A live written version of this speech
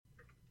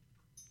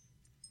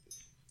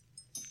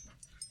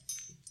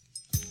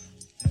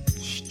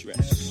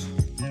stress.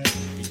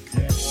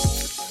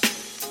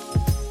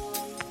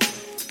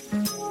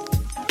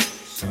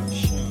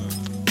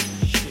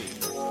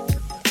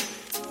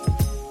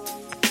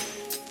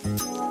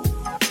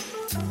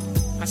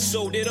 I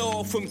sold it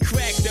all from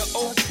crack to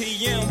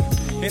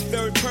OPM. In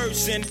third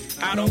person,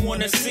 I don't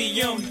wanna see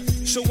them.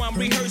 So I'm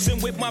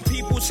rehearsing with my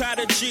peoples how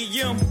to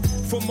GM.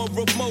 From a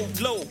remote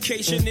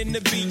location in the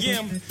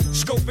BM.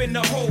 Scoping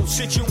the whole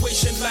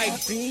situation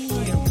like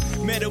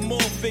damn.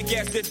 Metamorphic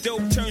after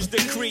dope turns to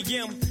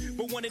cream.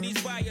 But one of these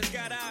buyers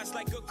got eyes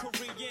like a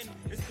Korean.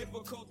 It's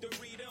difficult to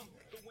read them.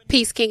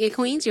 Peace, King and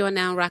Queens. You are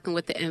now rocking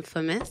with the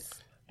infamous,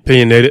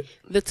 Opinionated.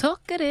 the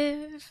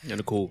talkative. Yeah,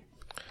 the cool.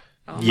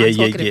 Oh, Yeah, my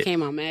talkative yeah.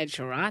 came out mad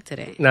dry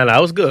today. Nah,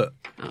 it was good.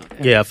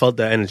 Okay. Yeah, I felt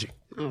that energy.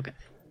 Okay.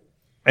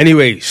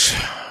 Anyways,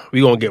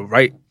 we gonna get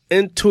right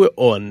into it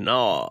or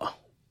nah?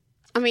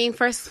 I mean,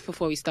 first,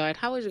 before we start,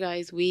 how was your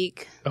guys'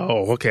 week?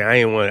 Oh, okay. I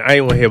ain't want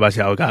to hear about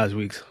y'all guys'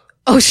 weeks.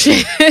 Oh,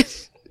 shit.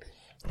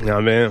 You know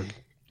what I mean?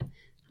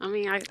 I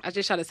mean, I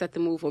just try to set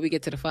the mood before we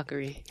get to the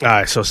fuckery. All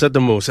right, so set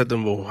the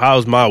mood.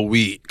 How's my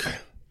week?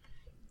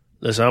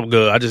 Listen, I'm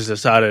good. I just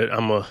decided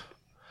I'm going to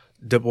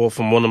dip off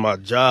from one of my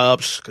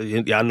jobs. Because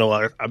y'all know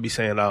I be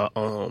saying I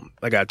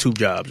got 2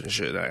 jobs and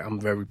shit. I'm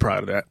very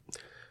proud of that.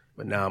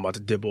 But now I'm about to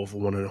dip off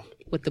of one of them.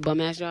 With the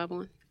bum-ass job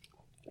on?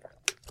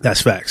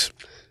 That's facts.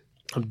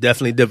 I'm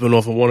definitely dipping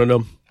off of one of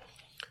them.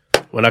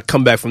 When I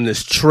come back from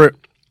this trip,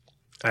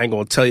 I ain't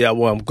going to tell y'all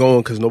where I'm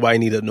going because nobody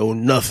need to know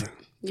nothing.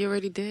 You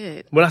already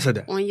did. When I said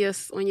that? On your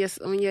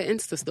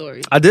Insta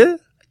story. I did?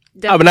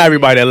 Definitely But not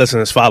everybody that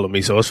listens follow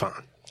me, so it's fine.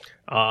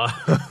 I'm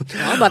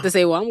about to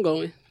say where I'm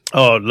going.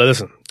 Oh,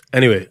 listen.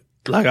 Anyway,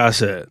 like I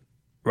said,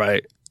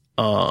 right,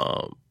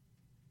 I'm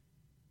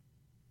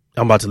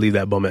about to leave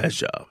that bum-ass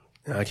job.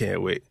 And I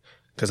can't wait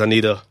because I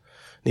need a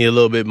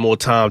little bit more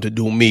time to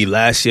do me.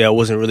 Last year, I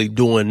wasn't really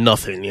doing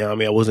nothing. You know what I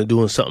mean? I wasn't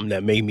doing something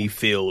that made me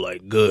feel,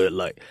 like, good.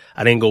 Like,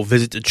 I didn't go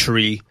visit the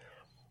tree.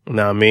 You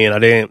know what I mean? I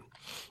didn't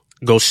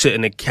go sit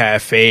in a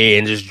cafe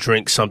and just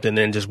drink something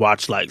and just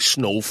watch, like,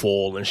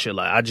 snowfall and shit.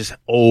 Like, I just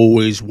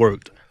always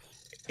worked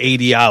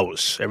 80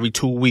 hours every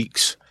 2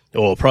 weeks.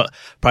 Or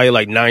probably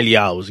like 90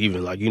 hours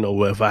even. Like, you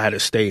know, if I had to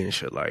stay and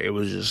shit. Like, it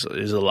was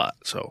a lot.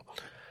 So,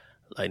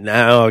 like,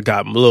 now I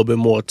got a little bit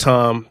more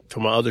time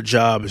for my other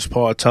job. It's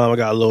part-time. I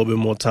got a little bit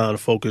more time to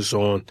focus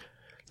on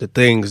the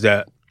things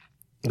that,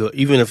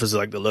 even if it's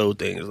like the little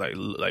things,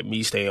 like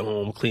me staying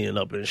home, cleaning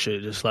up and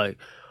shit, just like,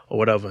 or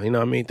whatever. You know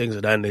what I mean? Things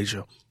of that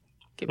nature.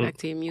 Get back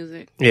to your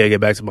music. Yeah, get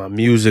back to my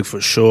music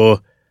for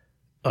sure.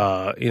 You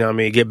know what I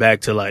mean? Get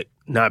back to, like,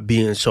 not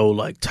being so,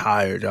 like,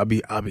 tired. I'll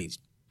be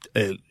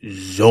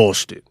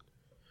exhausted.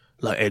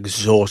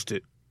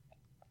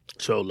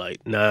 So,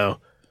 like, now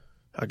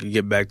I can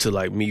get back to,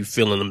 like, me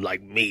feeling them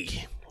like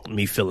me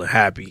feeling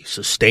happy,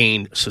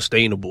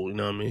 sustainable, you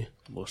know what I mean?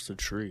 What's the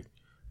tree?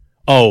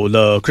 Oh,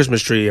 the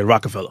Christmas tree at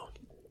Rockefeller.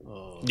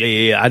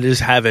 Yeah. I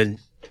just haven't,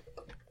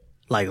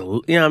 like, you know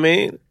what I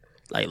mean?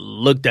 Like,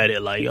 looked at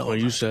it like, yo. When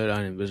you said I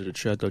didn't visit a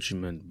tree, I thought you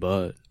meant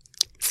bud.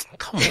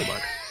 Come on,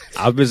 man.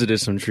 I visited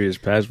some trees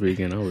past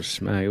weekend. I was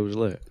smacked. It was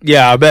lit.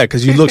 Yeah, I bet,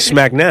 because you look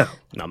smacked now.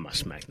 No, I'm not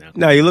smacked now.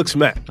 No, you look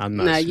smacked. I'm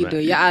not Nah, smacked. you do.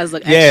 Your eyes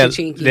look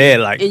extra chinky. Yeah,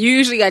 like, And you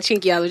usually got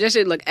chinky eyes. Your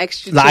shit look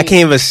extra like,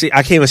 chinky.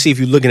 I can't even see if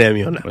you're looking at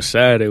me or not. But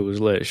Saturday was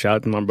lit. Shout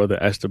out to my brother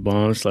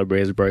Esteban, celebrate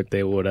his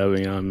birthday or whatever,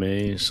 you know what I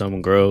mean?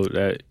 Some girl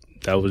that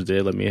was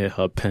there, let me hit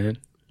her pen.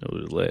 It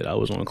was lit. I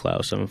was on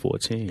cloud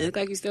 714. It look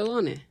like you still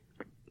on it.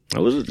 It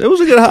was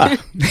a good high.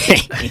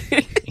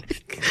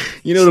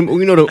 You know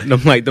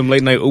them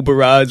late night Uber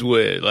rides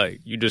where like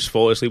you just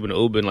fall asleep in the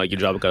Uber and like your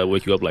driver gotta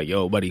wake you up like,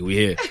 yo, buddy, we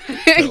here.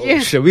 Yeah. Oh,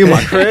 shit, we in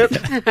my crib.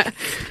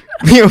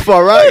 We in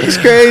Far Rock. It's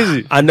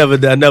crazy. I never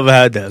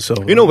had that. So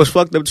You know what's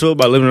fucked up too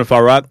about living in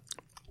Far Rock?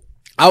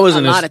 I was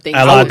in A lot of things.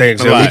 a lot of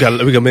things. A Yeah,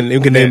 lot. we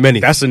can name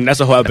many. That's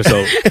a whole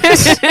episode.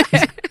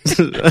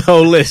 A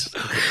whole list.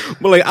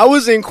 But like I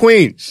was in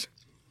Queens.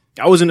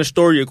 I was in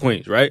Astoria,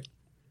 Queens, right?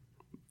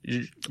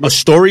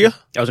 Astoria.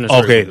 I was in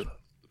Astoria.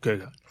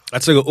 Okay. I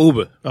took an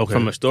Uber Okay.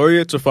 from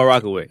Astoria to Far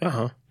Rockaway.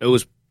 It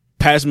was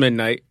past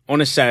midnight on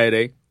a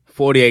Saturday,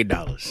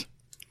 $48.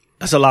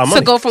 That's a lot of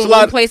money. To go from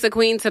one place of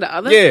Queens to the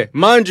other? Yeah,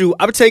 mind you,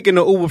 I'm taking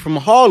the Uber from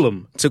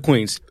Harlem to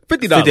Queens,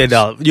 $50.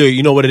 $58. Yo,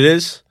 you know what it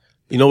is?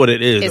 You know what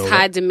it is? It's though, high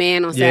right?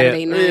 demand on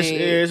Saturday night.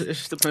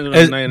 It's depending on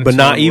the night. And But the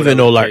not time, even whatever,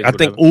 though. Like, I crazy,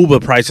 think whatever.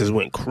 Uber prices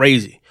went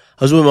crazy.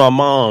 I was with my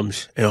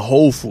mom's in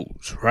Whole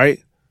Foods, right,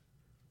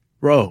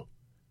 bro.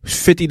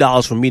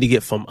 $50 for me to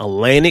get from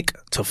Atlantic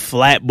to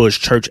Flatbush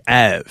Church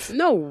Ave.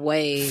 No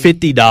way.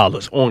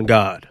 $50 on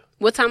God.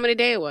 What time of the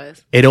day it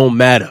was? It don't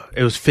matter.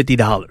 It was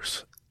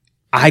 $50.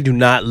 I do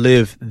not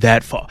live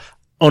that far.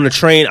 On the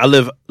train, I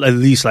live at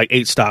least like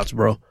 8 stops,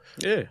 bro.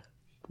 Yeah.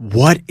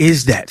 What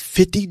is that?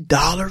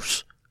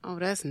 $50? Oh,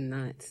 that's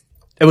nuts.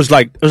 It was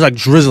like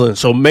drizzling.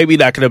 So maybe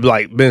that could have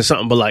like been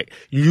something, but like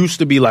you used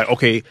to be like,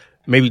 okay,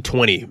 maybe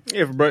 20.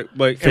 Yeah, but in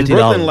 $50,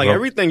 Brooklyn, like bro.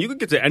 everything, you could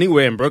get to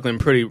anywhere in Brooklyn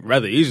pretty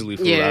rather easily.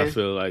 For Yeah. what I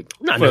feel like,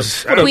 Not for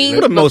necessarily.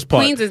 the most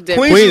part, Queens is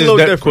different. Queens is a little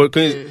Queens- different.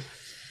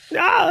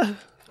 Queens-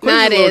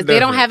 Nah, it a little is. They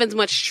don't different. have as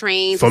much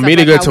trains. For and me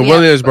stuff to like get how to we have-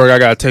 Williamsburg, I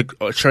gotta take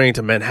a train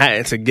to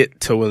Manhattan to get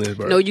to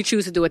Williamsburg. No, you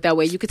choose to do it that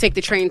way. You could take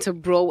the train to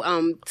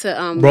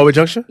Broadway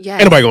Junction? Yes.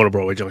 Ain't nobody going to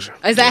Broadway Junction.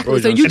 Exactly.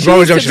 So Broadway you And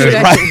Broadway choose to Junction do is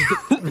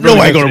that. right.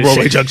 Nobody going to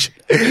Broadway Junction.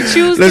 Choose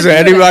to Listen, do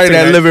that. anybody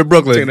that Taking live in Taking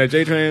Brooklyn, that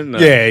J train? No.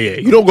 yeah,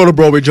 you don't go to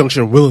Broadway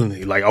Junction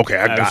willingly. Like, okay,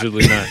 I got it.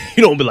 Absolutely not.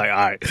 You don't be like, all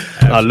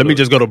right, let me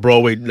just go to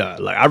Broadway. Nah,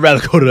 like, I'd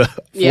rather go to 14th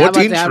Yeah, I'd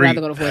Street.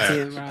 rather go to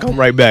 14th. Bro. Come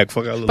right back.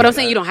 Fuck, But I'm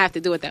saying you don't have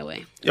to do it that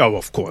way. Oh,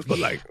 of course, but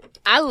like,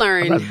 I I'd rather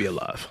learned be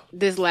alive.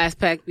 this last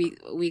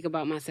week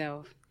about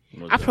myself.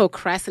 I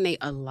procrastinate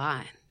a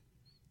lot.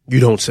 You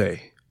don't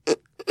say.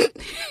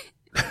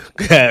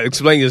 Yeah,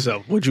 explain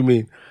yourself. What you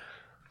mean?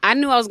 I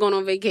knew I was going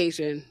on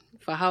vacation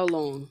for how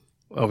long?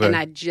 Okay. And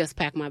I just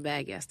packed my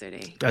bag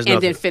yesterday. That's and nothing.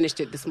 then finished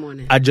it this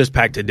morning. I just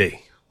packed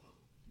today.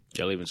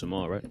 Y'all leaving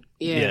tomorrow, right?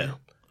 yeah.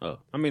 Oh,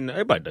 I mean,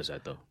 everybody does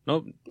that though.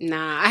 No,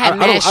 Nah, I had I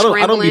mad don't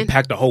scrambling. be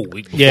packed the whole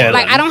week. Before. Yeah,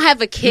 Like I don't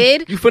have a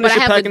kid, You but finish I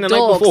your have a packing the night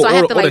dog, before, so I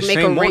have or to the like make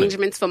same morning.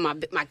 arrangements for my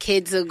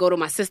kids to go to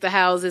my sister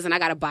houses, and I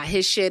gotta buy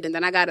his shit, and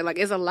then I gotta like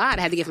it's a lot.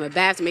 I had to give him a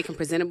bath to make him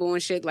presentable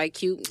and shit, like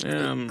cute,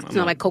 Yeah, I'm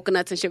smell like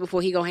coconuts and shit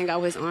before he go hang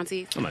out with his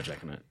aunties. I'm not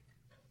checking that.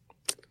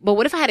 But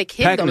what if I had a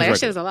kid Packing though? Like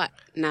is that shit is a lot.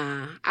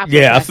 Nah,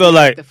 Yeah, I felt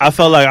like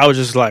I was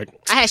just like,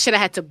 I had shit I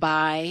had to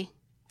buy.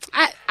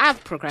 I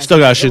procrastinated. still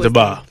got It shit to was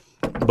buy.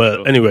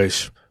 But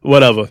anyways,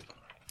 whatever.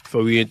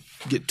 Before we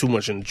get too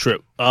much in the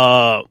trip.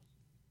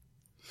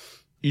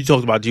 You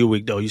talked about your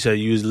week though. You said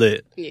you was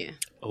lit. Yeah.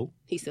 Oh.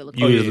 He still looked.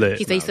 You was lit.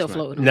 He said he's still it's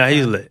not. floating. Nah,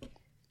 he's lit.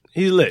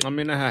 He's lit. I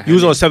mean, I had He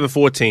was Henny. on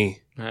 714.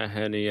 I had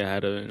Henny.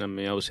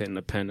 I was hitting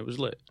the pen. It was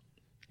lit.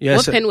 Yeah,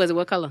 What pen was it?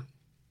 What color?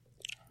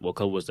 What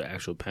color was the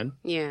actual pen?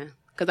 Yeah.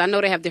 Because I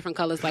know they have different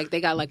colors. Like, they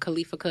got, like,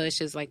 Khalifa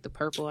Kush is, like, the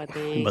purple, I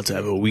think. about to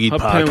have a weed Her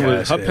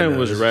podcast. pen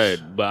was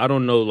red, but I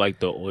don't know like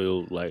the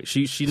oil. Like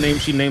she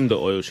named the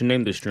oil. She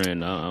named the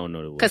strand. I don't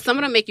know the. Because some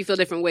of them make you feel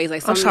different ways.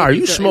 Like, some I'm make sorry,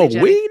 you feel smoke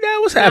energetic. weed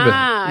now? What's happening?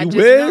 Nah, I you just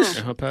whiz? know.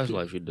 In her past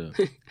life, she did.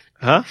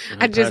 Huh? In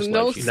her I just past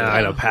know life, she so. Nah,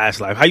 in a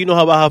past life. How you know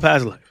about her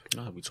past life?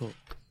 did. Nah, we talk.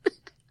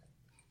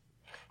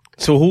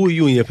 So who are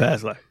you in your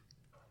past life?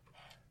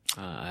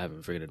 I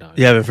haven't figured it out.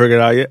 You haven't figured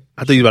it out yet?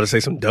 I thought you were about to say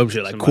some dumb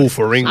shit like Somebody- Cool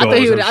for Ringo. I thought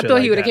he or would some have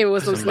shit like came that. up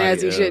with some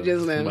snazzy shit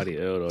just now. Somebody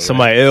ill. Though,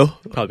 Somebody ill?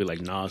 right? Probably like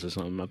Nas or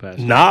something. In my past.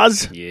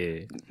 Nas?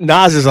 Yeah.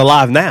 Nas is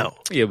alive now.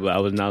 Yeah, but I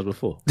was Nas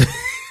before.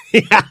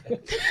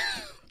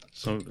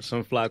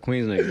 Some fly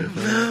Queens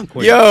nigga.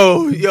 Queen.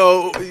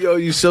 Yo,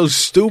 you so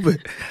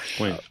stupid.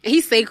 Queen.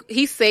 He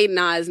say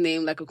Nas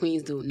name like a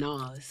Queens do.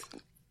 Nas.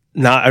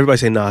 Nah, everybody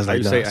say Nas like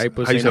you Nas. say- how you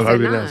put How you say say He how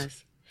said you Nas.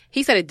 Nas?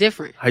 He said it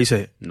different. How you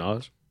say it?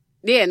 Nas.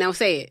 Yeah, now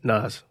say it.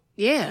 Nas.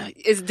 Yeah,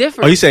 it's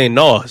different. Oh, you saying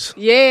Nas?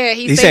 yeah,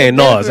 He's saying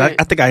Nas. I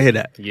think I hear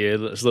that. Yeah,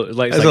 it's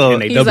like That's all-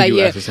 NAW He's like,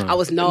 yeah, or something. I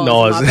was Nas.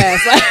 Nas. In my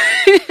past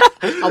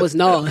life. I was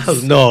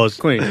Nas. Nas.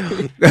 Queen.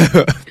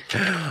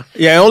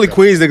 Yeah, only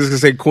Queens niggas can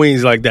say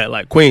Queens like that,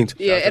 like Queens.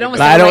 Yeah, it almost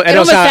Like,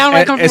 sound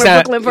like I'm from a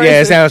Brooklyn person.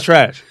 Yeah, it sounds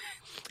trash.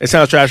 It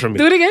sounds trash for me.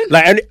 Do it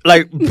again.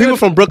 Like people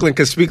from Brooklyn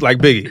can speak like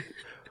Biggie.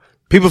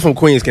 People from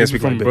Queens can't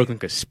speak From like Biggie. Brooklyn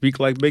could speak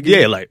like Biggie.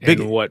 Yeah, like In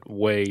Biggie. what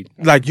way?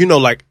 Like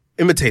like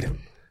imitate him.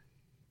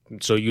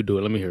 So you do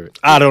it. Let me hear it.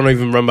 I don't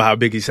even remember how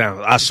Biggie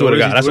sounds. I swear to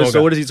God, that's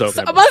all. What is he talking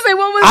I'm about? about to say,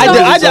 what was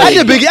I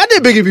did Biggie. I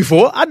did Biggie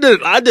before. I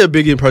did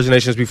Biggie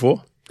impersonations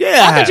before. Yeah, I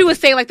have. thought you would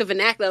say like the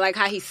vernacular, like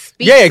how he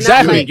speaks. Yeah, not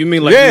exactly. like- You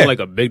mean like Yeah. you mean like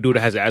a big dude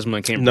that has asthma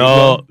and can't breathe?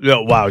 No,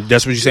 wow,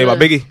 that's what you say about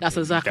Biggie. That's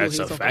exactly That's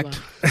what a he's talking fact.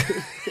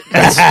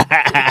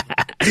 about.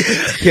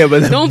 Yeah,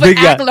 but Don't Big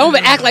act, guy- don't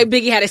act like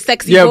Biggie had a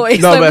sexy Yeah, voice.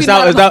 no, Like, but we it's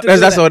not, about to do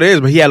that's that. what it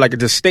is. But he had like a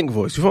distinct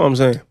voice. You feel what I'm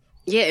saying?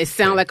 Yeah, it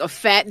sounded like a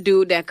fat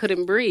dude that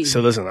couldn't breathe. So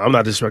listen, I'm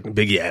not disrespecting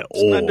Biggie at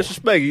all. Not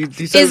disrespect.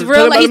 He said It's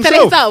real. Like he said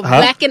himself, Huh?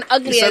 black and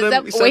ugly. He said as him-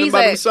 that, he said what it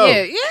about himself.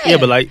 Yeah. Yeah,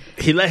 but like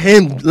he let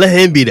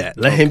him be that.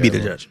 Let him be the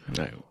judge.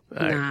 Right.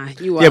 Nah,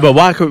 you are. Yeah, but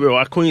why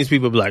Queens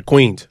people be like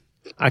Queens?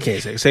 I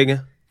can't say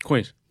again.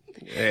 Queens.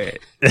 Yeah,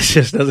 that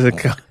just doesn't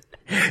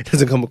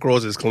come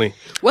across as clean.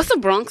 What's the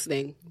Bronx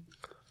thing?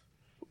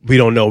 We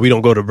don't know. We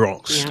don't go to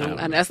Bronx.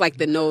 Yeah, that's like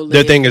the no.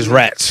 Their thing is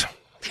rats.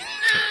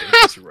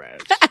 That's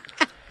rats.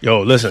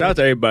 Yo, listen. Shout out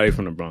to everybody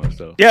from the Bronx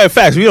though. Yeah, in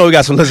fact, we know we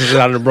got some listeners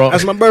out in the Bronx.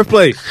 That's my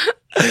birthplace.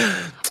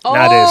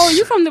 Oh, this.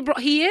 you from the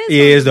Bronx? He is. He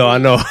is though. I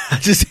know. I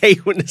just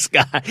hate when this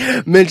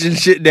guy mentions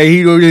shit that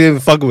he don't even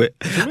fuck with.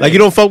 Like you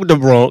don't fuck with the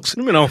Bronx.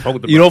 You mean I don't fuck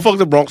with the You don't fuck with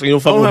the Bronx. And you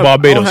don't fuck I don't with have- I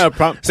don't Barbados. have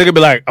prob- So they could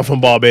be like, I'm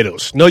from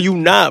Barbados. No, you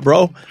not,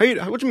 bro.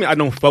 What you mean I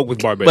don't fuck with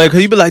Barbados? Like,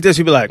 cause you be like this.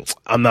 You be like,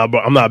 I'm not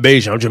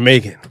Bayesian. I'm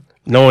Jamaican.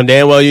 Knowing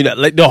damn well you not.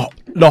 Like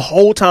the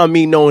whole time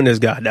me knowing this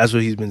guy, that's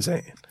what he's been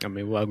saying. I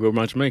mean, well, I grew up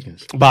around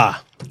Jamaicans. Bye.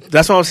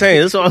 That's what I'm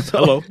saying. That's what I'm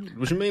saying. Hello.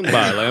 What you mean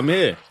by like I'm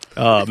here?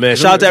 Man,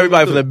 shout out to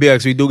everybody from the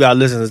BX. We do got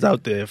listeners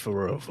out there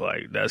for real.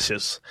 Like that's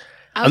just.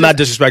 I'm not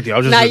disrespecting. I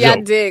was just Nah, a y'all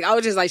joke. dig. I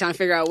was just like trying to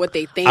figure out what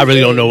they think. I really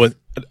it don't know is.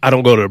 what. I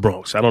don't go to the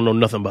Bronx. I don't know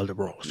nothing about the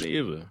Bronx. Me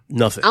either.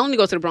 Nothing. I only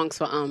go to the Bronx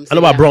for I know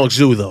about Bronx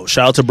Zoo though.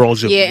 Shout out to Bronx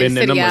Zoo. Yeah, Been and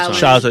there City number of Island. times.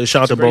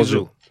 Shout out to It's a Bronx great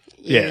Zoo.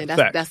 Yeah,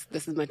 facts.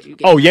 That's as much as you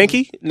get. Oh,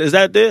 Yankee? Is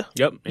that there?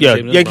 Yep. Yeah,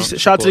 Same as Yankees.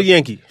 Bronx, Shout of out to the course.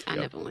 Yankees. I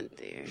never went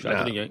there. Shout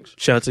out to the Yanks.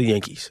 Shout out to the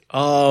Yankees.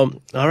 All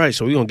right,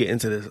 so we're gonna get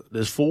into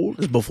this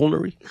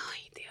buffoonery. No,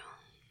 you do.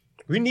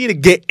 We need to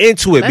get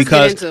into it Let's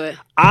because get into it.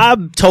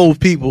 I've told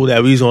people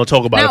that we was gonna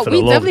talk about No, it for we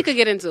the longest. definitely could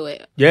get into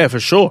it. Yeah, for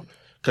sure.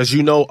 Because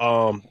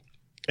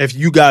if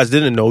you guys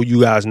didn't know,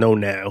 you guys know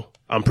now.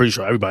 I'm pretty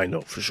sure everybody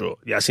know for sure.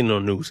 Yeah, I seen it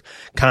on the news.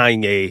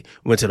 Kanye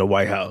went to the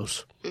White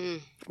House,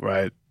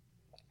 right,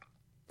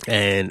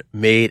 and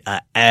made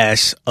an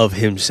ass of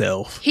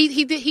himself. He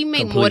made more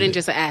Completely. than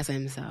just an ass of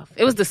himself.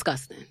 It was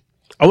disgusting.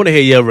 I want to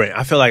hear your rant.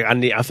 I feel like I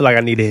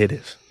need to hear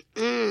this.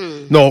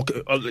 No,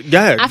 go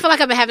ahead. I feel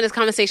like I've been having this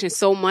conversation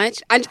so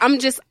much. I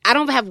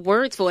don't have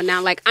words for it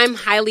now. Like, I'm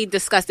highly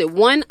disgusted.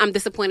 One, I'm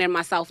disappointed in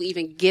myself for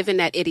even giving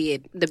that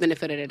idiot the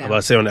benefit of the doubt. I'm about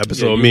to say on the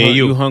episode, Yeah, me and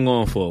you. You hung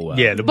on for a while.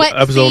 Yeah, the But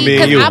episode, see, me and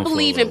because you. I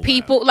believe in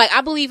people. Like,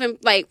 I believe in,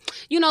 like,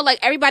 like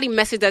everybody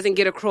message doesn't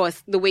get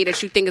across the way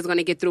that you think is going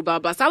to get through, blah,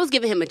 blah. So I was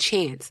giving him a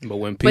chance. But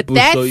when people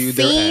that show you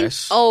their scene,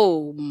 ass,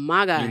 oh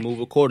my you God. move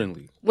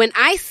accordingly. When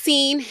I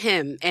seen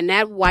him in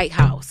that White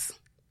House,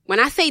 when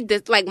I say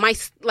this,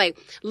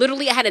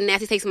 literally I had a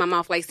nasty taste in my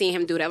mouth, like, seeing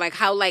him do that. Like,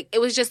 how, like, it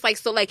was just, like,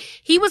 so, like,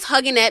 he was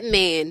hugging that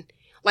man.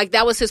 Like,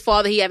 that was his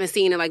father he haven't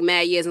seen in, like,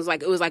 mad years. And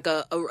it was like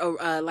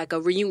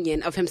a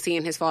reunion of him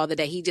seeing his father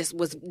that he just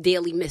was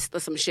dearly missed or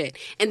some shit.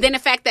 And then the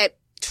fact that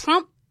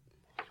Trump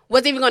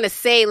wasn't even going to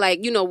say,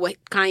 like, you know, what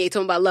Kanye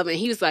told him about loving.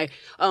 He was like,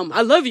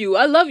 I love you.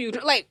 I love you.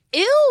 Like,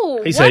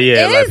 ew. He said,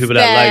 yeah, like people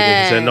that like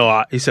it.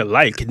 He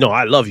said, no,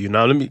 I love you.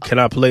 Now, can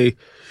I play?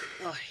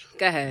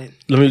 Go ahead.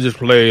 Let me just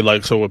play,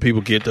 like, so where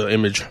people get the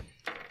image.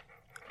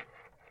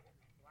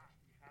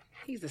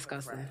 He's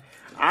disgusting.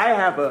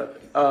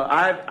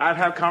 I've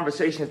had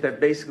conversations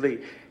that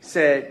basically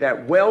said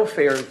that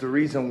welfare is the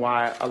reason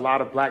why a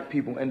lot of black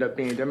people end up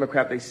being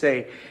Democrat. They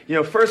say,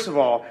 first of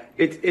all,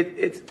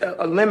 it's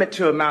a limit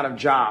to amount of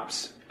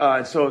jobs.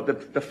 So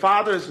the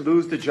fathers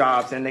lose the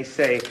jobs and they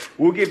say,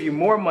 we'll give you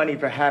more money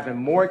for having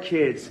more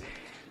kids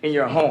in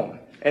your home.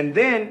 And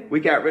then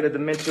we got rid of the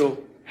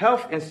mental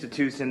health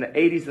institutes in the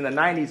 80s and the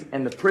 90s,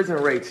 and the prison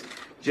rates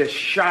just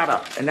shot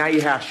up. And now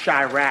you have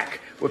Chirac,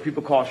 what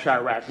people call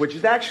Chirac, which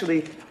is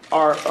actually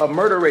our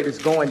murder rate is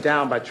going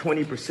down by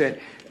 20%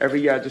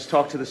 every year. I just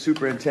talked to the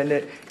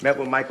superintendent, met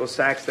with Michael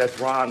Sachs, that's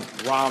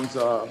Rom's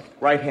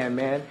right-hand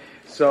man.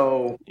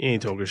 So He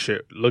ain't talking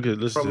shit. Listen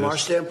to From our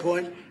this.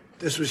 standpoint,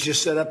 this was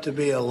just set up to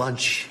be a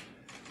lunch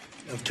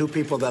of two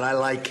people that I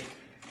like,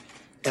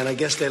 and I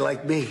guess they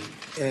like me.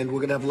 And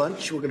we're gonna have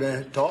lunch. We're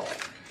gonna talk.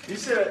 you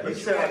said,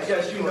 I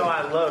guess you know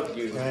I love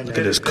you. Look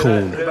at this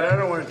coon. But I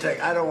don't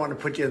want to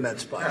put you in that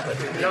spot. But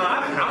No,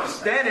 I'm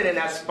standing in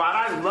that spot.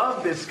 I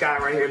love this guy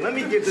right here. Let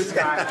me give this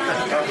guy a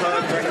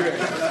hug right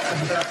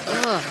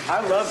here.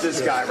 I love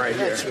this guy right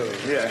here. that's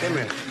really Yeah. Come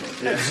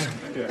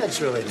here. That's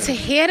really nice. To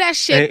hear that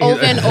shit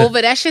over and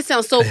over, that shit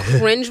sounds so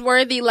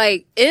cringeworthy.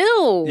 Like,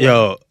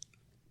 ew.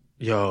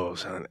 Yo,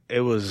 son,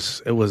 it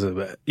was a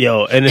bad.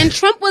 Yo, and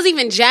Trump wasn't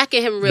even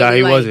jacking him really. nah,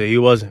 he like, wasn't. He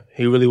wasn't.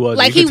 He really wasn't.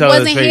 Like, You he could tell in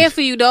his wasn't here face.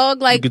 for you,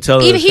 dog. Like, could tell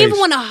in even his he even face.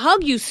 want to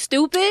hug you,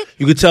 stupid.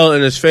 You could tell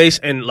in his face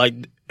and like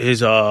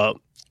his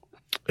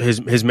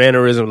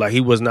mannerism, like he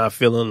was not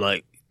feeling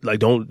like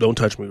don't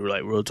touch me,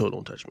 like real talk,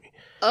 don't touch me.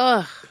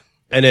 Ugh.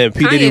 And then P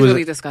Kanye's Diddy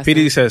really disgusting. P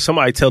Diddy said,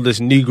 somebody tell this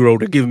Negro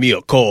to give me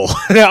a call.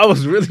 I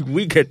was really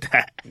weak at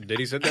that. Did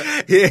he say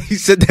that? Yeah, he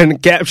said that in the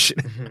caption.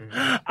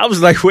 I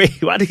was like,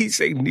 wait, why did he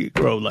say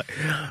Negro? Like,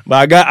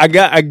 but I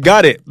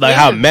got it. Like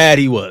how mad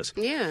he was.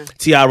 Yeah.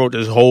 T.I. wrote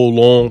this whole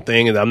long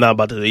thing, and I'm not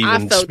about to even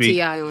I felt speak.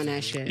 T.I. on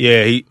that shit.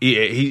 Yeah,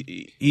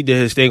 he did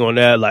his thing on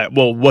that. Like,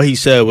 well, what he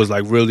said was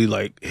like really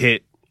like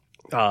hit.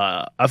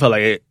 I felt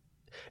like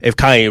if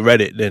Kanye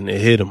read it, then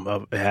it hit him.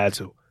 It had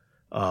to.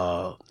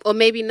 Or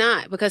maybe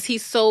not, because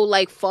he's so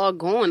like far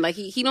gone. Like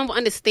he don't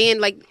understand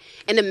like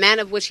in the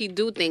manner of which he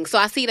do things. So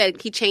I see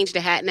that he changed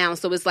the hat now.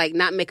 So it's like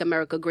not Make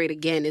America Great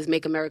Again, is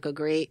Make America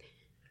Great.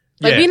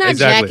 Like, Yeah, we're not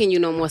exactly. jacking you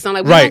no more. So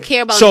like, we Right. don't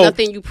care about So,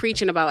 nothing you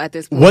preaching about at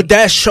this point. What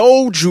that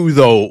showed you,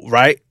 though,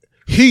 right?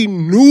 He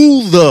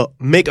knew the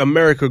Make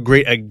America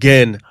Great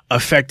Again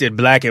affected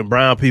black and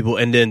brown people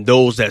and then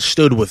those that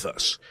stood with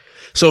us.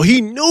 So he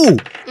knew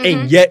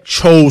and yet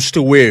chose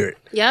to wear it.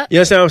 Yep. You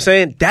understand what I'm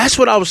saying? That's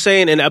what I was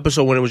saying in the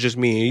episode when it was just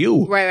me and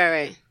you.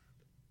 Right.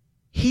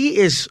 He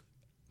is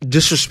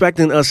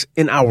disrespecting us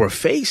in our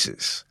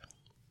faces.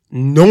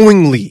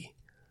 Knowingly.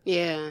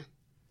 Yeah.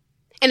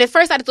 And at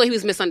first I thought he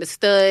was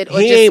misunderstood or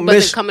He just ain't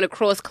wasn't coming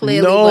across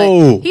clearly.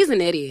 No. But he's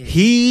an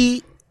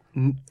idiot.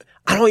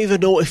 I don't even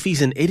know if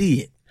he's an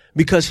idiot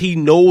because he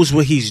knows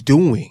what he's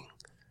doing.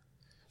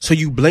 So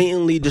you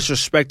blatantly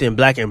disrespecting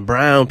black and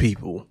brown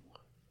people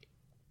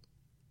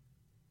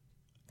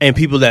and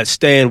people that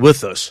stand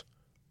with us,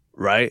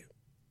 right?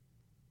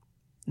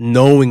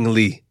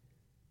 Knowingly.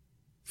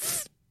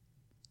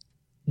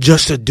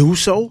 Just to do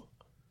so?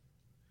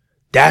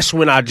 That's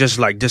when I just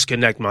like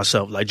disconnect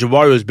myself. Like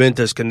Jabari has been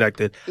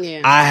disconnected.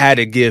 Yeah. I had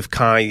to give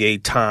Kanye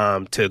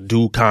time to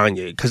do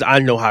Kanye because I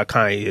know how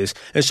Kanye is,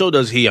 and so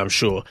does he. I'm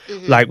sure.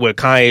 Like where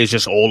Kanye is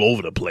just all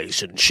over the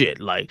place and shit.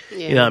 Like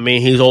you know what I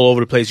mean? He's all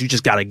over the place. You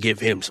just gotta give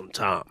him some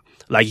time.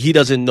 Like he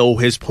doesn't know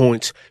his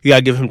points. You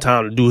gotta give him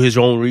time to do his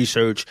own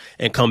research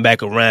and come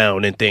back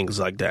around and things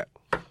like that.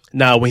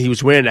 Now, when he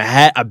was wearing the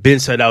hat, I've been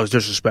said that was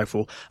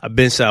disrespectful. I've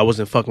been said I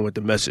wasn't fucking with the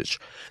message.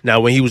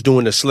 Now, when he was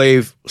doing the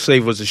slave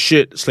was a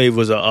shit, slave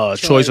was a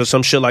choice or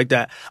some shit like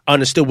that, I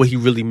understood what he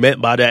really meant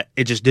by that.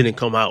 It just didn't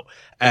come out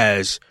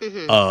as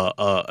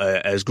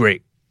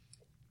great.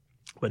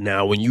 But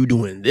now, when you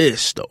doing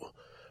this, though,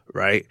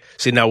 right?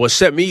 See, now what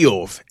set me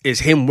off is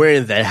him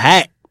wearing the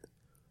hat,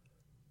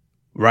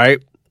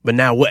 right? But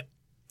now what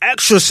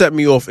extra set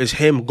me off is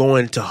him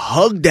going to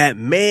hug that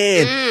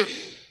man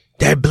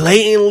that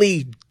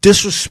blatantly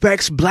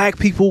disrespects black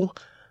people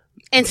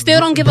and still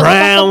don't give a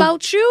fuck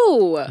about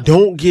you.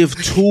 Don't give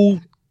two,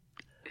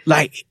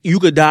 like, you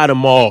could die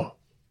tomorrow,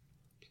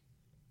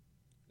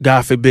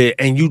 God forbid,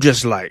 and you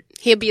just like,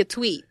 he'll be a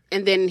tweet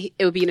and then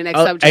it would be the next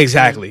subject.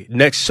 Exactly.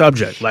 Next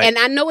subject. Like, and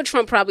I know what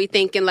Trump probably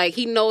thinking, like,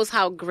 he knows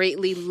how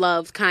greatly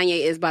loved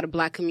Kanye is by the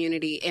black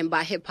community and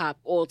by hip hop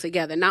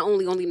altogether. Not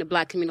only in the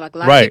black community, like a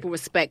lot of people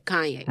respect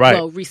Kanye. Right.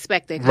 Well,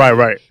 respected Kanye.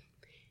 Right.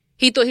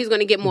 He thought he was going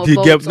to get more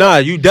votes. Nah,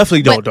 you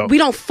definitely don't, but though. We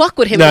don't fuck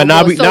with him Nah, no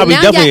more. we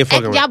definitely ain't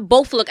fucking with y'all him.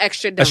 both look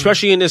extra dumb.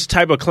 Especially in this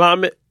type of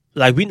climate.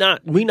 Like, we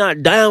not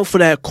down for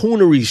that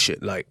coonery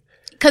shit. Like,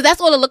 because that's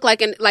what it looked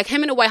like. And like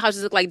him in the White House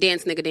just look like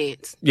Dance Nigga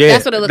Dance. Yeah,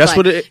 that's what it looked that's like.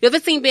 what it- You ever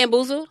seen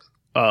Bamboozled?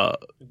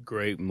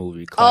 Great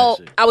movie. Oh,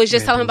 Classic. I was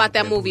just telling him about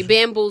that movie,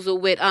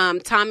 Bamboozled, with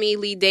Tommy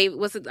Lee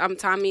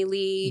Tommy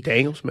Lee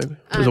Daniels, maybe?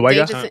 It was a white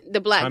Davidson, guy?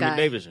 the black Tommy guy.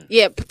 Davidson.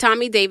 Yeah,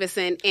 Tommy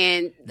Davidson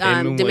and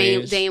Damon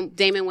Wayans.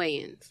 Damon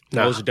Wayans.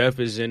 Mos Def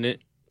is in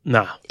it.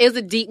 Nah. It was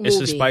a deep movie. It's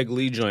a Spike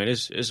Lee joint.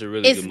 It's a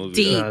really It's good movie.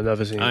 deep. Nah, I've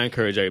never seen I it.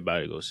 encourage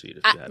everybody to go see it.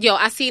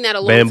 I seen that a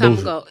long Bamboozled.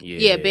 time ago.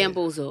 Yeah.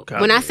 Bamboozled. God,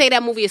 when I man. say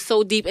that movie is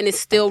so deep and it's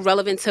still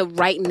relevant to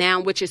right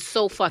now, which is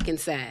so fucking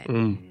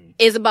sad.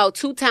 It's about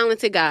two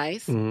talented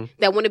guys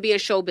that want to be in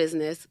show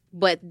business,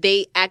 but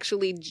they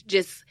actually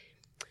just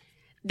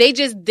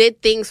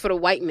did things for the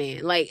white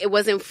man. Like, it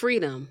wasn't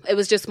freedom. It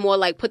was just more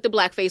like, put the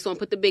black face on,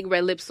 put the big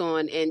red lips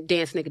on, and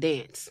dance, nigga,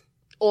 dance.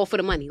 All for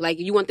the money. Like,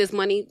 you want this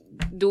money,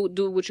 do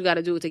what you got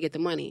to do to get the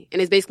money. And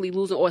it's basically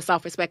losing all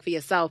self-respect for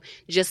yourself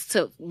just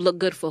to look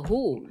good for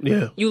who?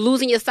 Yeah. You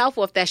losing yourself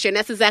off that shit. And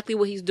that's exactly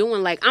what he's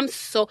doing. Like,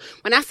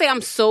 when I say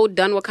I'm so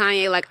done with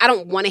Kanye, like, I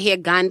don't want to hear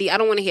Gandhi. I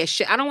don't want to hear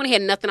shit. I don't want to hear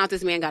nothing else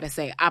this man got to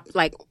say.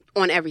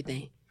 On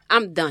everything.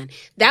 I'm done.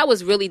 That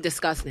was really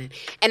disgusting.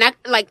 And I,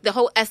 like, the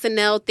whole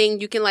SNL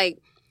thing, you can, like,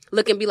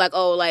 look and be like,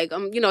 oh, like,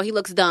 he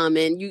looks dumb.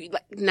 And you,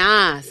 like,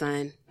 nah,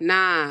 son.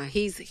 Nah.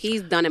 He's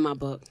done in my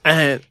book.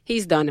 And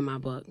He's done in my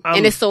book.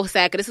 And it's so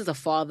sad because this is a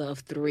father of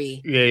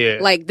 3. yeah.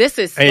 Like, this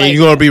is, And like,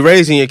 you're going to be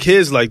raising your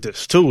kids like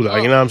this, too.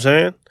 Like, you know what I'm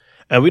saying?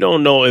 And we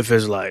don't know if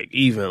it's, like,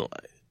 even, like,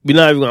 I'm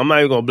not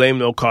even going to blame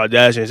no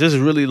Kardashians. This is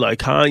really, like,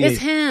 Kanye. it's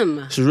him.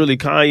 This is really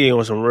Kanye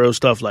on some real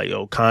stuff. Like,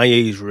 yo,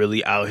 Kanye's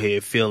really out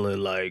here feeling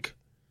like,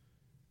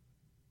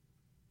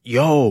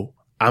 yo,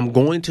 I'm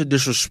going to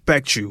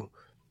disrespect you.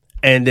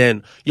 And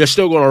then you're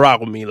still going to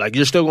rock with me. Like,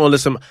 you're still going to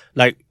listen.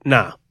 Like,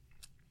 nah,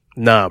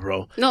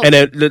 bro. No. And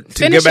then to Finish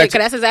get back it, because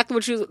that's exactly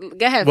what you,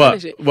 go ahead, what?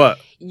 finish it. What?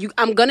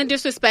 I'm going to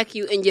disrespect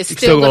you, and you're still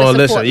still going gonna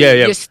to support listen. me.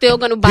 Yeah. You're still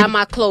going to buy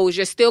my clothes.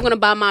 You're still going to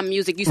buy my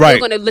music. You're Right.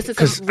 still going to listen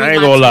to Because read I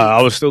ain't my going to lie. tweets.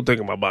 I was still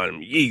thinking about buying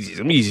them Yeezys.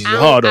 Them Yeezys I don't-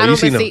 hard, though. I You don't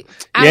seen them? see-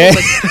 I Yeah.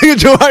 don't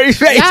Jabari's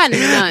face. Y'all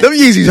nuts. Them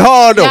Yeezys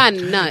hard, though. Y'all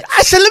nuts.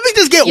 I said, let me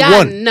just get Y'all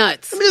one.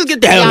 nuts. Let me just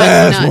get that Y'all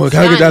last nuts. one. Can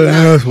I get Y'all that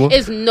nuts. last one?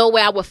 There's no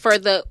way I would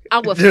further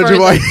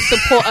Jabari.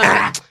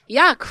 support.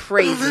 Y'all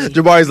crazy.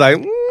 Jabari's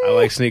like, I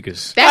like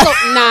sneakers. Nah,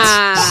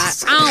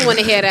 I don't want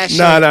to hear that shit.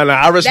 Nah.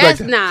 I respect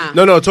That's that.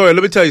 nah. No, Tori,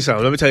 let me tell you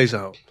something.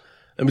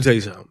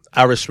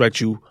 I respect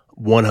you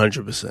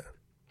 100%.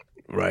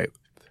 Right?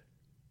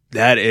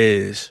 That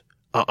is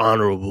an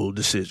honorable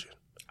decision.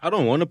 I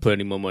don't want to put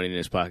any more money in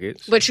his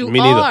pockets. But you Me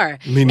neither. are.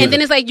 Me And neither.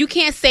 then it's like, you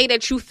can't say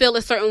that you feel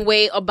a certain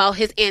way about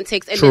his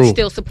antics and True. then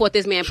still support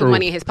this man for True.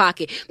 money in his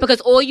pocket.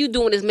 Because all you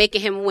doing is making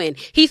him win.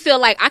 He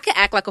feel like, I could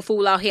act like a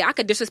fool out here. I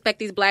could disrespect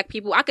these black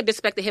people. I could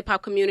disrespect the hip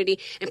hop community,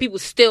 and people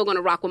still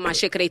gonna rock with my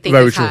shit because they think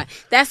Very it's true. hot.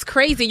 That's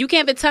crazy. You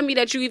can't even tell me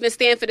that you even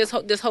stand for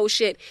this whole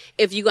shit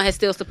if you gonna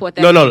still support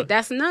that. No. man.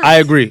 That's nuts. I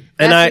agree.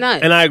 And That's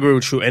nuts. I agree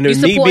with you. And You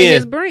then me supporting being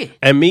his brand.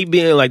 and me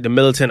being like the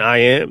militant I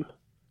am,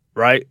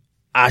 right?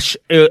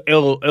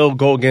 It'll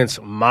go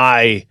against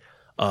my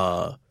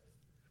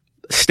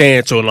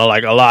stance on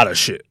like a lot of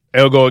shit.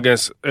 It'll go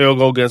against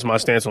my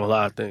stance on a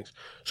lot of things.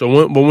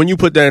 So when you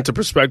put that into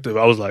perspective,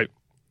 I was like,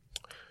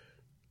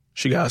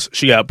 she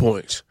got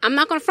points. I'm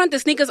not gonna front. The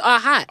sneakers are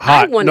hot.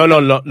 Hot. I want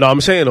No. I'm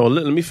saying though.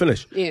 Let me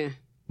finish. Yeah.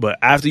 But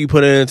after you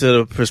put it into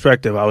the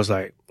perspective, I was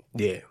like,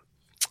 yeah,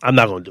 I'm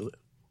not gonna do it.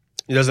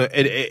 It doesn't.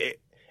 It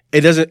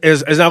doesn't.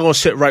 It's not gonna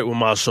sit right with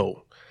my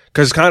soul.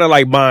 Because it's kind of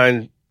like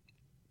buying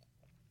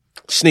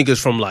sneakers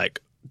from like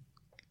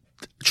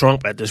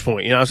Trump at this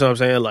point. You know what I'm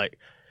saying? Like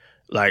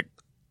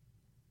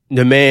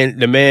the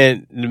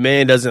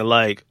man doesn't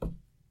like.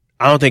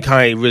 I don't think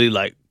Kanye really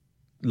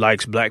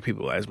likes black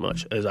people as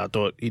much as I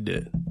thought he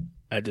did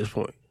at this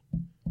point.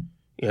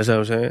 You know what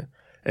I'm saying?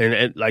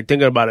 And like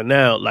thinking about it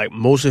now, like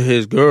most of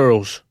his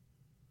girls,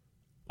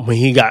 when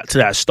he got to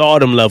that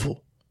stardom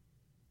level,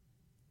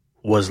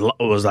 was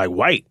like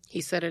white.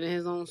 He said it in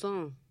his own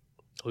song.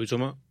 Who you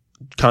talking about?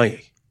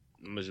 Kanye.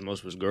 Most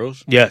of his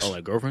girls? Yes. Oh,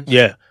 like girlfriends?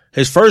 Yeah.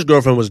 His first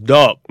girlfriend was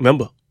dark.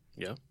 Remember?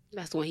 Yeah.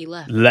 That's when he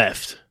left.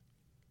 Left.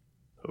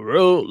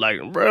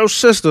 Real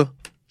sister.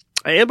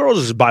 Hey, Amber Rose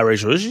is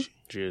biracial, is she?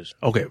 She is.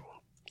 Okay.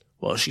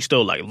 Well, she's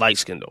still like light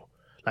skinned though.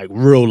 Like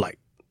real light.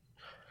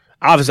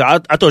 Obviously, I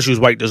thought she was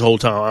white this whole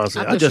time,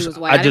 honestly. I thought she was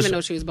white. I didn't even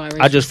know she was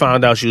biracial. I just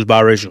found out she was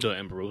biracial. So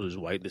Amber Rose is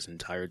white this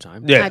entire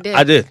time? Yeah, I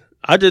did.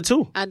 I did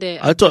too. I did.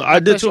 I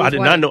did too. she I was did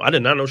white. not know. I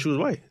did not know she was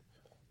white.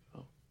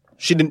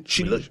 She didn't.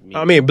 She looked.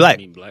 black.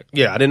 Black.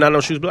 Yeah, I did not know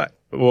she was black.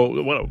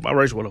 Well, whatever.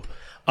 Biracial, whatever.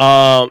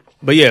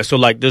 But yeah, so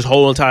like this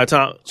whole entire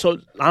time, so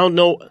I don't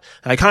know.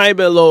 Like Kanye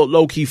been a little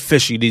low key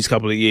fishy these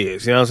couple of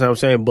years. You know what I'm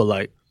saying? But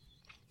like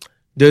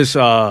this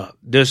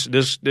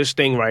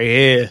thing right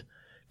here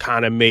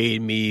kind of made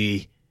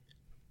me.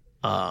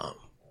 I'm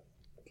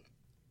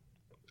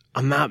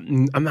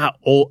not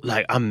old.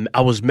 Like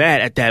I was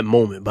mad at that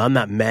moment, but I'm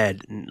not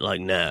mad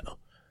like now.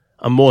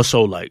 I'm more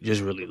so like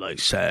just really like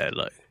sad,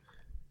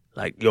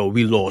 like yo,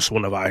 we lost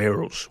one of our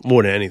heroes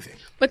more than anything.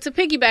 But to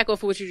piggyback off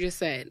of what you just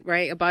said,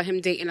 right, about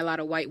him dating a lot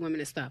of white women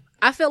and stuff,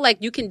 I feel like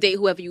you can date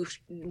whoever you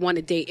want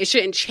to date. It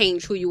shouldn't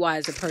change who you are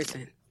as a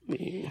person.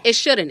 It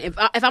shouldn't. If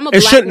I'm a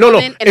black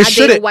woman and I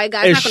date a white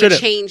guy, it's not going to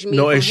change me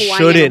from who I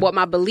am and what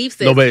my beliefs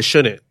is. No, but it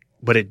shouldn't.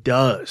 But it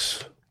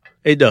does.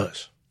 It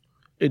does.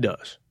 It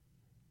does.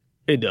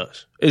 It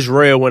does. It's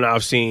rare when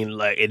I've seen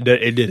like it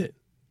didn't.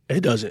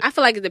 It doesn't. I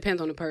feel like it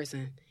depends on the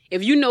person.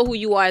 If you know who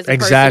you are as a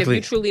Exactly. person,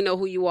 if you truly know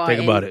who you are,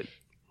 Think about it.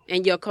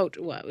 And your coach,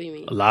 what do you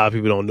mean? A lot of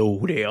people don't know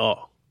who they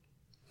are.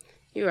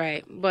 You're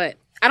right, but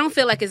I don't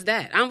feel like it's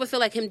that. I don't feel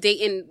like him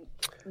dating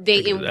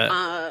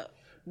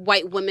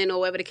white women or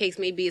whatever the case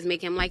may be is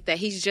making him like that.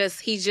 He's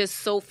just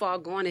so far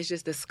gone. It's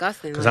just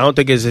disgusting. Because I don't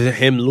think it's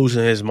him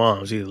losing his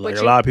moms either. Like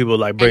a lot of people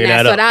like bring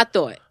that up. And that's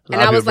what I thought. And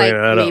I was like,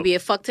 maybe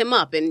up. it fucked him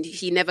up and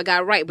he never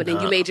got right. But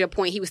then you made your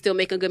point. He was still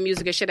making good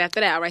music and shit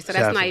after that. All right, so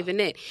that's not even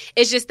it.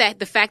 It's just that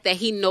the fact that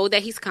he know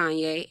that he's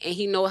Kanye and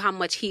he know how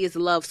much he is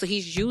loved. So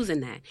he's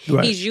using that.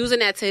 Right. He's using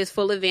that to his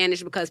full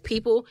advantage because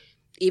people,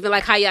 even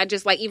like how y'all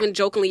just like, even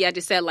jokingly, I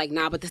just said like,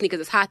 nah, but the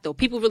sneakers is hot though.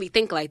 People really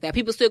think like that.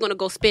 People still going to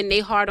go spend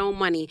their hard-earned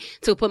money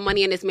to put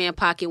money in this man's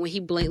pocket when he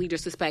blatantly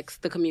disrespects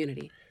the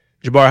community.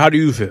 Jabbar, how do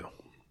you feel?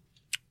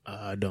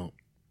 I don't.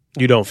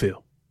 You don't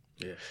feel?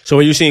 Yeah. So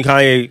when you seen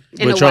Kanye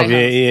In with the Trump,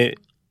 White you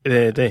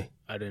didn't think?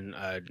 I didn't.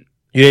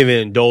 You didn't even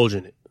indulge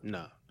in it?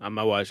 No. I'm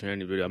not watching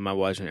any video. I'm not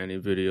watching any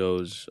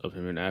videos of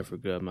him in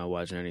Africa. I'm not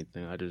watching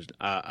anything.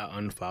 I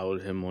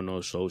unfollowed him on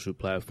those social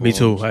platforms. Me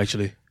too,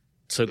 actually.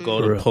 Took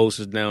all the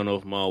posters down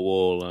off my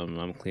wall.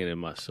 I'm cleansing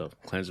myself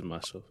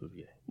of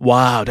yeah.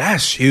 Wow,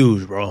 that's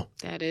huge, bro.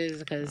 That is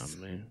because...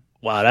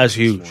 Wow, that's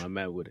huge. That's where I'm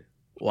at with it.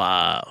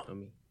 Wow.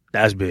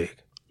 That's big.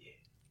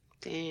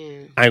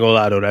 Damn. I ain't gonna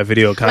lie though, that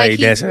video of Kanye Like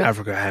dancing in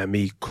Africa had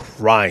me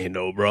crying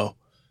though, bro.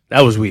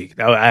 That was weak.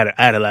 I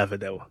had to laugh at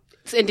that one.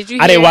 And did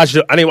you I didn't watch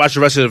the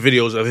rest of the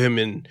videos of him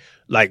and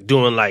like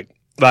doing like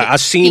I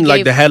seen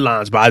like the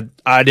headlines, but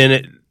I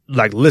didn't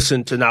like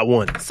listen to not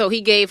one. So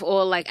he gave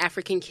all like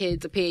African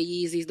kids a pair of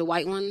Yeezys, the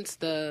white ones,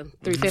 the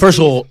 350s. First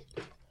of all,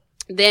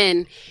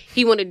 then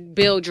he wanted to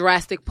build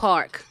Jurassic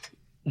Park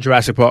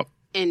Jurassic Park.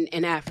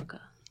 in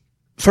Africa.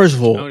 First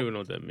of all, I don't even know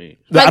what that means.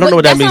 I don't know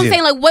what that means. That's what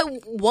I'm saying.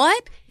 Like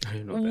what?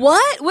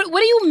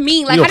 What do you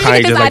mean? Like You know, how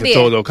did you Kanye get this just like to idea?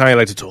 talk though. Kanye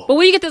like to talk. But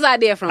where do you get this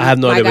idea from? I have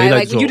no my idea, but guy? he like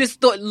Like to you talk.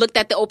 just looked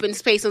at the open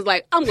space and was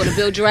like, I'm going to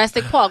build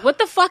Jurassic Park. What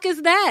the fuck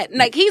is that?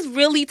 Like he's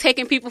really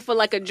taking people for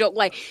like a joke.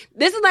 Like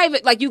this is not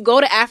even like you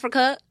go to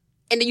Africa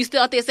and then you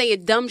still out there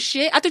saying dumb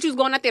shit. I thought you was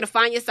going out there to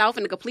find yourself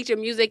and to complete your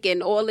music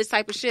and all this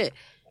type of shit.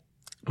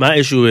 My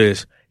issue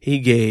is he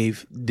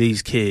gave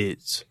these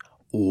kids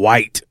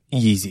white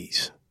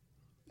Yeezys.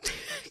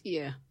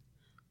 Yeah.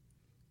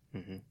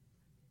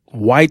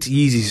 White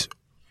Yeezys.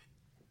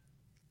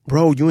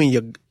 Bro,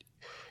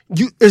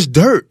 it's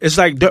dirt. It's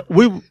like dirt.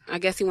 I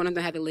guess he wanted them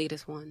to have the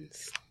latest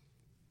ones.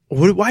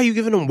 Why are you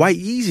giving them white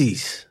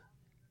Yeezys?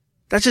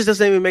 That just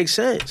doesn't even make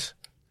sense.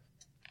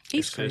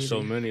 He's There's crazy.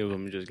 so many of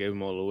them, he just gave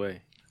them all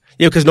away.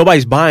 Yeah, because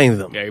nobody's buying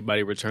them.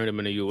 Everybody returned them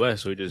in the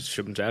U.S., so he just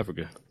shipped them to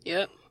Africa.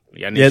 Yep.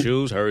 Y'all need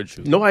shoes, heard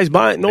shoes. Nobody's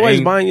buying your They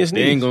sneakers.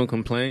 ain't gonna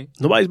complain.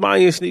 Nobody's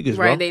buying your sneakers,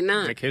 Right, bro. they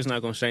not. The kids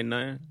not gonna say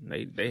nothing.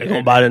 They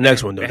gonna buy the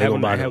next one, though. They gonna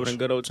buy having those. a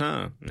good old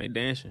time. They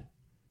dancing.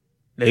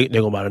 They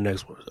gonna buy the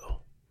next ones though.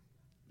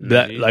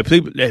 Like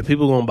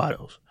people gonna buy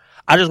those.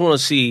 I just want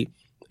to see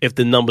if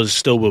the numbers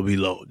still will be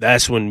low.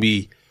 That's when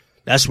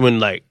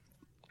like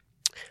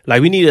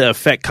we need to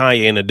affect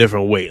Kanye in a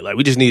different way. Like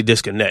we just need to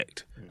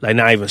disconnect. Like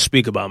not even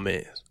speak about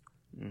mans.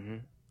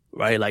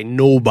 Right? Like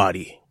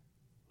nobody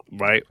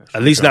right?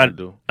 At least not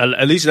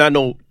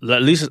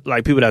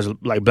like people that's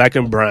like black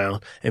and brown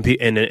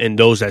and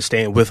those that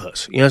stand with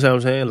us. You know what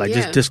I'm saying? Like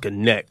just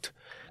disconnect,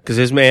 because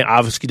this man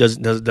obviously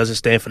doesn't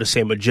stand for the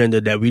same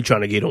agenda that we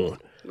trying to get on.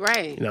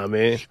 Right. You know what I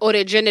mean? Or the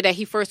agenda that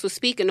he first was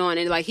speaking on,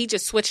 and like he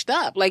just switched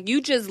up. Like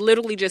you just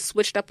literally just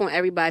switched up on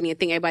everybody and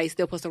think everybody's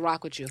still supposed to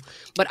rock with you.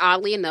 But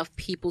oddly enough,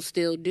 people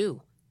still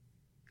do.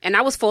 And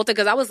I was faulted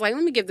because I was like,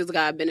 let me give this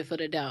guy a benefit of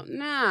the doubt.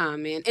 Nah,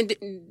 man. And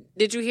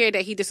did you hear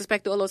that he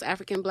disrespected all those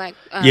African black?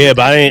 Yeah,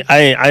 but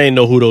I didn't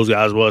know who those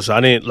guys was. So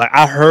I didn't like.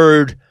 I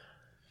heard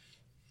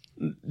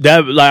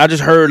that. Like I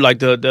just heard like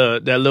the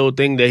that little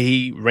thing that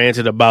he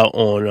ranted about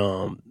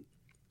on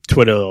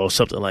Twitter or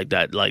something like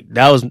that. Like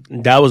that was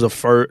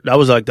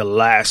like the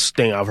last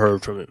thing I've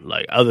heard from him.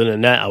 Like other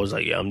than that, I was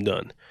like, yeah, I'm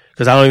done,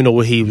 because I don't even know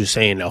what he was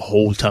saying the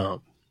whole time.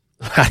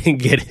 I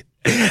didn't get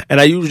it,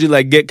 and I usually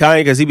like get Kanye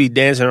because he be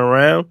dancing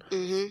around.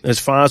 Mm-hmm. It's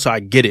fine, so I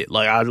get it.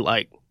 Like I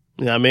like,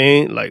 you know what I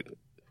mean? Like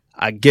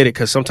I get it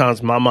because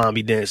sometimes my mom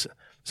be dancing,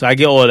 so I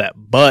get all of that.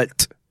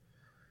 But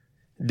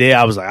there,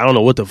 I was like, I don't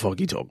know what the fuck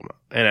he talking about,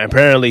 and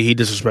apparently he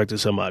disrespected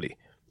somebody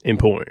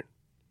important.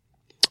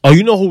 Oh,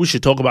 you know who we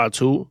should talk about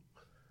too?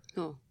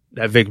 Oh.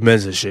 That Vic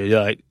Mensa shit,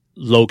 like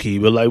low key,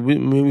 but like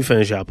we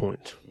finish our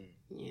points.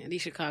 Yeah,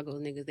 these Chicago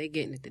niggas, they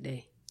getting it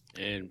today.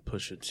 And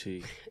Pusha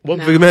T. What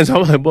Vic Mensa?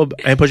 I'm like, what?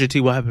 And Pusha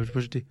T, what happened to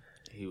Pusha T?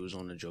 He was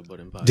on the Joe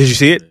Budden podcast. Did you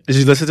see it? Did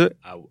you listen to it?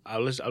 I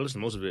listened to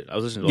most of it. I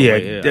was listening to all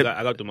the way here.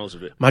 I got through most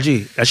of it. My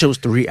G, that shit was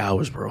 3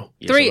 hours, bro.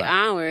 Yeah, 3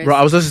 hours. Bro,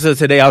 I was listening to it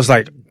today. I was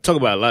like, Talk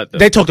about a lot though.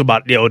 they talked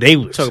about they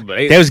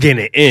was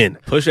getting it in.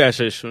 Push that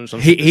shit.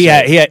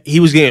 He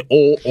was getting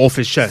all off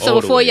his chest. So all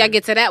the before way y'all in.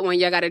 get to that one,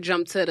 y'all got to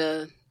jump to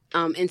the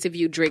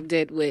interview Drake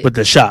did with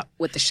The Shop.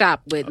 with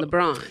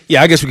LeBron.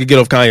 Yeah, I guess we could get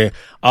off Kanye.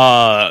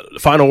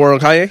 Final word on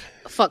Kanye?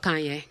 Fuck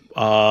Kanye.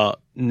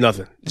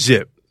 Nothing.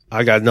 Zip.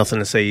 I got nothing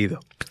to say either.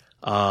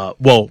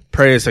 Well,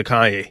 prayers to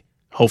Kanye.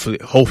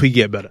 Hope he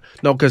get better.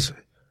 No, because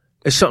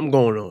there's something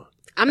going on.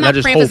 I'm And not I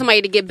just praying for hope-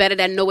 somebody to get better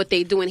that know what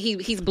they're doing.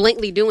 He's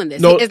blatantly doing this.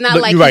 No, It's not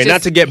but like you're he right. Not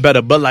just- to get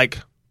better, but like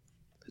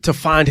to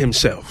find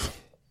himself.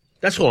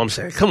 That's all I'm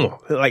saying. Come on,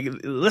 like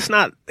let's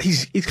not.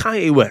 He's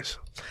Kanye West.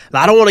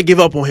 Like, I don't want to give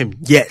up on him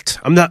yet.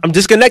 I'm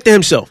disconnecting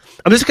himself.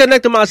 I'm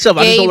disconnecting myself.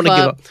 I just don't want to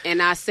give up.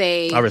 And I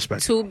say, I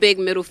respect 2 big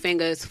middle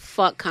fingers.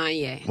 Fuck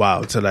Kanye.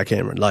 Wow, to that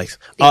camera, likes.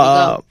 There we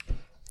go.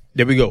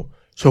 There we go.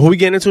 So who we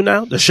getting into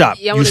now? The Shop.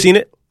 Y'all You wanna- seen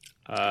it?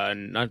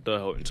 Not the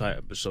whole entire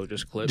episode,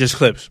 just clips. Just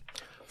clips.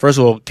 First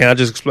of all, can I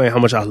just explain how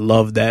much I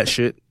love that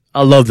shit?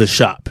 I love The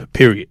Shop.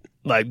 Period.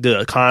 Like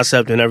the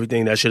concept and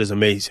everything. That shit is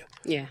amazing.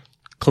 Yeah.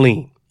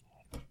 Clean.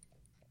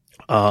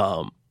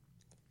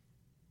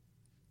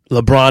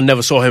 LeBron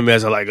never saw him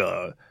as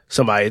a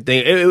somebody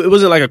thing. It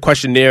wasn't like a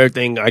questionnaire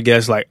thing, I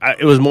guess. Like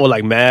it was more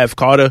like Mav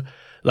Carter,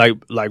 like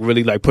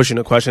really like pushing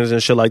the questions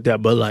and shit like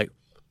that. But like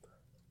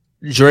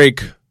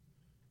Drake,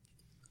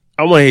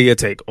 I want to hear your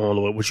take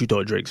on what you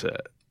thought Drake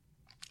said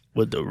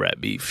with the rap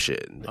beef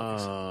shit.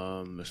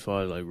 As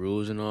far as like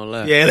rules and all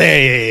that.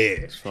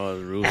 Yeah. As far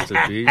as rules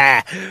to be.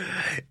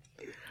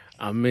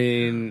 I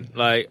mean,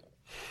 like,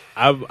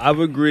 I've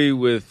agreed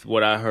with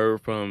what I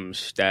heard from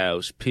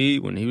Styles P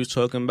when he was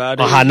talking about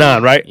it.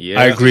 Hanan, right?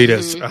 Yeah. I agree.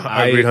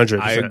 I agree 100%.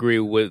 I agree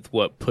with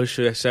what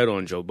Pusha said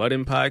on Joe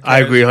Budden podcast. I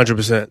agree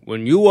 100%.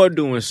 When you are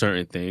doing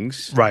certain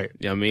things, Right.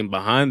 You know what I mean,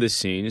 behind the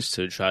scenes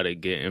to try to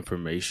get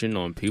information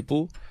on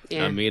people, you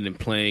know what I mean, and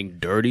playing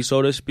dirty,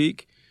 so to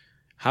speak,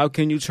 how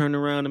can you turn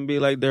around and be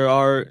like there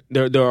are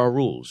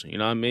rules? You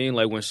know what I mean?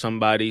 Like when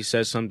somebody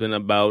says something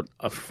about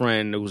a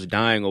friend who's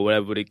dying or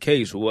whatever the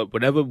case,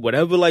 whatever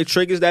like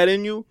triggers that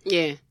in you,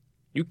 Yeah.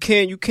 you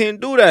can't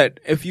do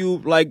that if you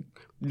like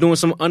doing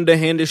some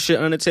underhanded shit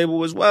on the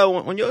table as well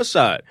on your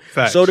side.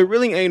 Facts. So there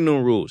really ain't no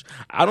rules.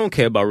 I don't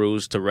care about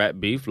rules to rap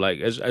beef.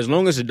 Like as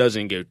long as it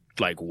doesn't get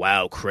like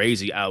wild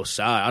crazy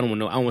outside, I don't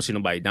want to see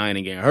nobody dying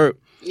and getting hurt.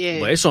 Yeah.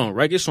 But it's on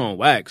record, it's on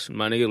wax,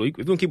 my nigga. If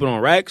you can keep it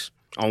on wax,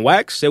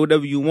 say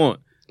whatever you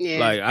want.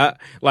 Yeah.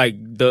 Like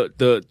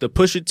the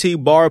Pusha T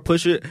bar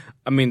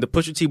the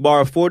Pusha T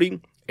bar of 40,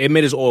 it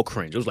made us all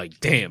cringe. It was like,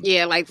 damn.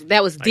 Yeah, like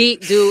that was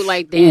deep, dude.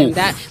 Like, damn, Oof.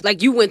 that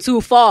like you went too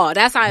far.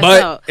 That's how I But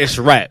felt. it's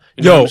rap.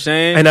 You know what I'm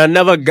saying? And I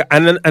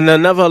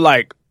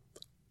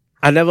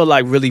never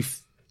really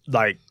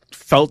like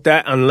felt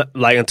that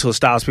until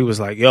Styles P was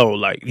like, yo,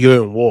 like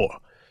you're in war.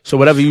 So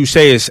whatever you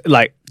say is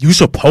like you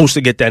supposed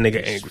to get that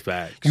nigga angry.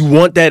 Facts. You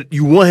want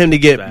him to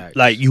get Facts.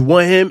 like you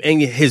want him and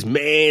his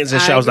mans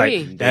and shit. I was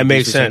agree. like, that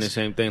makes Used to saying sense. the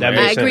same thing, That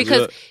like, makes I agree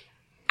sense.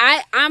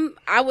 because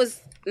I was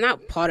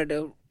not part of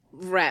the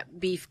rap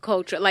beef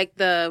culture, like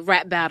the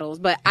rap battles,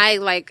 but I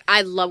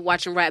love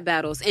watching rap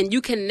battles, and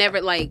you can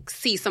never like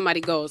see somebody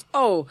goes,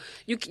 oh,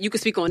 you can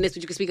speak on this,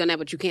 but you can speak on that,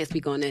 but you can't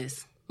speak on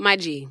this. My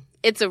G,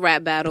 it's a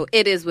rap battle.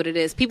 It is what it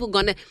is. People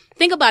gonna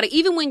think about it.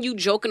 Even when you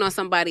joking on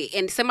somebody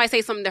and somebody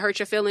say something to hurt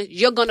your feelings,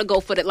 you're gonna go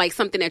for like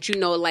something that you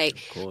know like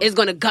is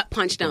gonna gut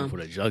punch them. For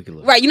the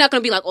jugular. Right, you're not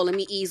gonna be like, oh, let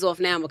me ease off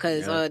now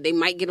because they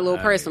might get a little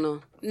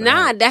personal.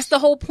 Nah, that's the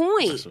whole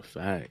point. That's a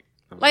fact.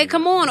 Like,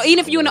 come on. Or even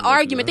if you're in an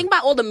argument, think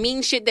about all the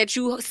mean shit that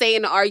you say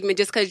in the argument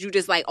just because you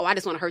just like, oh, I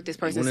just want to hurt this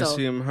person. I want to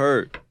see him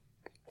hurt.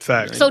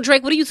 Facts. So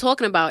Drake, what are you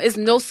talking about? It's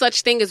no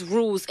such thing as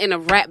rules in a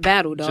rap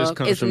battle, dog. Just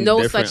comes it's from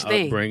no different such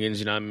thing. upbringings,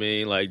 you know what I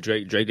mean? Like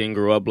Drake didn't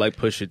grow up like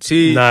Pusha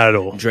T. Not at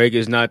all. Drake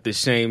is not the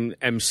same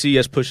MC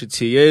as Pusha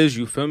T is.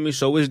 You feel me?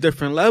 So it's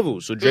different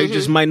levels. So Drake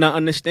just might not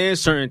understand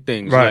certain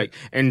things. Right. Like,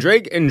 and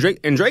Drake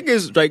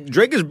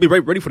is be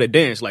ready for the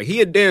dance. Like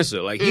he a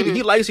dancer. Like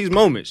he likes these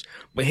moments,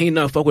 but he ain't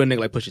not fuck with a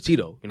nigga like Pusha T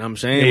though. You know what I'm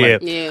saying? Yeah.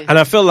 Like, Yeah. And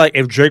I feel like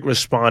if Drake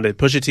responded,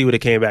 Pusha T would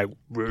have came back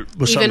with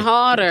Even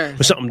harder.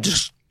 with something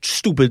just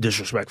stupid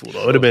disrespectful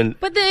though. It would have been.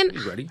 But then,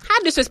 how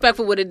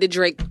disrespectful would the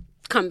Drake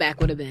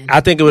comeback would have been? I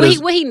think it would have.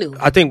 What he knew.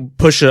 I think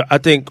Pusha. I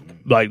think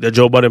like the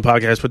Joe Budden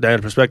podcast put that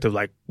in perspective,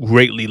 like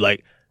greatly. Like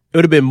it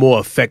would have been more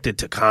affected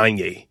to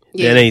Kanye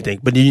than anything.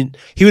 But he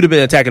would have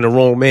been attacking the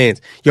wrong man's.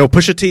 Yo,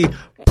 Pusha T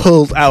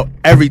pulled out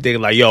everything.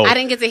 Like yo, I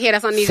didn't get to hear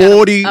that on these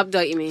 40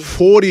 update me.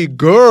 40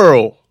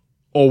 girl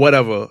or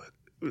whatever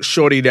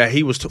shorty that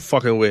he was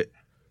fucking with.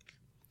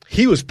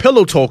 He was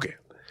pillow talking.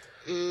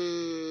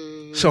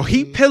 So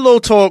he pillow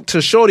talked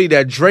to shorty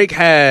that Drake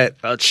had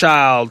a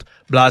child,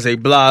 blase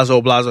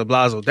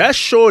blazo. That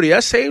shorty,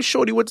 that same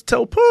shorty went to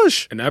tell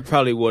Push. and that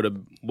probably would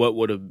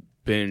have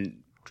been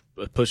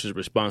Push's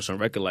response on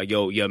record. Like,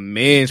 yo, your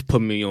man's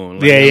put me on.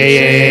 Like,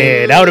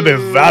 Yeah. That would have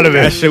been,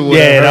 That shit would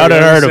that would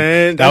have hurt him.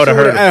 him. That would have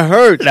hurt him. That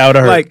hurt. That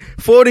would've hurt. Like,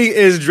 40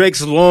 is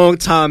Drake's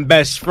longtime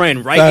best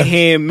friend, right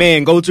hand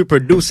man, go-to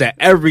producer,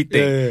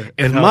 everything. Yeah.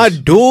 And In-house. my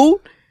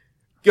dude,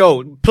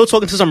 yo, still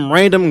talking to some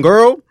random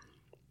girl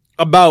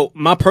about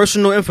my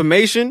personal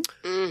information.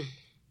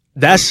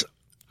 That's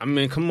I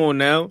mean, come on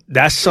now.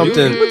 That's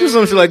something. We do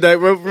some shit like that,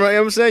 bro. You know what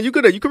I'm saying? You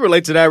could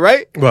relate to that,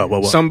 right?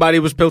 What? Somebody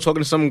was still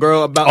talking to some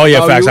girl about. Oh yeah,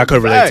 about facts. you. I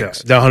could relate Facts.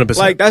 to that. 100%.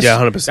 Like that's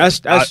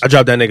 100%. That's I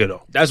dropped that nigga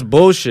though. that's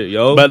bullshit,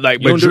 yo. But, like,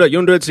 you don't but do that. You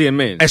don't do it to your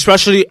man.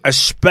 Especially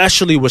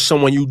with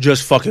someone you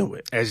just fucking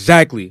with.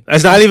 Exactly.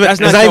 That's not even. That's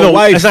That's not not your even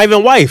wife. That's not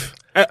even wife.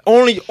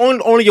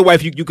 Only your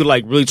wife. You could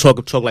like really talk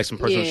like some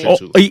personal Yeah.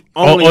 shit to.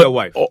 Only your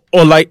wife.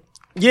 Or like,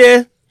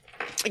 yeah.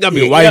 It gotta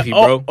be wifey,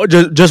 bro. Or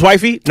just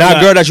wifey? Not a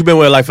girl that you've been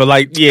with like for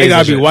like years. It gotta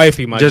and be shit.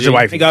 wifey, my Just G. a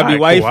wifey. It gotta be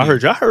Alright, cool.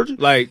 wifey. I heard you.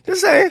 Like,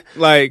 Just saying.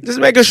 like, Just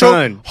making sure.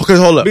 son, Okay,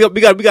 hold up. we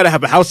gotta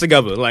have a house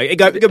together. Like, we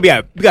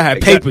gotta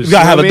have papers. we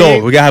gotta have you a know what I dog.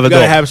 mean? We gotta have a We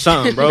gotta dog. have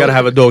something, bro. We gotta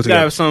have a dog We together.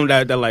 gotta have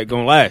something that like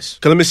gonna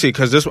last. Cause let me see.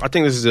 Cause I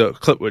think this is a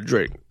clip with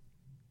Drake.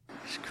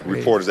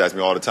 Reporters ask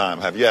me all the time,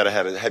 have you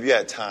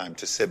had time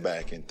to sit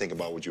back and think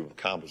about what you've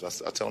accomplished?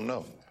 I tell them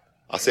no.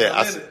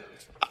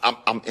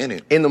 I'm in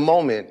it. In the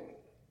moment,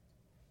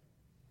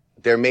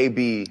 there may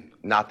be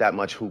not that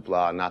much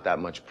hoopla, not that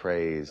much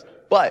praise,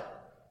 but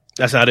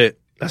That's not it.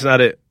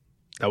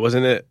 That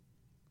wasn't it.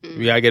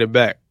 We gotta get it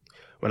back.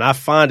 When I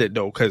find it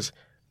though, cause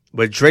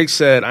but Drake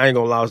said, I ain't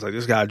gonna lie, I was like,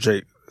 this guy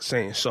Drake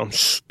saying some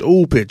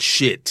stupid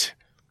shit.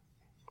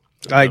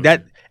 Like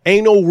that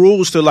ain't no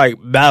rules to like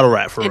battle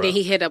rap for And real. then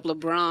he hit up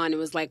LeBron. It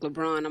was like,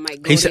 LeBron, I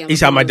might go He there.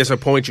 said I might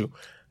disappoint you.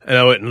 And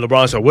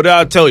LeBron said, what did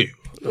I tell you?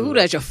 Who,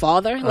 that's your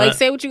father? Like,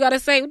 say what you gotta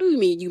say. What do you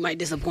mean you might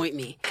disappoint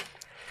me?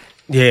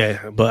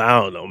 Yeah, but I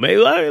don't know. Maybe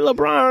like,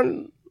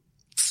 LeBron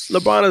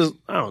is,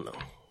 I don't know.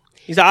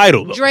 He's an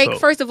idol though. Drake, so.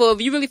 first of all,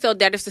 if you really felt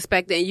that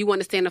disrespected and you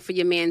want to stand up for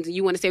your man and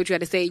you want to say what you had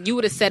to say, you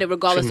would have said it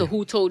regardless of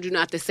who told you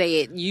not to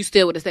say it. You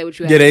still would have said what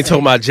you had Yeah, to they say.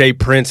 talking about Jay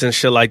Prince and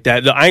shit like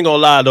that. I ain't gonna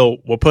lie though,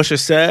 what Pusha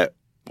said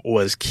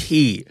was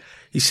key.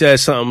 He said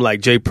something like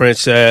Jay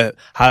Prince said,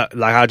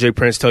 how Jay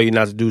Prince tell you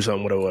not to do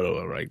something,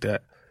 whatever, like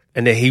that.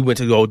 And then he went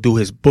to go do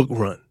his book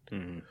run.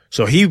 Mm-hmm.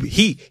 So he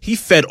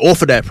fed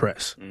off of that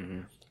press. Mm-hmm.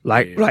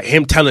 Like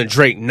him telling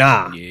Drake,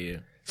 nah. Yeah.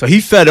 So he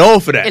fed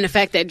off of that. And the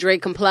fact that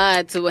Drake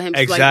complied to what him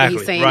like what Exactly,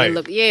 he's saying. right. And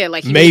look, yeah,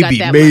 like he really got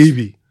that much.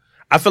 Maybe.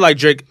 I feel like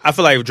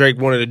if Drake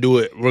wanted to do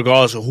it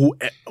regardless of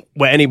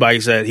what anybody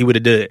said, he would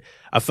have did it.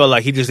 I felt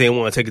like he just didn't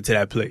want to take it to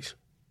that place.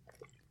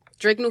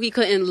 Drake knew he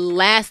couldn't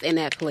last in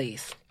that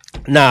place.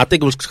 Nah, I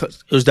think it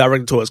was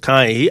directed towards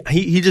Kanye.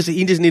 He just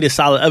needed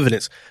solid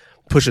evidence.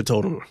 Pusha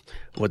told him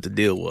what the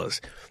deal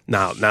was.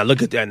 Now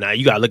look at that. Now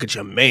you gotta look at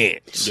your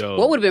mans. Yo,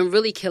 What would have been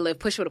really killer if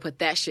Push would have put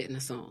that shit in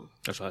the song?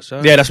 that's what I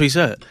said. Yeah, that's what he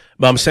said.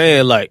 But I'm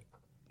saying like,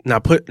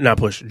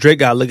 Push. Drake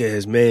gotta look at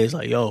his mans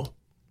like, yo,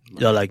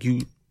 like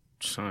you.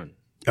 Son,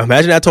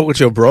 Imagine that talk with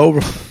your bro.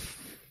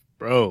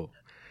 bro.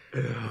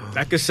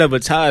 That could sever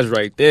ties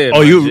right there. Oh,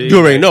 my you G.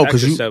 already know, That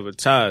 'cause could you- sever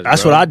ties.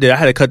 That's bro. what I did. I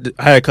had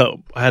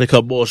to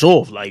cut boss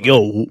off. Like,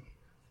 yo,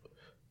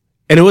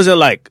 and it wasn't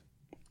like,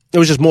 it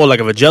was just more like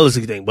of a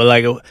jealousy thing. But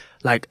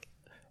like,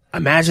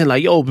 imagine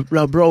like, yo,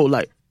 bro,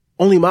 like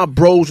only my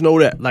bros know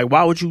that. Like,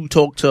 why would you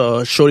talk to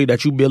a shorty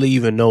that you barely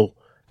even know?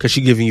 Cause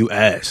she giving you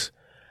ass.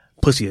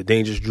 Pussy a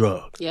dangerous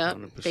drug. Yep.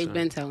 100%. They've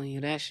been telling you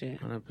that shit.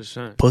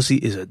 100%. Pussy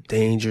is a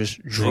dangerous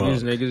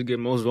drug. Niggas get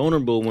most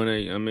vulnerable when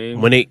they. I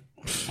mean, When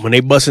when they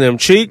busting them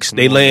cheeks,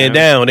 they laying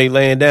down. They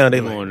laying down. They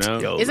on now.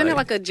 yo, Isn't it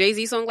like a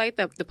Jay-Z song like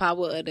that? The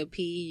power of the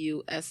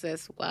PUSSY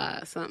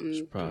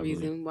something. Probably. The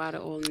reason why the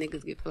old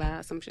niggas get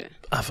fly, some shit.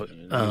 I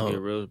Get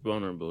real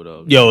vulnerable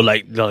though. yo,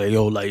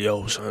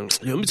 son.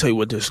 Yo, let me tell you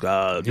what this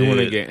guy You did. want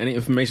to get any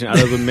information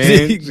out of a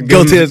man?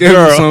 Go to his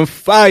girl. Some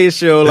fire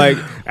show. Like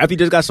after you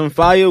just got some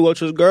fire, go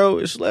to his girl.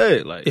 It's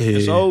lit. Like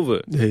it's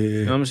over. Yeah.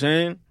 You know what I'm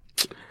saying?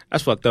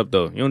 That's fucked up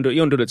though. You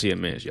don't do that to your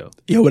mans, yo.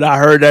 Yo, when I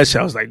heard that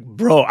shit, I was like,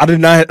 bro, I did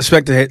not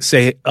expect to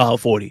say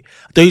 40.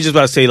 I thought you just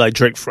about to say like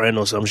Drake friend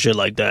or some shit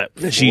like that.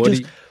 And she 40?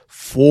 just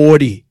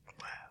 40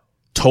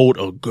 told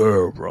a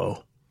girl,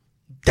 bro.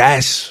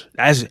 That's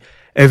if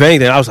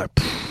anything, I was like,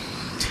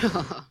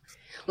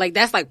 Like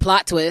that's like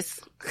plot twist.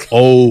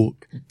 OD.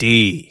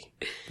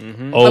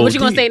 Mm-hmm. But what you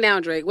gonna say now,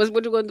 Drake? What's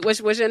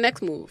your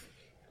next move?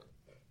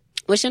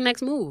 What's your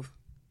next move?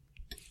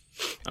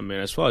 I mean,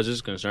 as far as this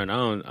is concerned, I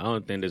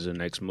don't think there's a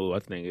next move. I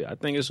think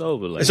it's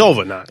over. Like, It's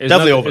over now.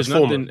 Definitely over. It's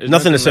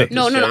nothing to say.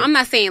 No. I'm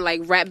not saying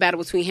like rap battle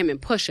between him and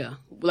Pusha.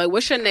 Like,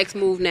 what's your next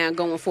move now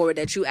going forward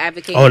that you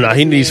advocate? Oh no,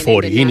 he needs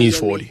 40. He needs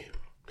 40.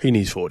 He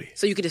needs 40.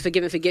 So you could just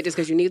forgive and forget just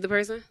because you need the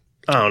person?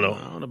 I don't know.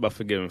 I don't know about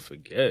forgive and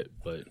forget,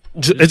 but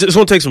It's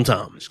gonna take some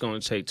time. it's going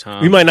to take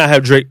time. We might not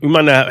have Drake. We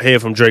might not hear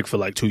from Drake for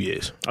like 2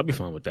 years. I'll be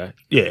fine with that.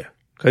 Yeah,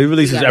 because he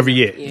releases every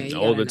year. Yeah, you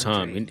All gotta the know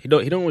time. Drake. He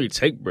don't really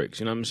take breaks.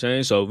 You know what I'm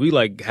saying? So if we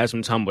like had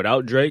some time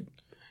without Drake,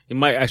 he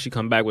might actually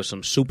come back with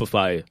some super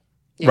fire.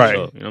 Right.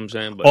 So, you know what I'm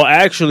saying? But Or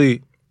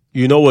actually,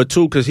 you know what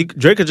too? Because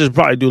Drake could just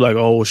probably do like a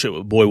whole shit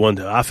with Boy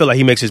Wonder. I feel like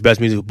he makes his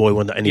best music with Boy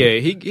Wonder anyway.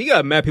 yeah, he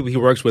got mad people he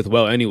works with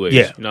well anyways.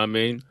 Yeah. You know what I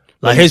mean?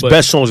 Like his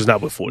best songs is not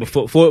with 40.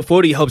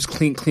 40 helps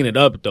clean it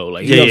up though.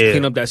 Like he helps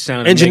clean up that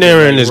sound. and make it,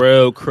 Engineering like, is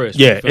real crisp.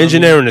 Yeah, you feel me?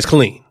 engineering is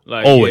clean.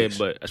 Like, always.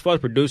 Yeah, but as far as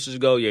producers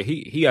go, yeah,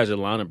 he has a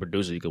line of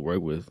producers he could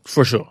work with.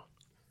 For sure.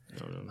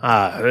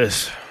 I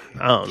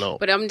don't know.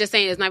 But I'm just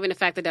saying, it's not even the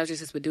fact that was just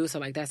his producer.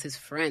 Like, that's his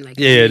friend. Like,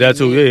 Yeah, that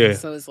too, yeah.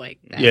 So it's like,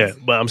 that's, Yeah,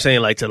 but I'm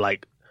saying like to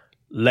like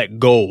let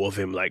go of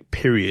him, like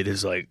period,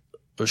 is like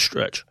a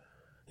stretch.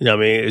 You know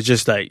what I mean? It's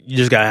just like you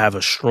just gotta have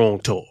a strong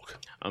talk.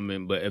 I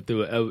mean, but if there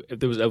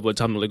was ever a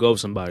time to let go of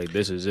somebody,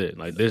 this is it.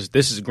 Like this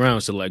is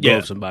grounds to let go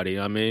of somebody. You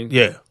know what I mean?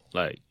 Yeah.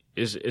 Like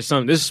it's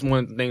something. This is one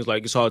of the things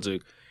like it's hard to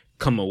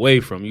come away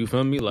from. You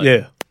feel me? Like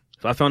Yeah.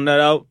 if I found that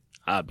out,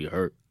 I'd be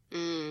hurt.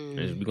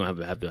 And we're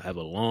gonna have to have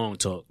a long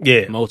talk.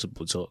 Yeah.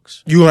 multiple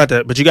talks. You have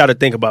to, but you got to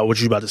think about what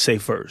you're about to say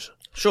first.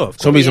 Sure, of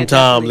It's gonna be some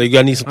time. definitely. You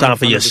gotta need some time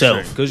for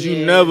yourself. because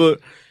you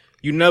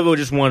never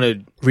just want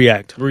to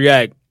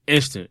React.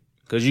 instant.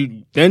 Because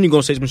then you're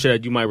gonna say some shit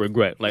that you might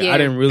regret. Like Yeah. I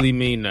didn't really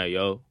mean that,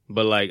 yo.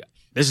 But like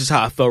this is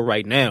how I felt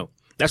right now.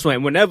 That's why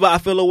whenever I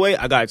feel away,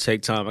 I gotta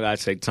take time.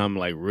 to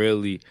like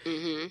really,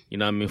 you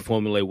know what I mean,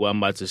 formulate what I'm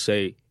about to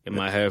say in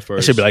my head It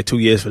first. should be like 2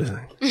 years for this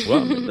thing.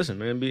 Well, listen,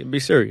 man, be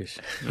serious.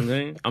 You know what I'm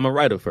saying? I'm a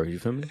writer first, you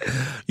feel me?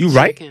 You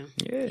right?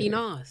 Yeah. He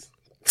knows.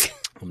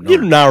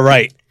 You're not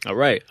right. All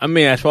right. I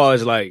mean, as far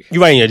as like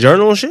You writing your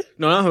journal and shit?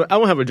 no, I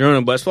don't have a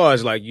journal, but as far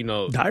as like, you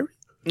know, Diary?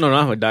 no, I don't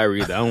have a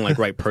diary either. I don't like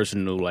write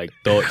personal like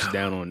thoughts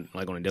down on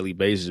a daily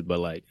basis. But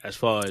like as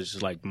far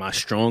as like my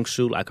strong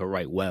suit, I could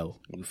write well.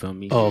 You feel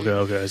me? Oh,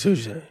 okay. I see what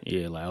you're saying.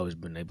 Yeah, like I always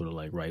been able to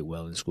like write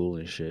well in school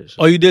and shit.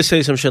 So. Oh, you did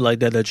say some shit like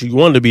that you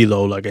wanted to be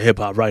though, like a hip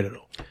hop writer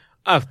though.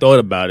 I've thought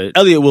about it.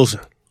 Elliot Wilson.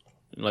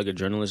 Like a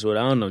journalist, but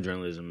I don't know if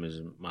journalism is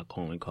my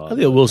calling card.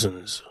 Elliot Wilson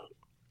is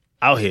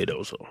out here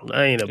though, so that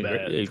ain't a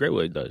bad. Yeah, great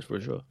what he does for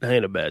sure. That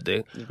ain't a bad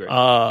thing. Great.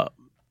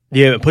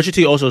 Yeah, Pusha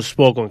T also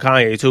spoke on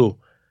Kanye too.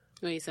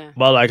 What you saying?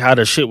 About like how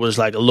the shit was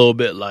like a little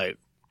bit like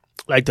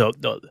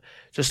the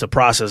just the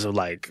process of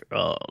like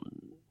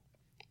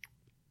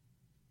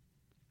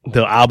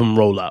the album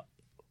rollout.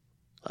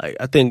 Like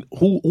I think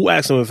who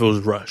asked him if it was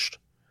rushed?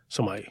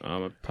 Somebody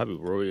Probably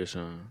Rory or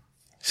something.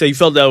 say you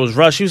felt that it was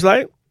rushed. He was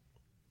like,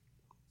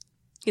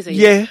 He said,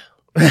 yeah.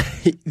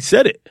 He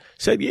said it.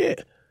 Said yeah.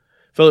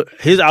 Felt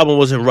his album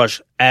wasn't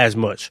rushed as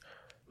much.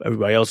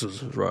 Everybody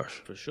else's was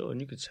rushed. For sure, and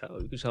you could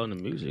tell in the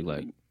music,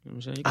 like you know what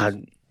I'm saying. You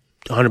could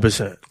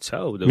 100%.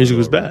 tell the Music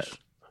was bad.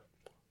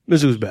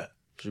 Music was bad.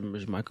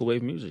 It's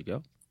microwave music,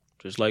 yo.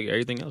 Just like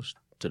everything else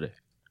today.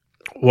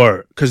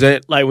 Word. Because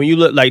then, like, when you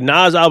look, like,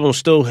 Nas' album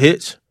still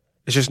hits.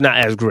 It's just not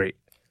as great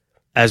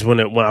as when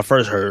I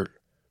first heard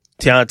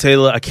Tiana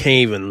Taylor. I can't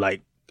even,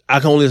 like, I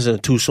can only listen to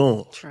 2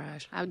 songs.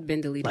 trash. I've been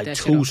deleted Like that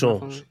shit 2 off my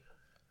songs. phone.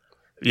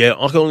 Yeah,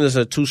 I can only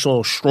listen to 2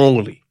 songs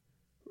strongly.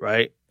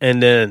 Right?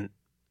 And then,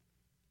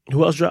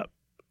 who else dropped?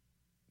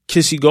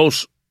 Kissy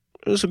Ghost.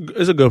 It's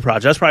a good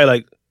project. That's probably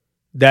like,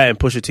 that and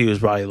Pusha T was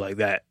probably like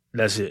that.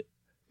 That's it.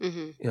 Mm-hmm.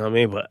 You know what I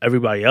mean? But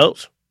everybody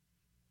else,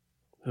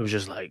 it was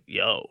just like,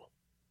 yo,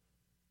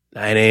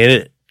 that ain't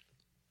it.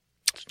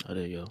 Oh,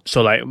 there you go.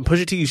 So like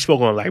Pusha T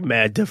spoke on like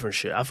mad different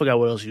shit. I forgot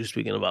what else he was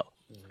speaking about.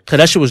 Cause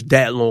that shit was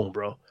that long,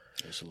 bro.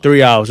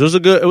 3 hours. It was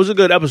a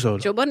good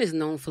episode. Joe Budden is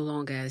known for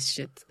long ass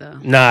shit though.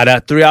 Nah,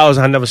 that 3 hours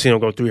I never seen him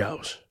go 3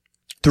 hours.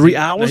 3 No,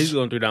 hours? he's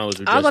going 3 hours.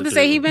 With I was about to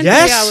say he been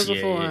Yes. 3 hours Yeah,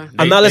 before. yeah.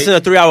 I'm not listening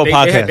to 3 hour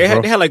podcast. They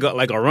bro. had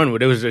like a run where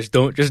they was just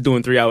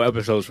doing 3 hour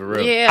episodes for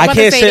real. Yeah, I I was about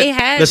can't to say sit. they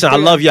had. Listen, I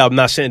 3 love y'all. I'm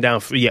not sitting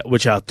down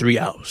with y'all 3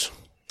 hours.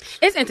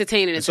 It's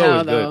entertaining as It's hell,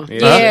 always though.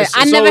 good. Yeah, Yeah.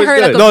 I It's never always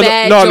heard like good. a No,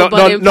 bad no, Joe no,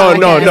 Budden no,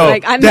 podcast. no.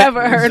 Like I That-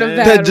 never heard a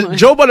bad The one.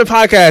 Joe Budden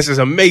podcast is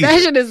amazing.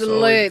 That shit is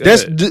lit.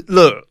 That's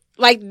look.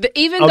 Like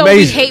even though we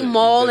Amazing. hate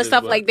Maul and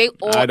stuff, like they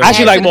all. I don't I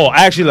actually add like to- Maul.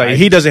 I actually like.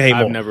 He doesn't hate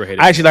I've Maul. never hated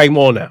I actually like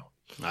Maul now.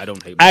 I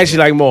don't hate. I actually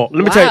like Maul.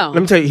 Let me tell Wow. you.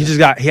 Let me tell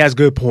you. He has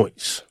good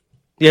points.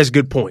 He has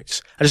good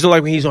points. I just don't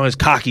like when he's on his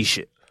cocky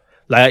shit.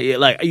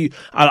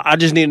 I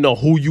just need to know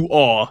who you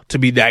are to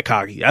be that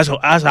cocky. That's how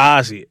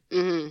I see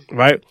it.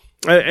 Right.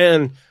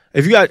 And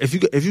if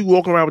you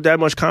walking around with that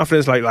much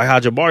confidence, like how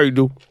Jabari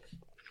do,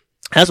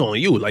 that's on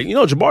you. Like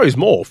Jabari's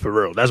Maul for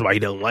real. That's why he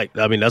doesn't like.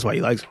 I mean, that's why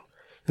he likes him.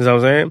 You know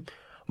what I'm saying?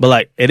 But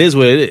like, it is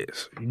what it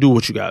is. You do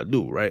what you gotta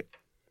do, right?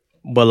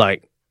 But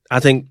like, I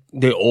think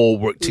they all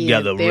work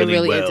together they're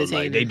really well.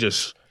 entertaining.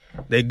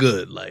 Like they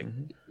good. Like,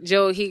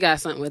 Joe, he got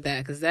something with that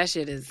because that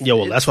shit is.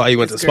 that's why he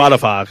went to it's great.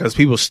 Spotify, because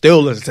people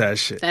still listen to that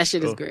shit. That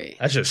shit is great.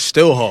 That shit's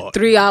still hard.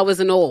 3 hours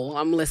and all,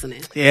 I'm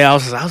listening. Yeah, I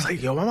was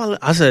like, yo, mama.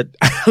 I said,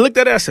 I looked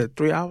at it. I said,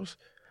 3 hours.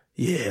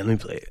 Yeah, let me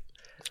play it.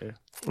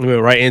 We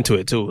went right into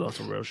it too. On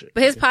some real shit.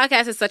 But his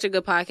podcast is such a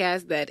good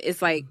podcast that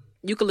it's like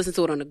you can listen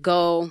to it on the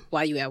go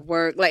while you at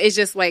work. Like it's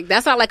just like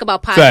that's what I like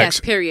about podcasts. Facts.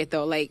 Period.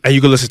 Though, like And you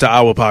can listen to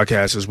our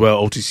podcast as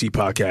well, OTC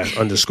Podcast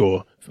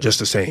 _, just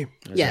the same.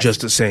 Yes.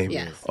 Just the same.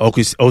 Yes.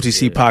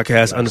 OTC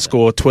Podcast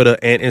 _ Twitter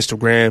and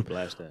Instagram.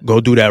 Blast that.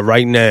 Go do that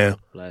right now.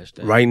 Blast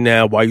that. Right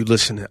now while you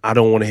listening. I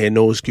don't want to hear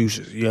no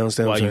excuses. You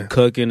understand While what I'm you saying?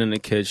 cooking in the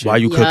kitchen. While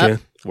you Yup.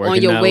 cooking. working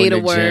on your out way in to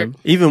the work. gym.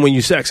 Even when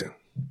you sexing.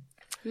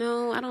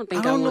 No, I don't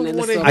think I I, don't want know to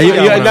what listen. it- You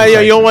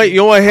don't want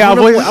to hear our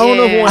voice? I don't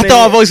know if I Yeah. I wanna thought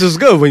our hear- voice was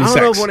good when you I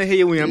don't know if sex. I want to hear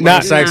you when I'm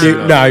Not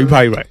sexing. Nah, you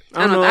probably right.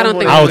 I don't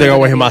think I don't think I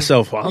want to hear it.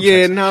 myself. while I'm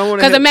Yeah, sexing. no, I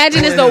want to. Because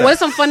imagine this though, what if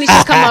some funny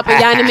shit come up and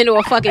y'all in the middle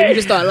of fucking, you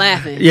just start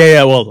laughing.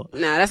 Yeah, well.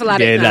 Nah, that's a lot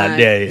Yeah, of nah,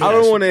 yeah. I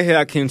don't want to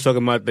hear Akeem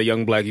talking about the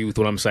young black youth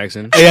when I'm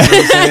sexing. Yeah.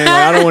 Like,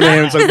 I don't want to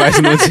hear him talk about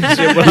some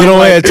shit. But You don't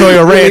want to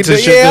hear Toya rant and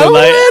shit. Yeah, I though, don't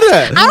like, want to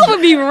hear that. I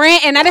would be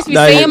ranting. I just be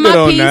Nah, you saying good my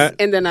on piece that.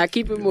 and then I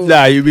keep it moving.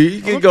 Nah, you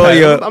can go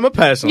your. I'm a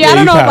pass on Yeah, I that.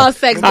 don't know you about pass.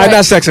 sex. I'm but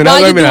not sexing. While Don't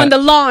you let me doing not. the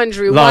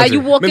laundry, while Laundry.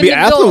 you walking Maybe the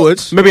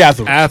afterwards. Maybe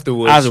afterwards.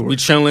 Afterwards, we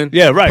chilling.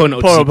 Yeah, right. Putting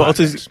Put on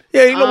OTC OTC.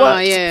 Yeah, you know Oh,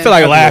 what? yeah. Feel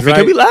like Afterwards, laughing.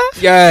 Can right? we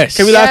laugh? Yes.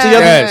 Can we laugh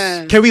together?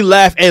 Yes. Can we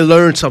laugh and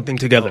learn something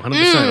together? 100%.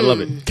 I love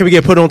it. Can we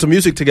get put onto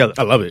music together?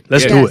 I love it.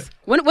 Let's Yeah. do Yes.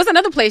 it. What's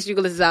another place you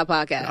can listen to our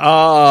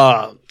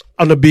podcast?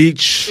 On the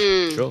beach.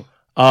 Sure.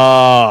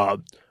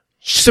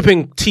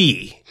 Sipping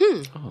tea.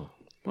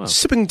 Wow.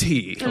 Sipping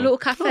tea. a little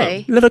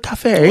cafe. Little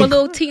cafe. Or a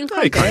little tea and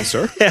Hey, crumpet. kind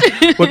sir.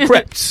 with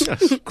crepes.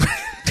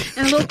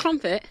 And a little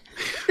crumpet.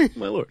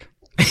 My lord.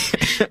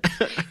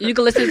 You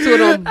can listen to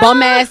it on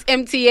bum ass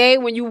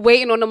MTA when you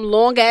waiting on them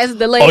long ass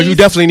delays. Oh, you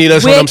definitely need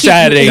us on We'll them keep you-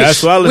 Saturdays.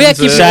 That's what I We'll listen keep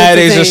to. you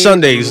Saturdays and entertained.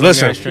 Sundays.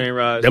 Listen, Long-ass train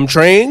rides. them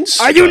trains.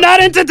 Are you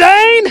not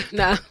entertained?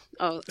 Nah.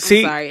 Oh, I'm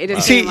See, sorry. It you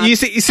just see, came out. you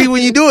see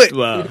when you do it.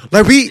 Wow.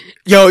 Like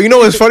you know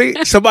what's funny?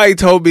 Somebody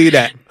told me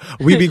that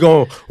we be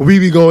going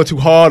too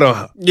hard on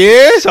her.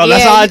 Yeah, so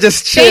that's how I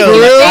just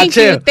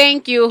chill.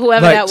 Thank you,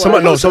 whoever Like that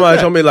was. somebody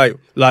told me like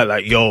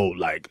yo,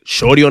 like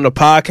Shorty on the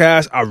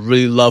podcast, I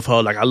really love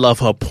her. Like I love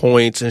her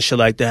points and shit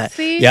like that.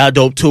 See? Yeah, I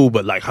dope too,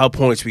 but like her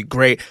points be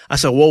great. I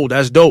said, whoa,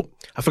 that's dope.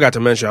 I forgot to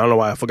mention. I don't know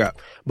why I forgot,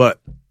 but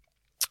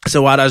I said,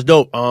 wow, that's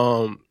dope.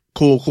 Cool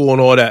and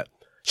all that.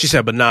 She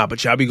said,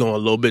 but y'all be going a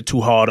little bit too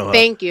hard on her.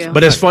 Thank you.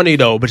 But it's funny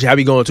though, but y'all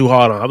be going too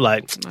hard on her. I'm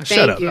like,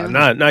 shut up. you.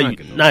 Not you.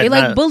 They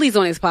like bullies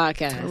on his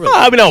podcast.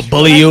 I mean, don't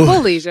bully you.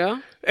 Bullies, yo.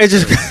 It's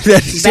just,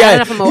 see Bad how,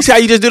 enough I'm you see how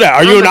you just do that?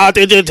 Are you not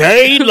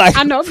entertained? Like,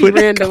 I know it'd be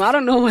random. I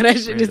don't know where that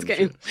shit just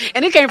came.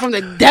 And it came from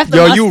the depth of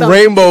yo, my you stomach.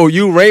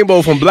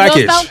 rainbow from Yo,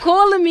 Blackish. stop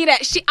calling me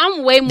that.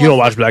 I'm way more. You don't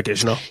watch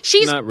Blackish, no?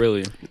 She's Not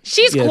really.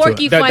 Yeah,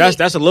 quirky, too. funny.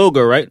 That's a little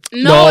girl, right?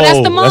 no,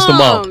 that's the mom. That's the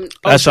mom.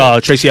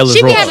 That's Tracy Ellis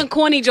She be Ross. having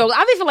corny jokes.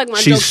 I be feel like my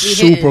She's jokes be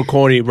super hitting.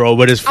 corny, bro.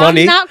 But it's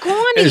funny. I'm not corny.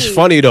 It's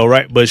funny though,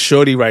 right? But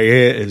Shorty right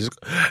here is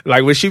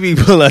like when she be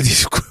pulling out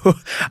these.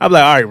 I'm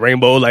like, all right,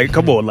 Rainbow. Like,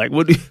 come on. Like,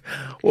 what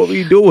are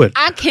you doing?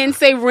 I can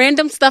say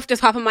random stuff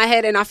just pop in my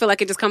head, and I feel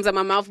like it just comes out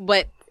my mouth.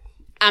 But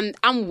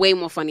I'm way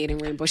more funny than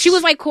Rainbow. She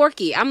was like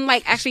quirky. I'm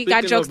like actually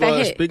got jokes that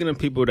hit. Speaking of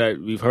people that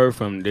we've heard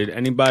from, did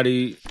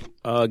anybody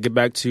get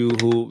back to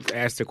who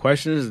asked the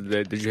questions?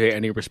 Did you hear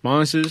any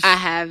responses? I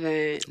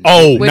haven't.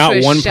 Oh, Which not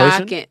was one person?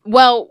 shocking.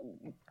 Well,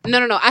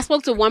 no. I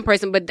spoke to one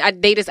person, but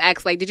they just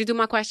asked like, "Did you do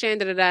my question?"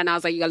 Da, da, da. And I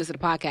was like, "You got to listen to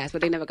the podcast,"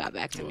 but they never got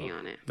back to me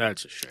on it.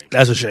 That's a shame.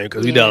 That's a shame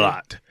because we did a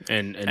lot.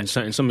 And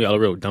some of y'all are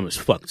real dumb as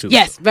fuck too.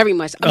 Yes, very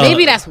much.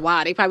 Maybe that's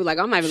why they probably like,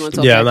 I'm not even going to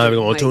talk. Yeah, back I'm not to even you.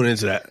 going Like, to tune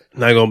into that.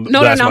 Not gonna No,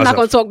 blast I'm not myself.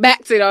 going to talk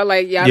back to it. Or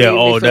like, yeah, Yeah, made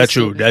me feel that's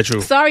true. stupid. That's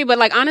true. Sorry, but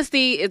like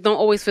honesty, it don't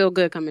always feel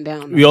good coming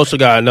down. We also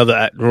got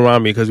another.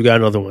 Remind me because we got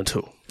another one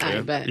too.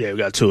 I bet. Yeah, we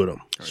got two of them.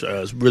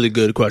 So it's really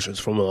good questions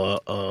from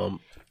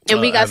And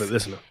we got avid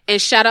listener.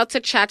 and shout out to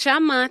Cha Cha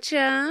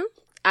Matcha.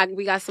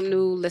 we got some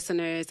new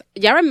listeners.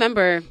 Y'all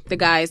remember the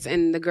guys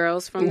and the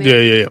girls from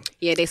there? Yeah.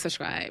 Yeah, they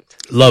subscribed.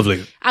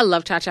 Lovely. I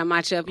love Cha Cha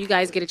Matcha. If you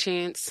guys get a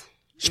chance.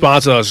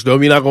 Sponsor us, though.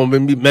 We're not going to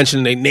be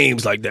mentioning their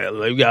names like that.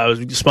 Like, you guys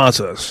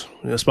sponsor us.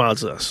 Yeah,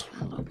 sponsor us.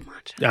 I love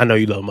matcha. I know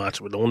you love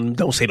matcha, but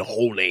don't say the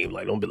whole name.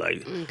 Like, don't be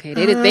like, Okay,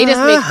 they just make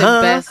the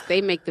best.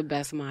 They make the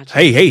best matcha.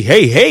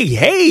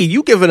 hey,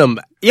 you giving them,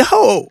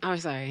 Oh,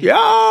 sorry.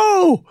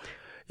 yo,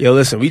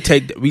 listen, we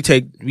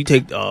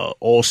take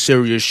all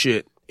serious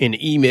shit in the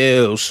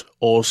emails,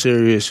 all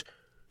serious.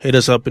 Hit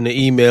us up in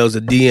the emails,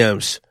 the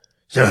DMs.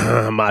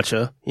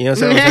 Matcha. You know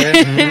what I'm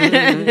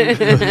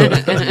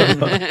saying?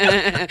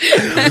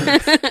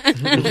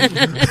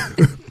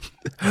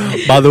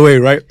 By the way,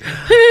 right?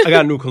 I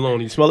got a new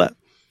cologne. You smell that?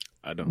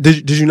 I don't.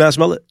 Did you not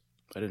smell it?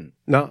 I didn't.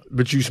 No,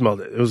 but you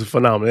smelled it. It was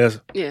phenomenal.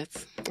 Yes.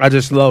 I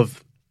just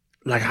love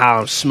like how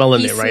I'm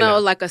smelling He it right now.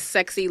 smelled like a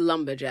sexy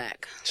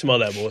lumberjack. Smell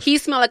that, boys. He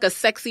smelled like a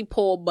sexy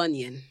Paul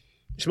Bunyan.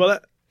 You smell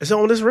that? Is it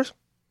on this wrist?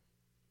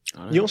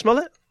 You don't smell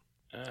that?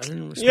 I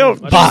didn't You don't,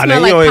 smell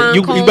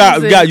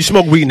like you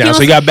smoke weed now,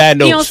 so you got bad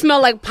nose. You don't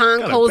smell like pine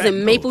cones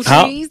and maple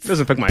trees.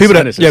 Doesn't affect my people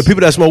sinuses.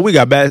 people that smoke weed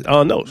got bad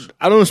nose.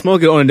 I don't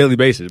smoke it on a daily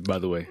basis, by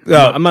the way.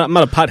 Yeah. I'm not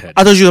a pothead.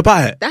 I thought you were a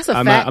pothead. That's a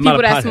I'm fact. not People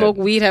a that pothead. smoke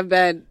weed have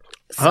bad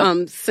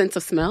sense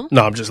of smell.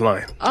 No, I'm just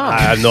lying. Oh. I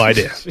have no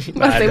idea.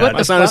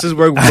 My sinuses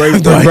work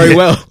very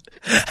well.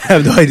 I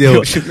have no idea.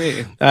 What you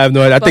mean? I have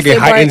no idea. I think it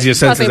heightens your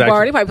senses. They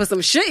Actually. probably put some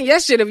shit in your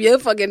shit if your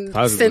fucking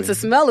Possibly. sense of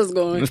smell is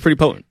going. It's pretty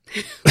potent.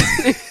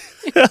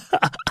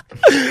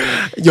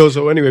 Yo,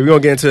 so anyway, we gonna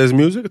get into his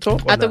music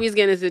talk. I thought we was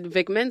getting into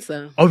Vic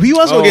Mensa. Oh, we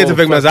was gonna get into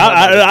Vic Mensa.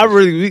 I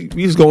really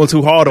we was going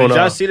too hard on. Did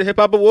y'all see the Hip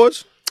Hop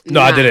Awards?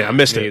 No, I didn't. I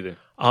missed Me it. either.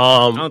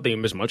 I don't think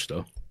you missed much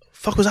though.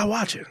 Fuck was I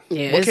watching?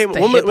 Yeah, When it's came-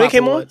 the when Hip-Hop it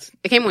came on? Awards.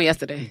 It came on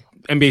yesterday.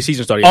 NBA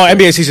season started. Oh,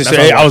 yesterday. NBA season. That's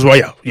Hey, all I was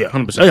right. Yeah,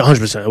 100%.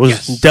 100%. It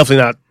was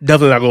definitely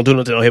not gonna do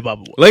nothing on Hip Hop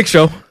Awards. Lake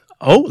Show.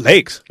 Oh,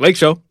 Lakes. Lake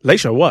Show.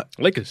 What?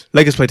 Lakers.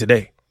 Lakers play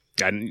today.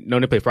 No,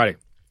 they play Friday.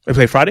 They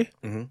play Friday.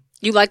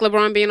 You like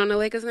LeBron being on the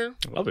Lakers now?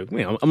 I love it.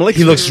 Man, I'm a Lakers.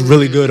 He looks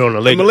really good on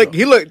the Lakers.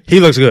 He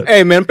looks good.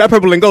 Hey man, that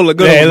purple and gold look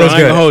good. Yeah, on it looks LeBron. I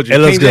ain't good. gonna hold you. It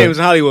looks King good. James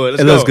in Hollywood.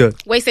 Let's It go. looks good.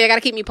 Wait, say I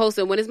gotta keep me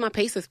posted. When is my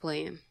Pacers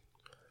playing?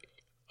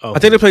 I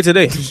think they play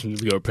today.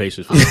 Your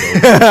Pacers.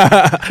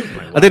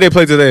 I think they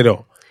play today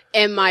though.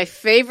 And my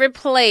favorite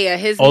player,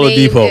 his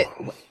Oladipo.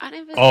 name. I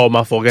didn't even, Oh,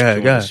 my fault. Go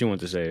ahead. She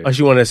wanted to say it. Oh,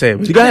 she wanted to say it.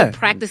 But you go I've been ahead.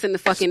 practicing the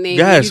fucking name.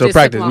 Go ahead, You so just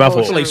practice. took My whole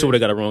fault. shine. Like so they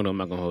got it wrong. I'm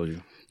not gonna hold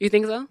you. You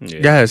think so? Yeah.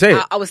 Go ahead. Say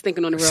it. I was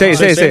thinking on the real Say it,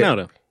 hard. say it. now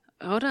though.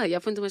 Hold on, y'all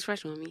putting too much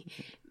pressure on me.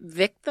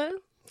 Victor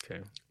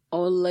Okay.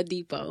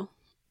 Oladipo.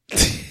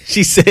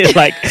 She said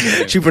like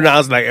she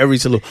pronounced like every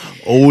syllable.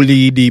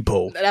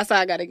 Oladipo. That's how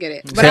I gotta get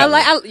it. But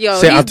Say- yo,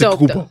 say he's dope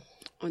Antetokounmpo. though.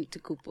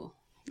 Antetokounmpo.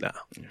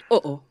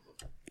 Nah.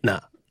 Nah.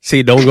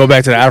 See, don't go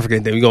back to the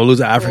African thing. We're gonna lose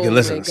our African Oh, my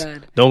listeners.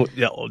 God.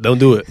 Don't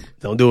do it.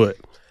 Don't do it.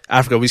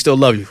 Africa, we still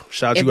love you.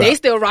 Shout If you they out.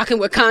 still rocking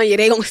with Kanye,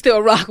 they gonna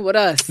still rock with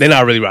us. They're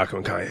not really rocking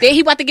with Kanye.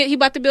 He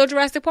about to build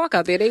Jurassic Park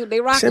out there. They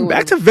rocking Send with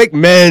back to him. Vic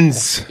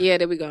Menz. Yeah,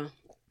 there we go.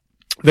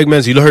 Vic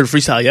Menz, you heard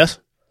freestyle, yes?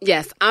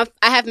 Yes, I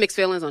have mixed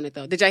feelings on it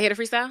though. Did y'all hear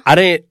the freestyle? I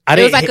didn't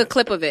It was like hear- a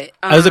clip of it.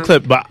 It was a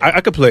clip, but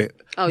I could play it.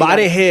 Oh, but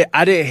you got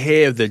I didn't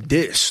hear the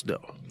diss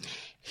though.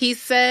 He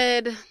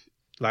said,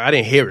 Like I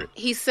didn't hear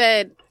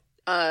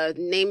it.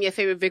 name your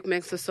favorite Vic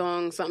Mensa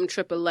song, something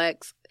Triple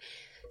X.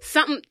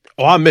 Something.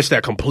 Oh, I missed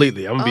that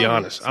completely. I'm gonna be Oh,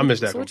 honest. I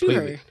missed that so what you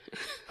completely.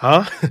 heard?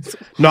 Huh?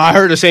 No, I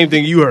heard the same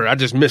thing you heard. I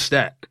just missed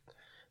that.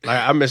 Like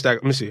I missed that.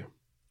 Let me see.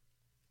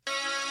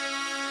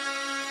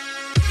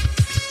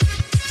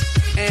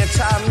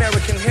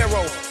 Anti-American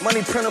hero,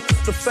 money printer,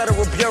 the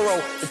Federal Bureau,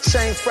 the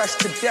chain fresh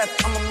to death,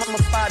 I'm a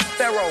mummified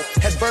pharaoh,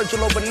 had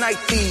Virgil overnight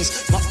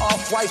these, my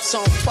off-whites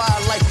on fire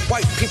like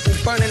white people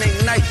burning their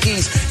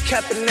Nikes,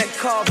 Kaepernick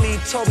called me,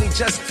 told me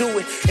just do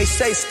it, they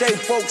say stay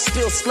woke,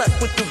 still slept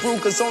with the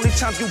Rugers, only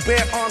time you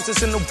bear arms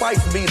is in the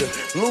wife beater,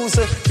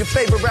 loser, your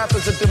favorite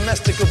rapper's a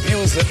domestic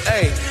abuser,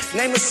 hey,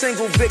 name a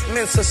single Vic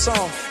Mensa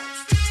song,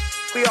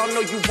 we all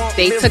know you won't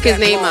They live took his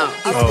that name long.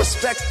 out. I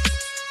respect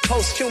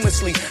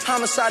posthumously.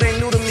 Homicide ain't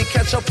new to me.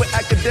 Catch up with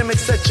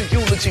academics at your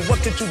eulogy. What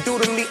could you do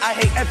to me? I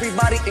hate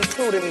everybody,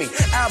 including me.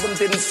 Album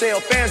didn't sell.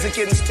 Fans are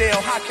getting stale.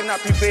 How can I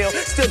prevail?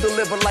 Still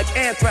deliver like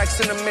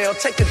anthrax in the mail.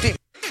 Take a deep.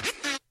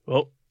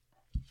 Well,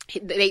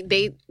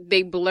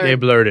 They blurred. They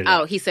blurred it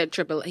out. out. He said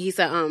triple. He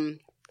said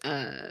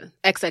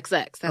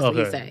XXX. That's what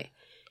he Okay. said.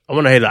 I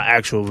want to hear the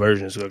actual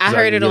version. So, 'cause I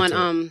heard can it get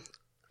on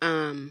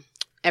to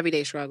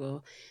Everyday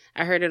Struggle.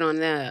 I heard it on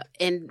the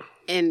and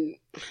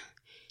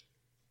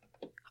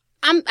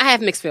I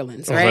have mixed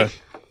feelings, right?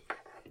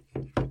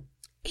 Okay.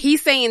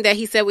 He's saying that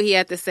he said what he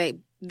had to say.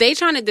 They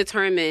trying to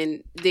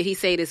determine, did he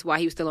say this while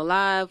he was still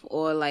alive,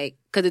 or like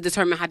could it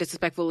determine how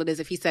disrespectful it is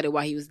if he said it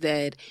while he was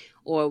dead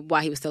or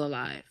while he was still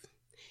alive?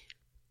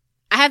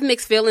 I have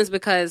mixed feelings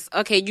because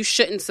okay, you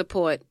shouldn't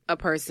support a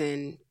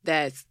person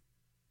that's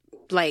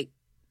like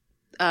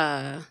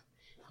are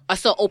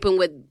so open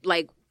with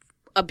like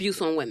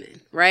abuse on women,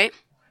 right?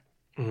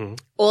 Mm-hmm.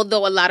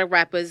 Although a lot of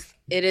rappers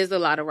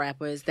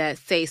that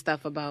say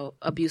stuff about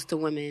abuse to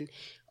women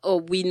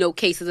we know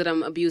cases of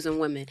them abusing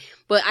women.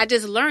 But I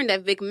just learned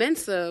that Vic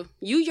Mensa,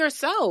 you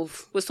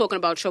yourself was talking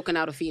about choking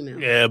out a female.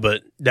 Yeah,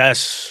 but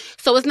that's...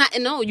 So it's not,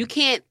 no, you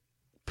can't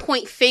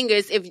point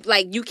fingers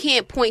you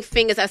can't point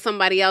fingers at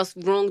somebody else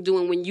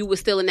wrongdoing when you were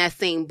still in that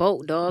same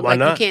boat, dog. Why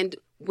not? You can't,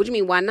 what do you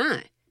mean, why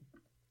not?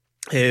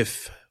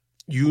 If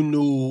you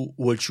knew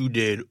what you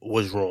did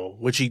was wrong,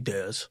 which he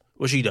does,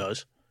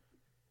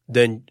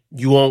 then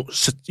you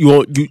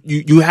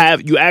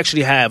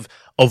actually have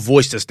a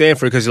voice to stand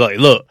for it because you're like,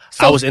 look,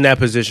 I was in that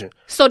position.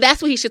 So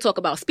that's what he should talk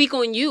about. Speak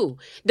on you.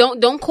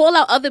 Don't call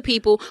out other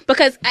people,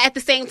 because at the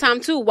same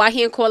time too, why he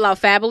didn't call out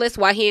Fabulous?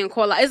 Why he didn't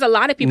call out? There's a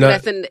lot of people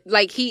that's in,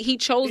 like, he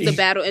chose the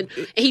battle and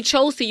he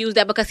chose to use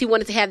that because he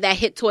wanted to have that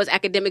hit towards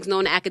academics,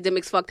 knowing that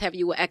academics fucked have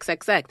you with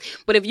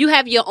XXX. But if you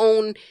have your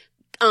own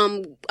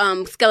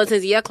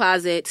skeletons in your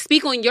closet,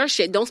 speak on your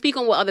shit. Don't speak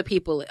on what other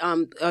people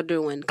are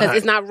doing, because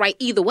it's not right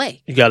either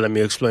way. You gotta let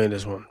me explain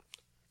this one.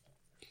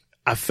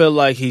 I feel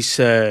like he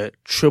said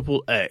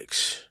Triple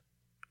X,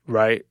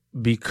 right?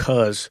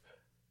 Because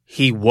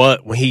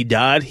when he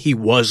died, he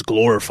was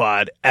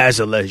glorified as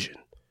a legend.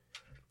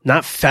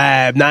 Not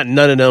Fab, not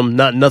none of them,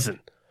 not nothing.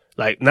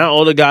 Like, not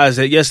all the guys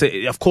that, yes,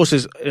 of course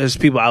there's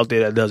people out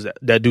there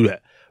that do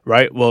that,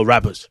 right? Well,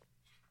 rappers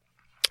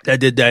that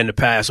did that in the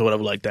past or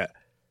whatever like that.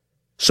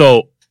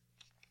 So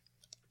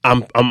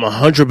I'm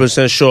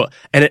 100% sure.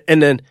 And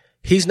then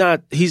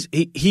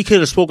he could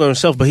have spoken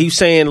himself, but he's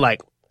saying,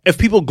 like, if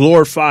people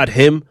glorified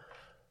him,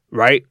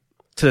 right,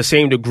 to the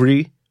same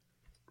degree,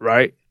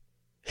 right,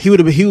 he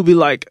would be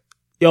like,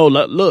 yo,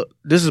 look,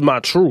 this is my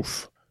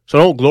truth. So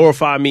don't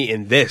glorify me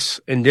in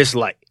this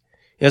light.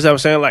 You know what I'm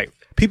saying? Like,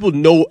 people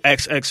know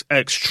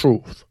XXX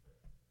truth,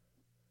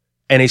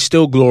 and they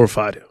still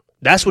glorified him.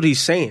 That's what he's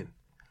saying.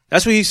 I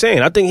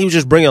think he was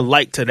just bringing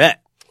light to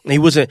that. He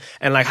wasn't,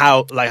 and like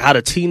how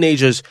the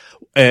teenagers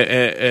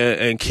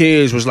and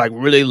kids was like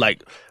really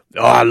like,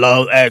 oh, I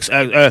love X,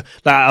 like,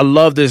 I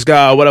love this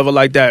guy or whatever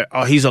like that.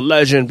 Oh, he's a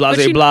legend, blah,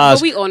 blah, blah.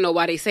 But we all know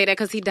why they say that,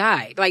 because he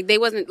died. Like, they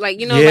wasn't, like,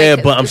 you know. Yeah,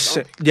 like, but I'm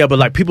saying, but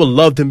like people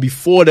loved him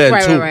before then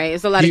too. Right.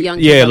 It's a lot of young.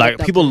 Yeah, like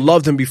people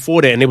loved him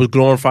before that, and they was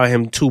glorifying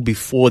him too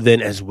before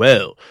then as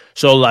well.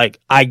 So like,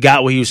 I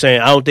got what he was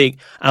saying. I don't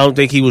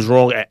think he was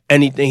wrong at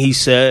anything he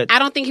said. I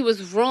don't think he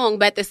was wrong,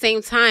 but at the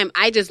same time,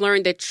 I just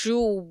learned that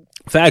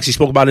facts. He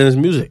spoke about it in his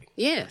music.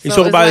 Yeah, he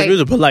spoke about his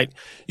music, but like,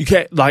 you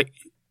can't, like,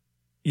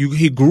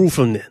 he grew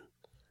from then.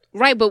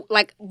 Right,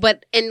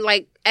 but in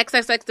like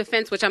XXX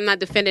defense, which I'm not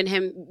defending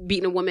him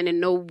beating a woman in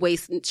no way,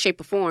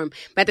 shape, or form,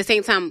 but at the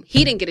same time,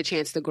 he didn't get a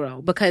chance to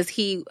grow because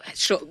he,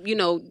 you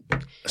know,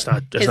 that's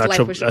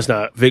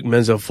not Vic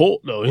Mensa's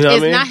fault though. You know what I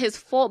mean? It's not his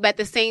fault, but at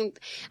the same,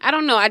 I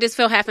don't know. I just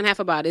feel half and half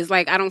about it. It's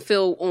like I don't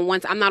feel on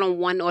one. I'm not on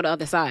one or the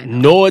other side.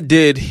 Nor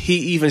did he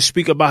even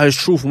speak about his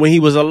truth when he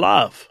was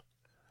alive.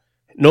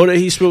 Nor did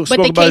he spoke about his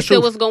truth. But the case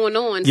still was going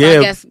on, so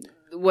I guess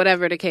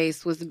whatever the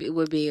case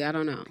would be, I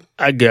don't know.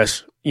 I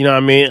guess. You know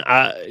what I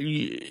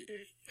mean?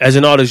 As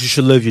an artist, you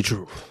should live your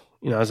truth.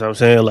 You know what I'm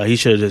saying? Like, he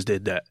should have just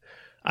did that.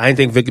 I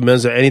didn't think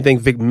anything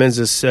Vic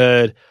Mensa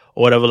said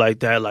or whatever like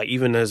that, like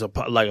even his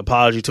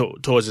apology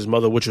towards his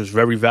mother, which was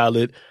very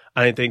valid,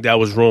 I didn't think that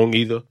was wrong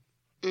either.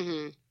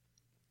 Mm-hmm.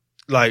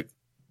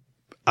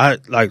 I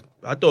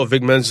thought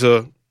Vic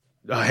Mensa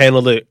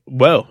handled it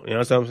well. You know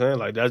what I'm saying?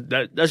 Like,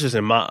 that's just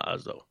in my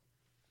eyes, though.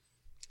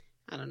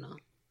 I don't know.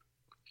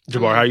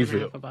 Jabbar, how you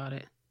feel about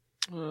it?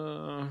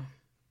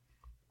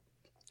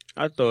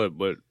 I thought,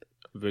 but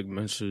Vic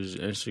Mensa's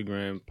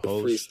Instagram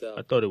post,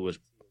 I thought it was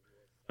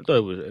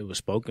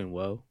spoken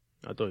well.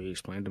 I thought he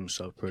explained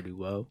himself pretty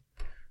well.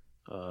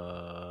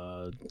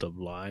 The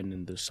line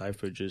in the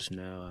cipher just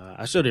now,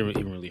 I still didn't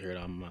even really hear it.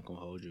 I'm not gonna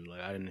hold you.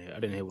 Like, I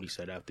didn't hear what he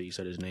said after he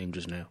said his name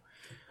just now.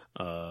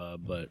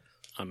 But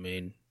I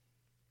mean,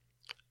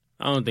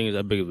 I don't think it's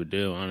that big of a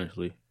deal,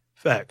 honestly.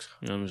 Facts.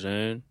 You know what I'm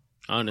saying?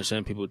 I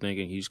understand people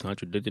thinking he's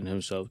contradicting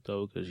himself,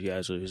 though, because he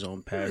has his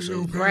own past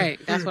of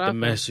that's what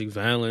domestic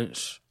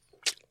violence.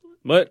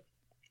 But,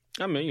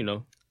 I mean, you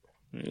know,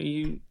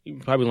 he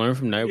probably learned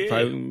from that.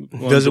 Probably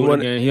doesn't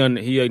want again.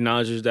 He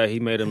acknowledges that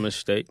he made a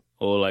mistake,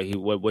 or like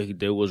what he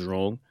did was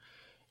wrong,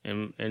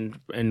 and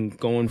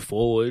going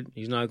forward,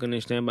 he's not going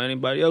to stand by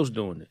anybody else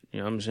doing it. You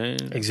know what I'm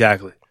saying?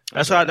 Exactly.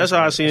 That's how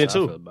I seen it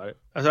too.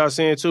 That's how I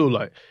seen it too.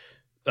 Like,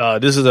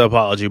 this is an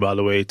apology, by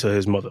the way, to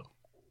his mother.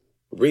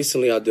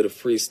 Recently, I did a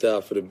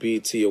freestyle for the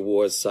BET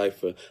Awards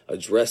Cypher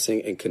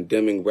addressing and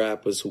condemning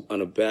rappers who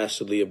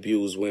unabashedly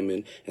abuse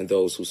women and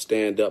those who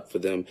stand up for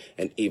them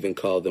and even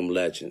call them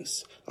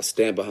legends. I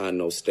stand behind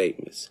those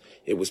statements.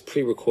 It was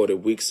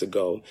pre-recorded weeks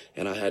ago,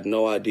 and I had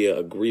no idea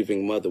a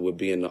grieving mother would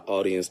be in the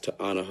audience to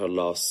honor her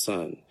lost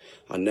son.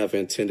 I never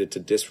intended to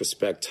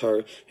disrespect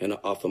her, and I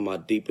offer my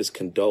deepest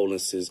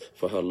condolences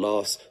for her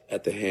loss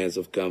at the hands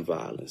of gun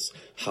violence.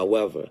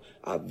 However,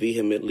 I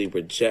vehemently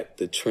reject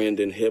the trend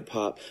in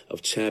hip-hop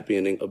of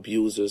championing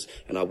abusers,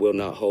 and I will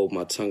not hold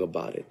my tongue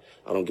about it.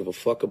 I don't give a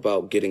fuck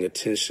about getting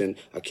attention.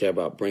 I care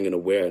about bringing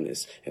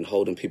awareness and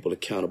holding people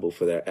accountable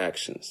for their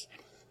actions.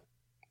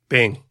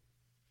 Bing.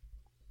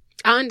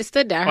 I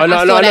understood that. I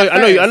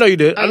know you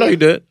did. I know you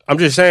did. I'm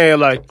just saying,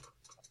 like,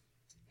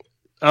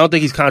 I don't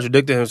think he's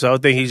contradicting himself.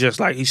 I think he's just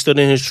like he stood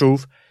in his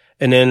truth.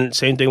 And then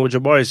same thing with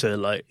Jabari said.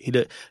 Like he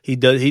did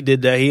that. He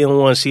didn't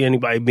want to see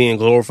anybody being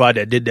glorified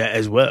that did that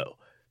as well.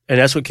 And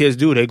that's what kids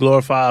do. They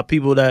glorify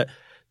people that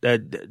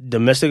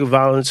domestic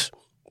violence,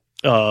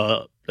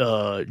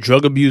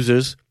 drug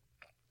abusers.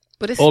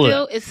 But it's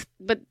still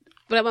but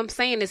what I'm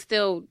saying is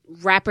still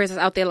rappers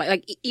out there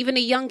like even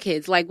the young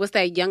kids. Like what's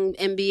that young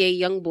NBA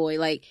young boy?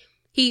 Like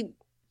he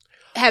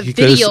have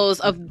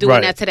videos of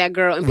doing that to that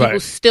girl, and people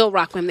still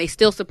rock him. They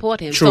still support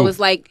him. True. So it's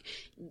like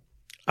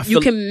you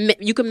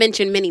can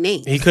mention many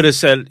names. He could have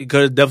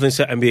definitely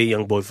said NBA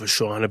young boy for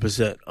sure,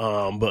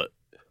 100%. But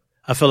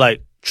I feel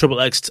like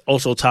Triple X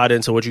also tied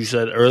into what you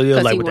said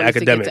earlier, like with the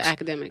academics. To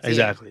academics,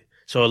 exactly. Yeah.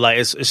 So like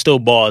it's still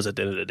bars at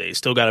the end of the day. It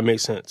still got to make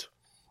sense.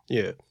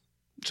 Yeah.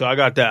 So I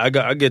got that.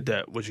 I get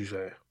that. What you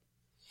saying?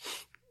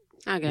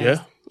 I guess.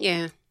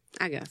 Yeah.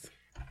 I guess.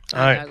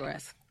 I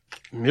digress.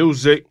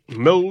 Music.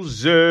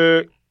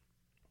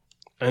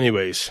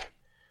 Anyways,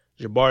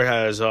 Jabari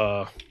has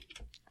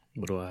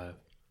what do I have?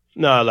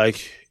 Nah,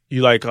 like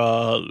you like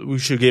we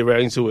should get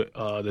right into it.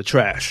 The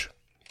trash.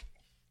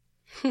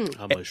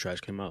 How much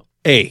trash came out?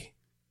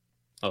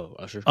 Oh,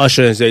 Usher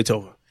and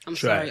Zaytoven. I'm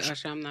sorry,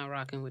 Usher. I'm not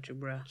rocking with you,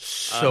 bro.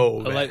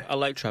 So I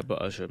like Trapper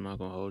Usher. I'm not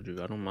gonna hold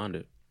you. I don't mind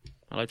it.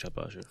 I like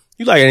Trapper Usher.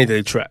 You like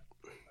anything trap?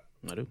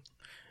 I do.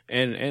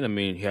 And I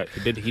mean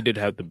he did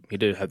have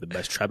the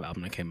best trap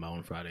album that came out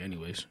on Friday.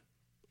 Anyways,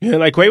 you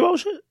didn't like Quavo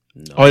shit?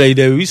 No. Oh, they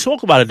did. We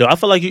spoke about it though. I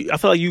feel like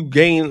you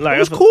gained like it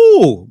was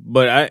cool,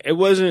 but it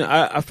wasn't.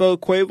 I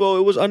felt Quavo.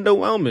 It was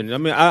underwhelming. I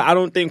mean, I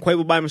don't think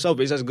Quavo by himself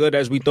is as good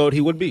as we thought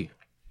he would be.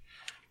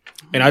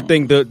 And I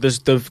think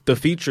the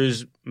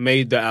features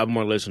made the album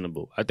more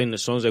listenable. I think the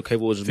songs that Quavo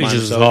was by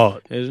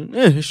himself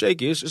it's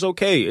shaky. It's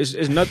okay.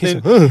 It's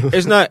nothing.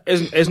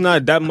 It's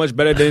not that much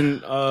better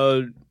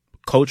than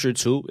Culture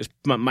 2. It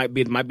might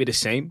be the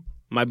same.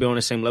 Might be on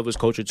the same level as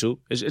Culture 2.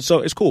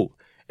 It's cool.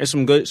 There's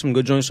some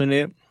good joints in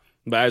there.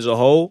 But as a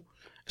whole,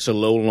 it's a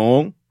little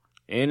long,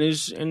 and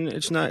it's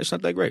not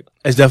that great.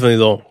 It's definitely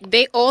long.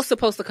 They all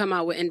supposed to come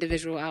out with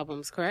individual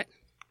albums, correct?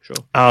 Sure.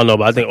 I don't know,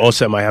 but I think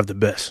Offset might have the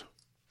best.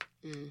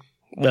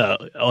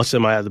 Offset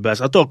might have the best.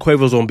 I thought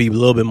Quavo was gonna be a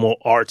little bit more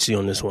artsy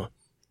on this one,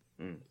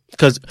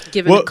 because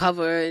given the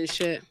cover and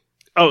shit.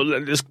 Oh,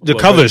 the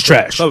cover is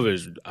trash. The cover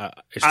is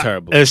it's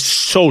terrible. It's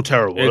so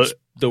terrible. It's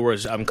the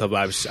worst album cover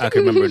I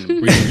can remember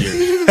in recent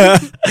years.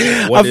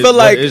 What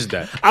is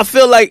that? I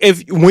feel like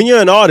when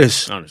you're an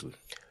artist, honestly,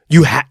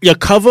 your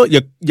cover,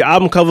 your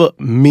album cover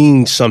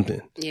means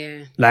something.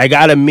 Yeah, like it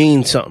gotta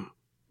mean something,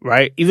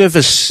 right? Even if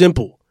it's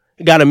simple,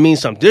 it gotta mean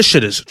something. This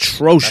shit is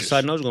atrocious.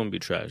 I know it's gonna be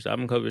trash. The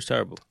album cover is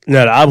terrible.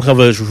 No, the album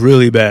cover is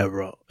really bad,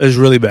 bro. It's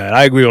really bad.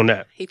 I agree on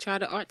that. He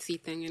tried the artsy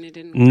thing and it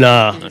didn't.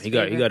 Nah, he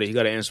got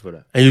to answer for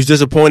that. And he was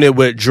disappointed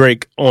with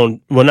Drake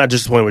not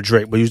disappointed with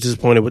Drake, but he was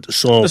disappointed with the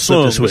song. The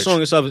song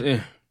itself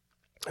is.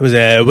 It was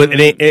but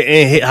it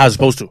ain't hit how it's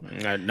supposed to.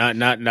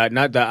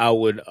 Not that I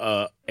would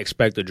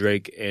expect a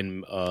Drake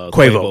and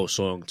Quavo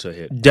song to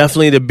hit.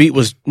 Definitely, the beat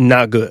was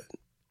not good.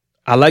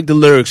 I like the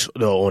lyrics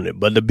though on it,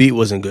 but the beat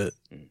wasn't good.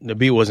 The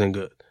beat wasn't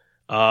good.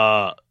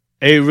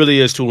 It really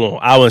is too long.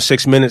 Hour and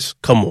 6 minutes.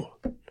 Come on,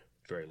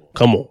 very long.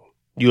 Come on.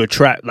 You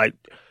attract like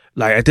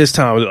at this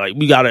time. Like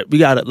we gotta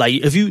like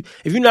if you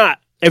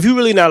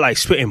really not like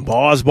spitting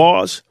bars.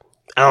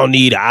 I don't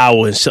need an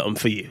hour and something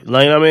for you.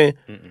 Like, you know what I mean?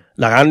 Mm-mm.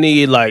 Like, I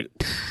need,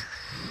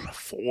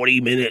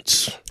 40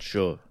 minutes.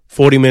 Sure.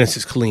 40 minutes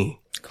is clean.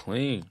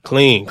 Clean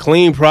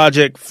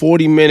project.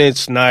 40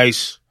 minutes,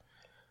 nice.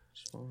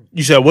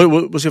 You said,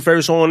 what's your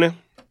favorite song on there?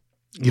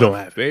 You don't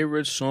have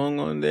favorite song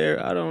on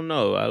there? I don't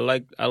know. I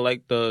like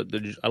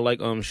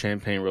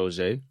Champagne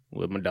Rosé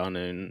with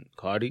Madonna and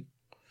Cardi.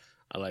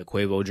 I like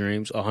Quavo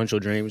Dreams, or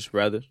Huncho Dreams,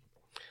 rather.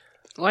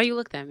 Why you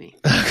looked at me?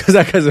 Because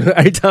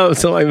every time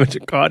somebody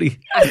mentions Cardi,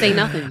 I say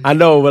nothing. I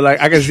know, but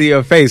I can see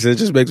your face. It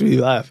just makes me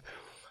laugh.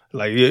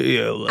 Like,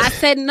 yeah. I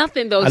said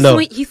nothing though. I know.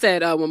 He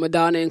said, "When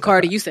Madonna and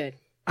Cardi," you said.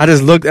 I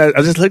just looked at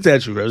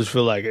you. Bro. I just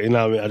feel like, you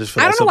know what I mean.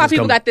 I don't know why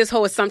people got this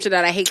whole assumption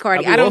that I hate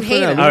Cardi. I don't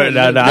hate her. No, I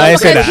didn't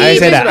say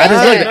that.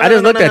 I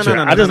just looked at you.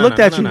 I just looked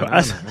at you.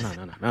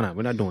 No,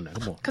 we're not doing that.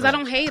 Come on. Because I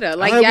don't hate her.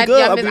 Like, she's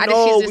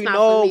just not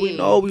for me. We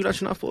know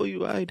she's not for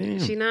you. All right, damn.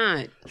 She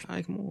not. All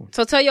right, come on.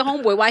 So tell your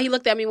homeboy why he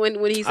looked at me when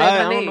he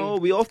said her name. I don't know.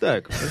 We off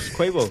that. It's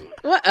Quavo.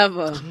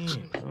 Whatever.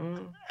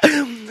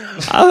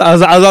 I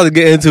was about to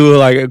get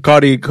into a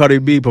Cardi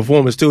B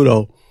performance too,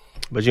 though.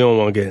 But you don't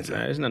want to get into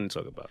that. There's nothing to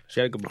talk about. She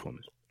had a good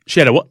performance. She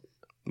had a what?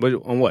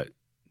 On what?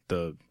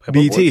 The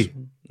BET. You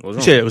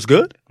said it was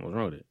good? What's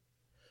wrong with it?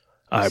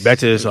 All right, back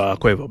to this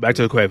Quavo. Back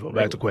to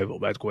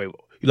Quavo.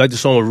 You like the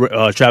song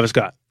with Travis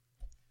Scott?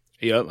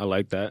 Yep, I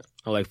like that.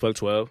 I like Fuck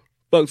 12.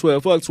 Fuck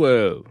 12.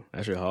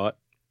 That shit hard.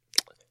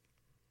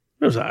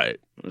 It was all right.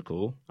 It was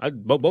cool.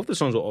 Both the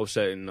songs were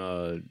Offset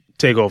and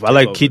Takeoff. I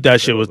like Keep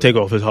That Shit with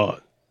Takeoff is hard.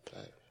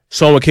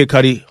 Song with Kid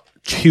Cudi,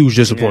 huge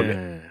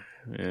disappointment.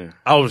 Yeah.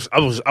 I was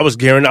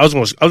gearing up. I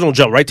was gonna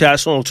jump right to that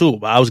song too,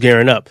 but I was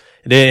gearing up.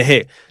 It didn't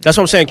hit. That's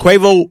what I'm saying.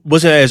 Quavo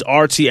wasn't as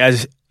artsy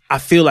as I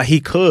feel like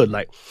he could.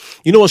 Like,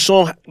 you know, a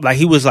song like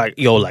he was like,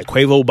 yo, like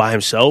Quavo by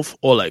himself,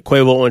 or like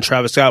Quavo and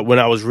Travis Scott. When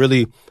I was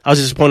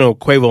disappointed with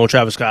Quavo and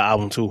Travis Scott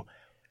album too.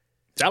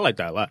 I like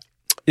that a lot.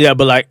 Yeah,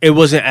 but like it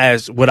wasn't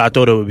as what I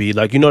thought it would be.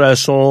 Like, you know that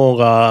song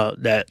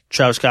that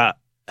Travis Scott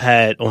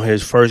had on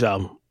his first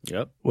album.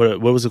 Yep.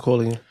 What was it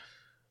called again?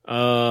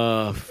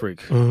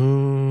 Freak.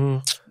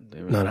 No,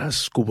 that's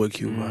Schoolboy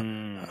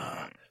Q.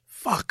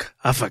 Fuck,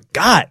 I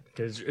forgot.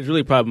 It's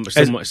really probably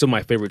still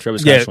my favorite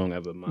Travis Scott song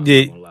ever.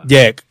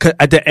 Yeah.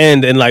 At the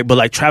end, and like, but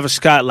like Travis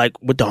Scott, like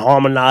with the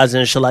harmonizing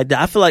and shit like that.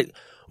 I feel like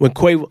when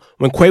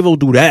Quavo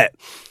do that,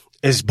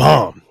 it's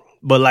bomb.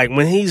 But like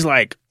when he's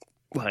like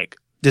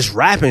this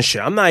rapping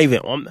shit,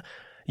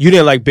 you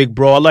didn't like Big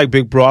Bro. I like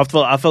Big Bro.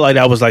 I feel like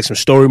that was like some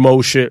story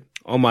mode shit.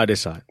 Oh my,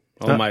 this side.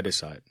 Oh my, this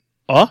side.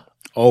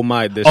 Oh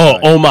my, this side.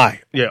 Oh my.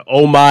 Yeah.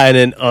 Oh my, and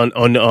then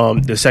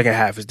on the second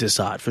half is this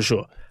side for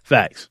sure.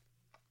 Facts.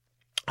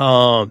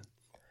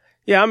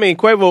 Yeah, I mean,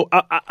 Quavo,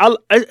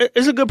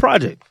 it's a good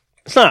project.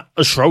 It's not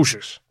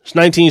atrocious. It's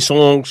 19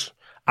 songs,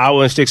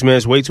 hour and 6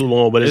 minutes, way too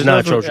long, but it's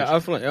not atrocious. I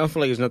feel like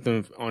there's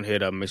nothing on here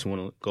that makes me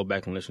want to go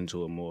back and listen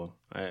to it more.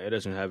 It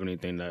doesn't have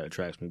anything that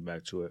attracts me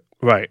back to it.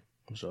 Right.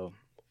 So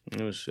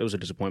it was a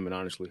disappointment,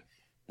 honestly.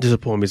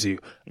 Disappointment to you.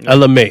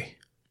 Ella Mai.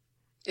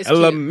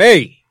 Ella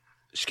Mai.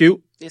 It's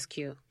cute. It's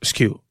cute. It's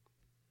cute.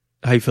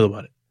 How you feel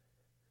about it?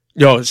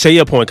 Yo, say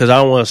your point, because I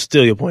don't want to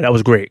steal your point. That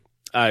was great.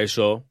 All right,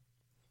 so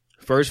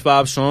first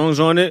 5 songs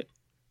on it,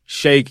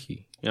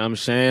 shaky. You know what I'm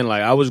saying?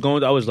 Like I was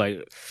like,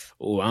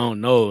 oh, I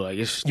don't know. Like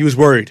you was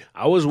worried.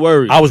 I was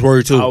worried. I was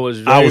worried too. I was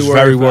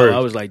very worried. I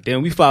was like,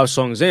 damn, we 5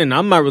 songs in.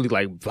 I'm not really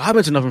like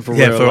vibing to nothing for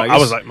real. Like, I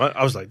was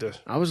like this.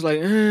 I was like,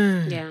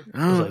 yeah.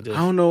 I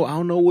don't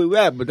know where we're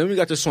at. But then we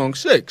got to song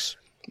 6,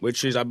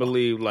 which is I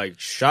believe like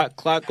Shot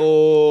Clock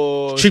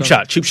or Cheap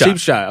Shot.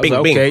 I was bing,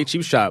 like, bing. okay,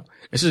 Cheap Shot.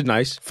 This is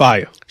nice.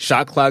 Fire.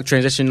 Shot Clock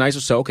transition nice.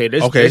 So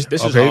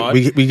this is hard.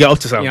 We got up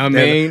to something. You know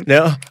what I mean?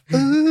 Yeah.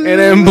 And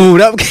then boot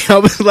up. I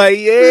was like,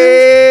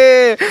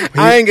 yeah.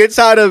 I ain't get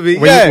tired of it.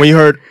 When you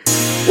heard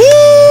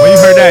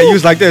that, you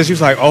was like this. You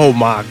was like, oh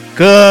my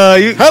god.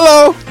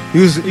 Hello.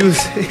 You was.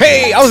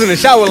 Hey, I was in the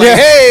shower like,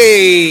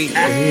 hey.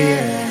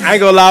 Yeah. I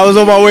ain't gonna lie. I was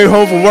on my way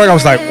home from work. I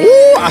was like,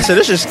 ooh. I said,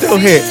 this is still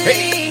hit.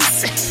 Hey.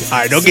 All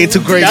right, don't get too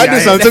crazy. Do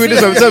something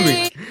to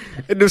me.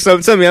 Do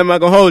something to me. I'm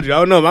not gonna hold you.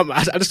 I don't know.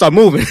 I just start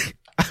moving.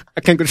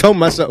 I can't control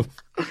myself.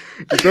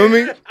 You feel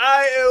me?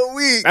 I am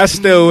weak. That's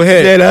still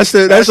hit. Yeah,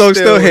 that song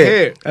still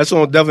hit. That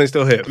song definitely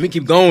still hit. We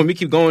keep going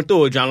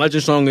through it. John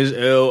Legend song is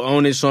ill.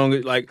 On this song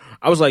is like,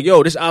 I was like,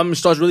 yo, this album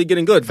starts really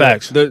getting good.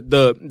 Facts.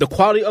 The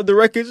quality of the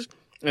records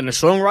and the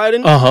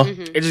songwriting,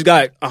 it just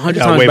got 100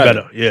 times way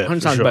better. Yeah,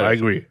 100 times sure. better. I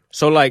agree.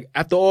 So like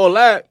after all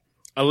that,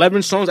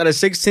 11 songs out of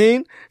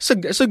 16,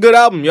 it's a good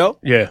album, yo.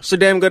 Yeah, it's a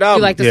damn good album.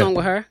 You like the song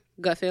with her?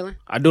 Gut feeling.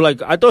 I thought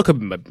it could have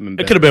been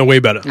better. It could have been way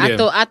better.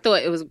 I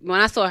thought it was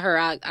when I saw her.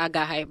 I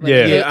got hyped.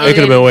 It could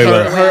have been way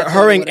better.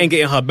 Her ain't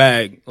getting her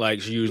bag like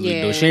she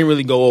usually do. She ain't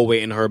really go all the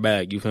way in her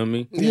bag. You feel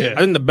me? Yeah.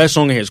 I think the best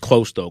song in here is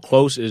Close though.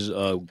 Close is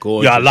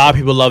gorgeous. Yeah, a lot of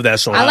people love that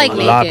song. I like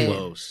Naked. A lot of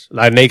people.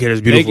 Like Naked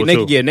is beautiful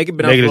too. Naked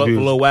been out for a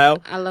little while.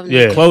 I love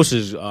Naked. Yeah. Close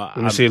is. Let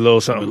me see a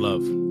little something.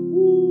 Love.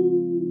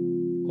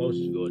 Close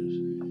is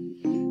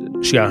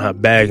gorgeous. She got her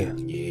bag.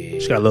 Yeah.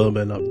 She got a little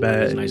bit in her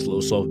bag. Nice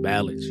little soft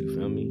ballads. You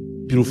feel me?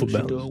 Beautiful she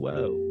ballads. do it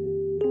well.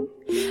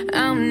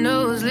 I'm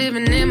nose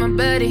living in my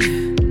body.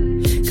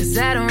 Cause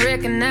I don't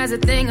recognize a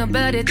thing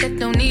about it that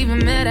don't even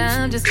matter.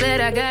 I'm just glad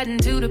I got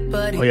into the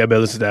party. Oh yeah, I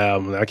better listen to that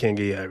album. I can't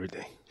get you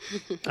everything.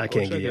 I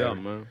can't get you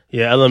everything. Man.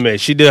 Yeah, Ella Mai.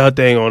 She did her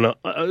thing on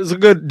it's a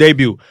good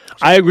debut.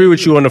 I agree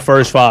with you on the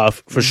first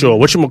 5 for sure.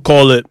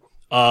 Whatchamacallit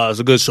is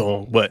a good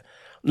song. But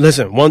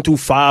listen, 1 through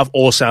 5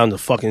 all sound the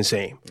fucking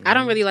same. I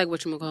don't really like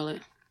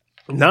whatchamacallit.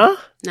 Nah?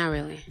 Not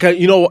really.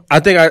 You know,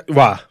 I think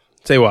why?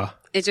 Say why.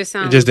 It just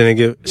sounds. It just didn't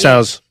give.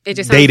 Sounds. It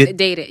just dated. sounds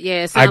dated.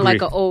 Yeah, it sounds like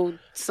an old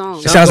song.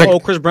 It sounds like an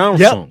old Chris Brown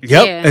song.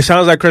 Yep. Yeah. It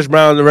sounds like Chris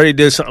Brown already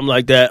did something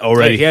like that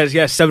already. He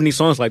has 70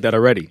 songs like that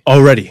already.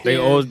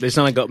 They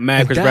sound like a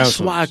mad Chris Brown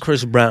song. That's why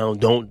Chris Brown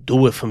don't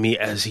do it for me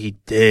as he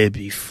did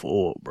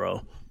before,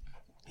 bro.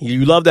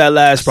 You love that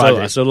last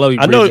project. I still love you.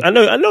 I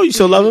know you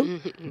still love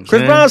him.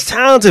 Chris Brown's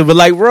talented, but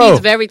like, bro, he's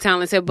very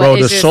talented. But bro,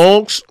 it's the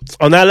songs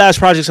on that last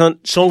project,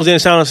 songs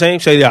didn't sound the same.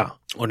 Say yeah.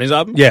 On his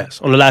album? Yes,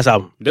 on the last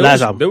album.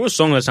 There was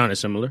songs that sounded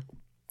similar.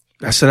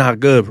 That's not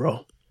good, bro.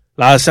 A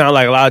lot of sound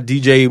like a lot of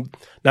DJ.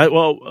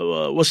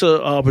 What's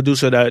a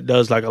producer that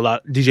does like a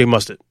lot? DJ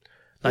Mustard.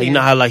 Like you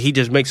know how like he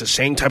just makes the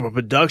same type of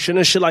production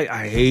and shit. Like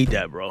I hate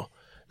that, bro.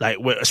 Like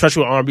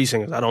especially with R&B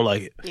singers, I don't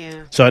like it.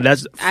 Yeah. So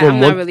that's I'm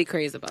not really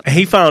crazy about that.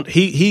 He found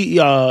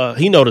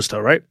he noticed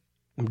her, right?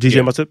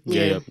 DJ Mustard.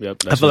 Yeah.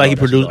 I feel like he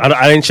produced.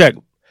 I didn't check,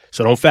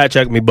 so don't fact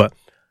check me. But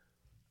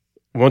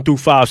 1 through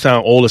 5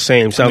 sound all the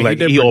same. Sounds like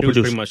he all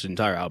produced pretty much the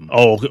entire album.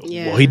 Oh,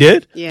 yeah. Well, he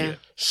did. Yeah.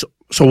 So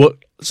what?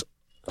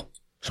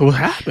 So what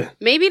happened?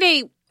 Maybe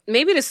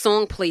the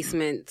song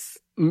placements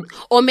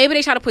Or maybe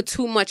they try to put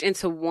too much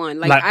into one.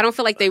 Like I don't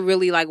feel like they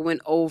really like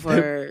went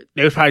over.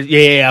 They was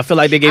probably I feel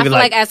like they gave I feel it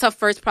like as her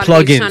first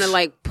project, they were trying to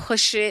like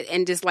push it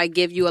and just like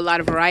give you a lot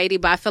of variety.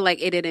 But I feel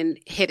like it didn't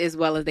hit as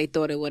well as they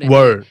thought it would have.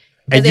 Word.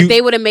 Because if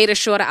they would have made a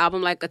shorter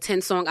album, like a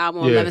 10-song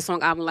album,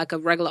 11-song album, like a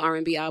regular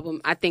R&B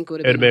album, I think it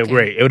would have been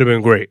great. It would have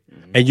been great.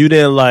 And you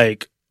didn't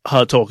like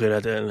her talking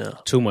at the end now.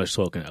 Too much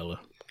talking,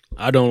 Ella.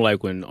 I don't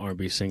like when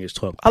R&B singers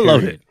talk. I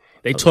love it.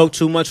 They talk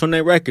too much on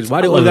their records.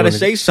 Why they always gotta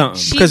say something?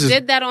 She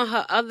did that on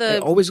her other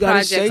always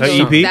gotta say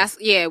something. That's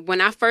when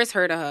I first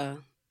heard of her.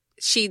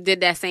 She did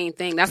that same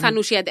thing. That's how I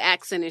knew she had the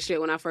accent and shit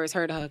when I first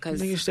heard of her.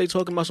 Cause niggas stay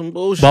talking about some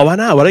bullshit. But why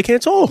not? Why they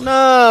can't talk?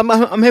 Nah,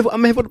 I'm here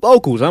for the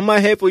vocals. I'm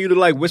not here for you to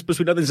like whisper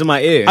sweet nothings in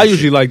my ear. I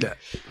usually like that.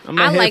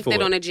 I liked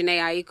it on the Jhené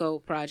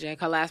Aiko project,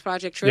 her last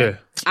project Trip. Yeah.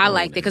 I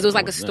liked it because it was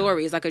like a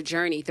story. It's like a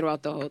journey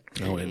throughout the whole.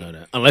 I wouldn't know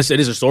that. Unless it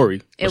is a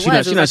story. She's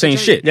not saying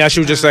shit. Yeah, she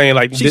was just saying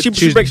like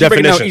she's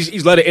breaking out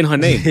each letter in her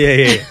name.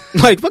 Yeah.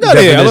 Like fuck out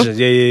of here, Ella.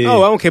 Yeah.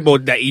 Oh, I don't care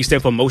about that E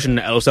stand for motion and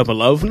the L stand for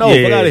love. No,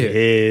 fuck out of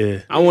here.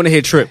 Yeah. I want to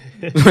hear Trip.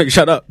 Like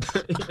shut up.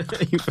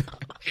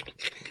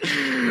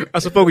 I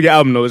suppose your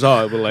album though is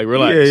hard, but like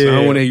relax. I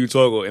don't want to hear you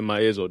talk in my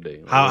ears all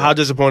day. How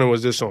disappointing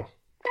was this song?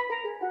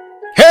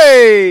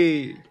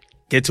 Hey,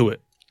 get to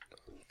it.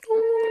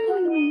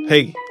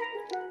 Hey,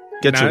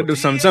 get to it. Do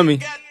something to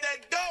me.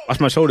 Watch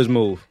my shoulders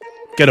move.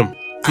 Get him.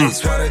 Hey.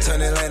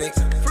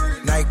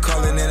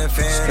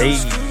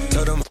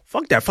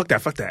 Fuck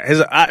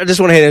that. I just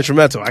want to hear the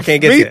instrumental. I can't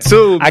get Me there.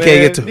 too. I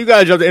can't get to. You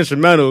gotta drop the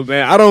instrumental,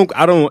 man. I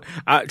don't.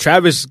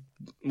 Travis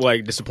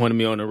like disappointed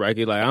me on the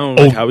record. Like I don't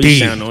like how he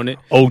sound on it.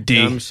 OD. You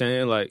know what I'm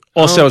saying? Like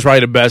Offset was probably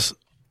the best.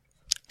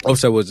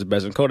 Offset was the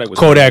best, and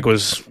Kodak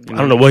was. I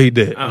don't know what he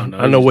did. I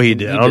don't know what he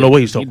did. I don't know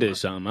what he's talking about. He did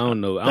something. I don't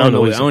know. I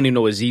don't even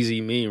know what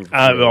ZZ means.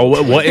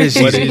 What is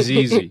What is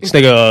ZZ? This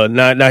nigga,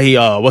 now he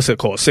what's it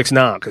called?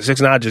 6ix9ine, because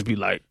 6ix9ine just be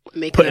like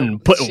putting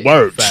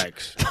words,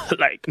 facts,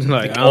 like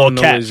I all don't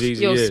know caps. what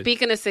ZZ Yo, is.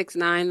 speaking of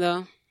 6ix9ine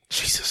though,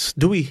 Jesus,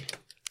 do we?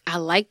 I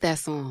like that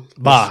song.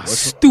 Bah,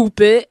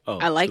 stupid.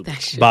 I like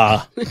that shit.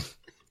 Bah,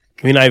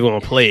 we're not even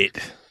gonna play it.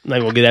 I'm not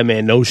gonna give that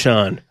man no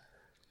shine.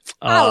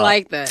 I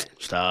like that.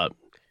 Stop.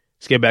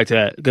 Let's get back to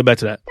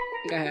that.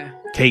 Go ahead.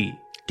 Kate,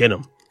 get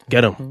him.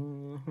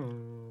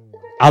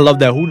 I love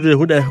that. Who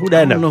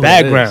that in the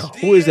background?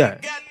 Who is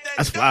that?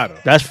 That's fly though.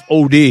 That's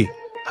OD.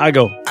 How I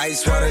go?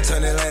 Ice water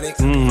turn Atlantic.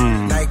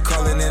 Night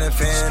calling in a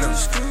phantom.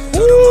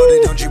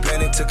 Don't you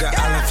panic? Took an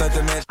island, felt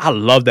the man. I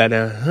love that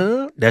now.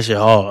 Huh? That shit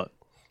hard.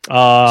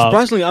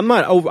 Surprisingly, I'm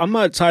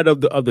not tired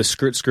of the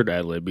skirt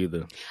ad lib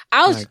either.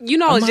 I was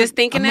just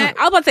thinking that.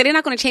 I was about to say they're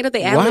not going to change up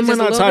the ad Why lib.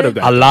 am I not tired of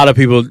that? A lot of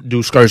people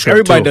do skirt.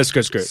 Everybody too. does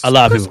skirt. A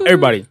lot of people.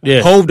 Everybody.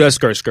 Yeah. Hove does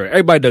skirt.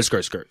 Everybody does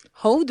skirt.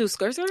 Hove do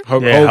skirt?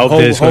 Hove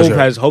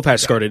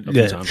has skirted a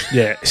few times.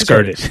 Yeah,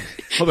 skirted.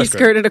 He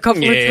skirted a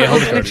couple of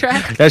times in the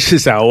track. That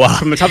shit sound wild.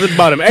 From the top to the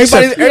bottom.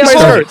 Everybody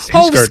skirts.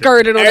 Hove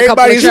skirted on a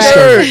couple of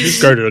tracks. He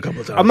skirted a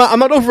couple of times. I'm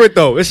not over it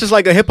though. It's just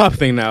like a hip hop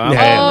thing now.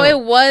 Oh, it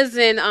was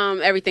in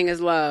Everything Is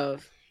Love.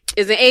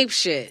 Is an ape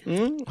shit.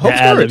 Hove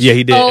skirts. Yeah,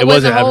 he did. Oh, it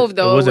wasn't Hove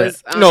though. It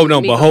was,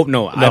 but Hove.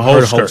 No, I've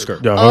heard Hove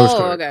skirt.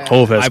 Okay.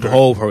 Hove has skirt.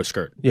 Hove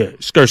skirt. Yeah,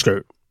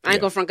 skirt. I ain't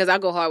going front because I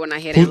go hard when I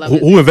hear that.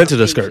 Who invented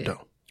the skirt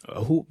though?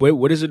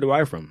 What is it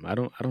derived from? I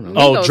don't know.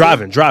 Oh,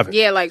 driving.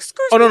 Yeah, like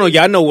skirt. Oh no,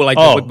 yeah, I know what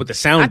what the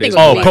sound is.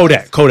 Oh,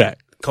 Kodak.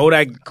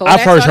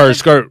 I've heard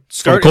skirt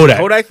from Kodak.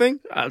 Kodak thing.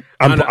 I'm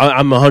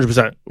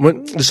 100%.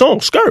 When the song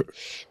skirt.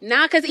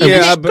 Nah, because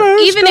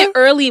even in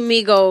early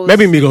Migos.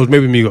 Maybe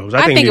Migos.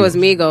 I think it was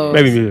Migos.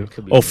 Maybe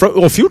Migos.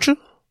 Or Future.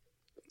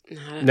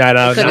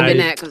 Nah. Could have been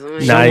that.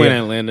 Somewhere in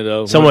Atlanta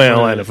though. Somewhere in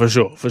Atlanta for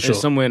sure.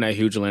 Somewhere in that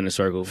huge Atlanta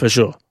circle for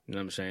sure. You know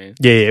what I'm saying?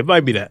 Yeah, it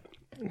might be that.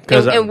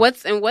 And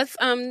what's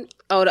the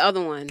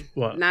other one?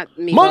 What? Not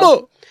Migos.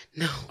 Mama.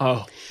 No.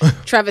 Oh.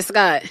 Travis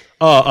Scott.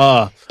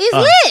 It's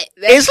lit.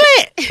 It's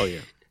lit. Oh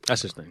yeah,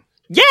 that's his thing.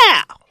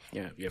 Yeah.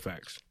 Yeah,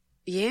 facts.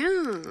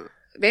 Yeah.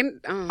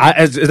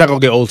 It's not gonna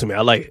get old to me.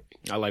 I like it.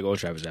 I like old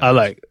Travis. I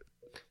like it.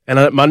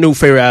 And my new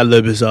favorite ad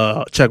lib is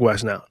Check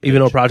West now.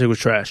 Even though Project was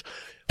trash.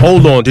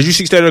 Hold on. Did you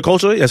see State of the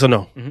Culture? Yes or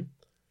no? Mm-hmm.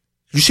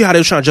 You see how they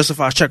were trying to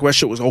justify Check West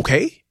shit was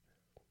okay?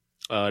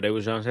 They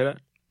was trying to say that?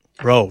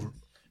 Bro.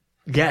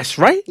 Yes,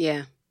 right?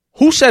 Yeah.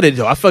 Who said it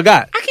though? I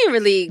forgot. I can't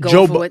really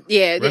go for it.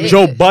 Yeah.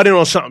 Joe Budden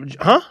or something.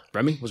 Huh?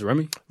 Remy? Was it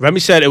Remy? Remy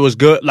said it was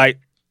good. Like,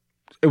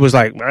 it was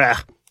like,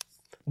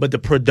 but the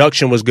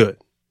production was good.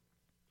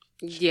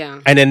 Yeah.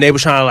 And then they were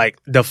trying to like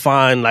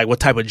define like what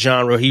type of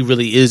genre he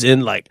really is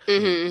in, like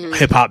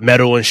hip hop,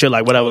 metal and shit,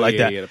 like whatever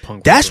that. Yeah, the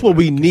punk That's what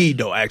we need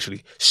though,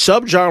 actually.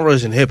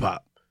 Subgenres in hip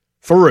hop.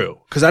 For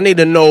real. Cause I need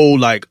to know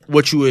like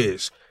what you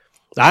is.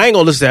 I ain't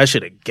gonna listen to that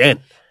shit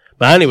again.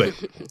 But anyway,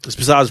 it's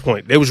besides the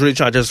point. They was really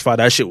trying to justify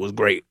that shit was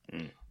great.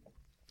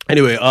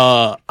 Anyway,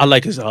 I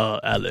like his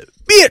ad-lib.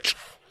 Bitch.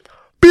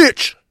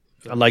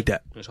 I like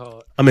that. It's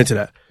hard. I'm into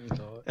that.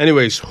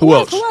 Anyways, who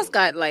else? Who else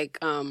got like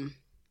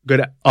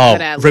good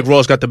ad-lib? Rick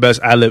Ross got the best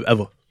ad-lib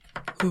ever.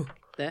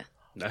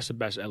 That's the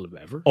best ad-lib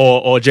ever.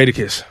 Or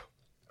Jadakiss.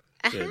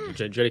 Yeah,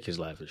 Jadakiss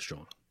live is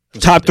strong.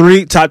 Top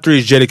three is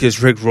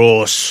Jadakiss, Rick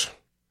Ross.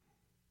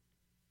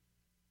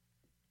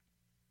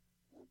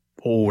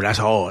 Oh, that's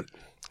hard.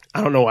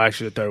 I don't know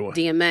actually the third one.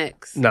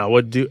 DMX. Nah,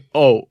 what do?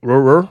 Oh,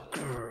 Rur.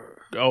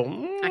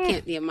 Oh, I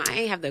can't. Yeah, I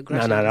ain't have the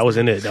aggression. Nah, that was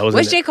in it.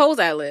 What's J. Cole's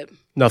ad lib?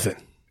 Nothing.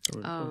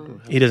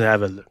 Oh. He doesn't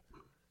have a.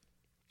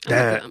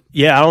 Damn.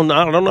 Yeah, I don't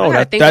know.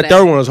 That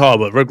third one was hard,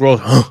 but Rick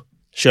Ross,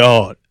 shit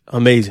hard,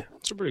 amazing.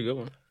 It's a pretty good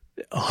one.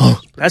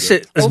 That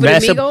shit is Over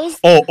massive. the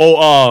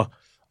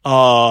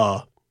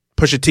Migos?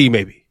 Pusha T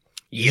maybe.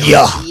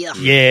 Yeah.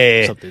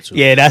 Yeah,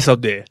 that's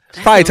up there. It's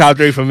probably top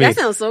 3 for me. That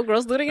sounds so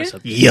gross. Do it again.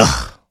 Yeah.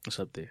 What's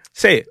up there?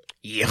 Say it.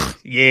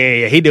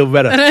 Yeah. He did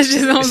better. That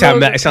shit It sound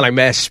like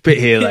mad spit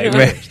here. Like,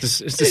 man, it's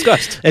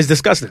disgusting. It's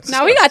disgusting.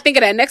 Now we gotta think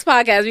of that next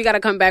podcast. We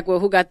gotta come back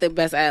with who got the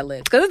best ad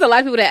libs because there's a lot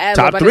of people that ad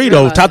lib. Top 3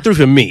 though. Top 3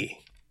 for me.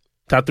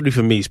 Top 3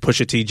 for me is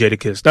Pusha T,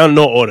 Jadakiss. Down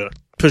no order.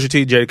 Pusha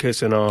T,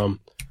 Jadakiss,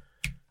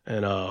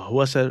 and who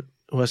I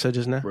said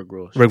just now? Rick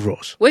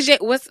Ross. What's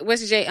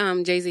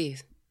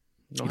Jay-Z's?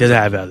 He doesn't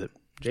have ad lib.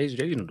 Jay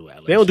don't do ad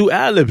libs. They don't do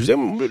ad libs.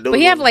 But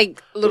he have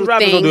like little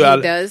things he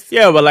does.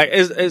 Yeah, but like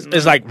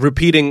it's like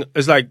repeating.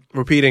 It's like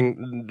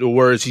repeating the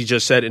words he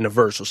just said in a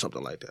verse or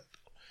something like that.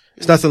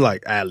 It's nothing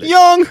like ad lib.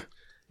 Young.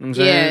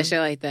 Yeah, shit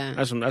like that.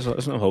 That's some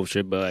whole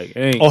shit, but like, it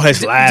ain't. Oh,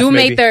 his laugh. Do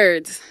May maybe.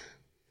 3rd.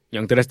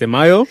 Young Tres de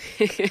Mayo.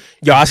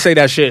 Yo, I say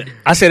that shit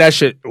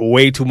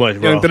way too much,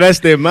 bro. Young Tres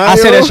de Mayo. I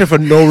say that shit for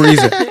no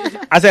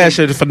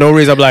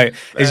reason. I'm like,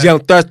 it's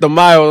Young Tres de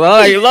Mayo. I'm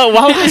like, look,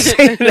 why would I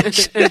say that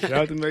shit? Shout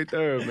out to May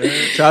 3rd,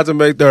 man. Shout out to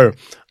May 3rd.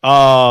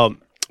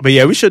 But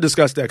yeah, we should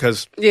discuss that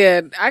because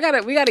Yeah,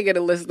 we gotta get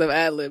a list of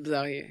ad libs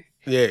out here.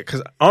 yeah,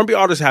 because R&B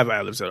artists have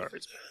ad libs that are.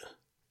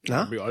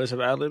 Nah, R&B artists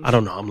have ad libs. I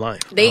don't know. I'm lying.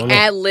 They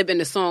ad lib in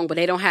the song, but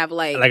they don't have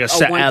like a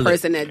set one ad-lib.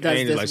 person that does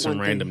Ain't this like some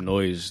one random thing.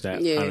 noise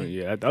that.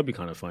 That'd be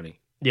kind of funny.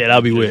 Yeah,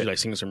 that'd be You weird. like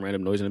singing some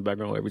random noise in the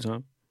background every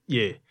time.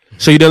 Yeah.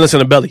 So you didn't listen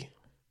to Belly?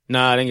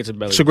 Nah, I didn't get to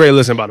Belly. It's a great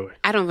listen, by the way.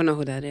 I don't even know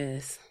who that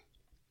is.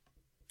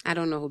 I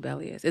don't know who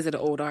Belly is. Is it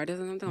an old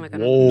artist or something like that?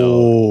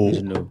 Whoa.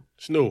 He's new.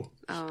 It's new.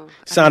 Oh,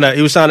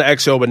 He was signed to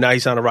EXO, but now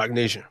he's signed to Rock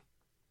Nation.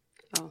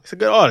 Oh. He's a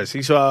good artist.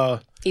 He's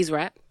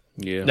rap.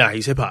 Yeah. Nah,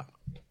 he's hip hop.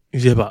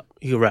 He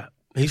can rap.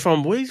 He's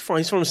from where he's from?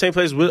 He's from the same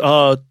place with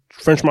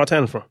French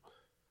Montana's from.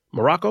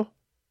 Morocco?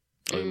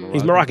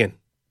 He's Moroccan.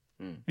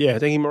 Yeah, I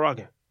think he's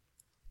Moroccan.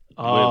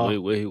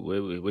 Where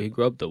he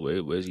grew up though?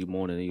 Where's he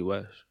born in the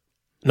U.S.?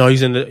 No,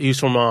 he's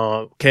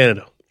from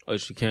Canada. Oh,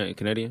 is he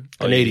Canadian? Canadian.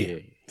 Oh, yeah.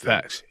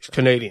 Facts. He's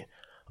Canadian.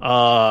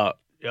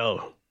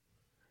 Yo,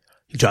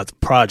 he dropped a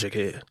project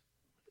here.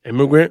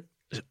 Immigrant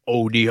is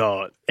OD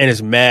hard. And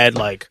it's mad,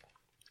 like,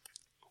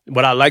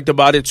 what I liked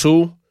about it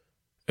too,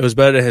 it was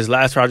better than his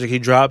last project he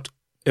dropped.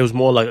 It was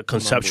more like a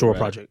conceptual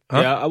project.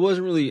 Huh? Yeah, I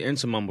wasn't really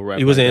into mumble rap.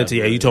 You wasn't like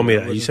into that, You told me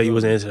that. You said you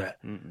wasn't into that.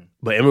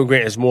 But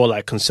Immigrant is more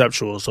like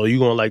conceptual, so you're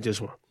going to like this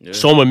one. Yeah.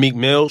 Soma Meek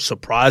Mill,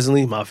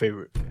 surprisingly, my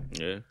favorite.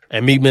 Yeah.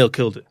 And Meek Mill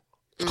killed it.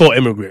 It's called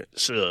Immigrant.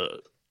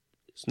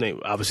 It's name,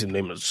 obviously the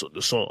name of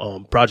the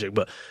song project,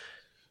 but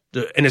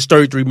and it's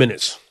 33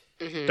 minutes.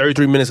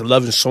 33 minutes,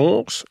 11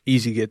 songs,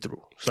 easy to get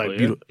through. It's like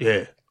beautiful.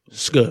 Yeah,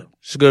 it's good.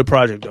 It's a good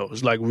project though.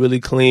 It's like really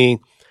clean,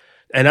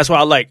 and that's why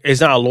I like.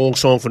 It's not a long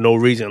song for no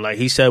reason. Like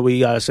he said what he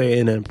gotta say,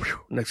 and then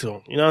next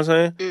song. You know what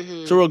I'm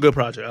saying? It's a real good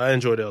project. I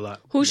enjoyed it a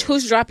lot. Who's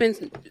dropping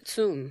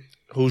soon?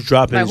 Who's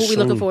dropping? Like who we soon?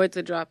 looking forward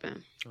to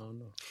dropping? I don't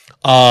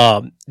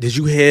know. Did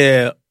you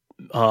hear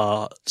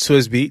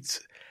Swizz Beatz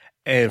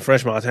and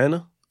French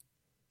Montana?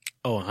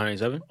 Oh,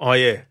 107? Oh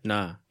yeah.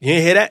 Nah. You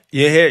didn't hear that?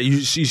 You didn't hear it?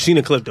 You seen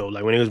the clip though,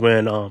 like when he was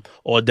wearing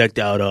all decked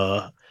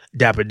out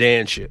Dapper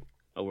Dan shit.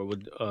 Oh,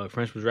 where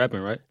French was rapping,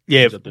 right? Yeah.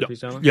 He was up there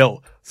freestyling?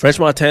 Yo, French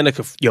Montana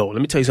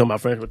let me tell you something about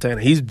French Montana.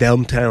 He's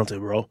damn talented,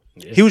 bro.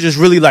 Yeah. He was just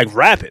really like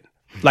rapping.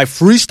 Like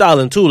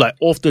freestyling too, like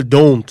off the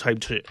dome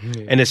type shit.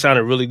 Yeah. And it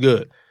sounded really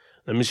good.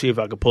 Let me see if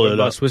I can pull What it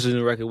about up. Swiss's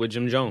new record with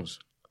Jim Jones?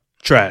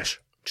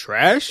 Trash.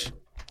 Trash?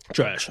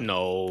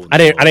 No. I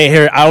didn't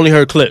hear it. I only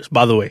heard clips,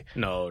 by the way.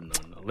 No.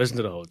 Listen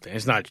to the whole thing.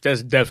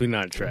 That's definitely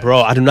not trash.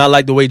 Bro, I do not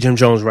like the way Jim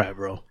Jones rap,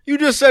 bro. You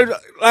just said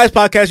last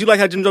podcast you like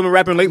how Jim Jones been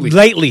rapping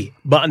lately.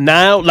 But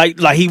now, like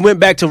he went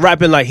back to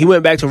rapping,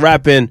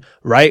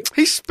 right?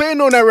 He's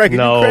spitting on that record.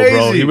 No, you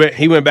crazy. bro.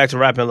 He went back to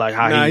rapping like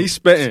how he's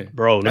spitting.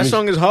 Bro, that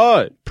song is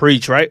hard.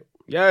 Preach, right?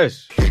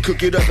 Yes.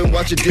 Cook it up and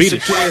watch it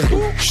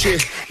disappear.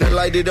 Shit, now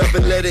light it up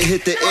and let it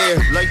hit the air.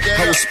 Like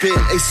that. I was spitting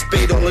a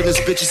spade all in this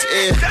bitch's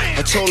ear.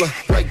 I told her,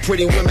 like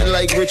pretty women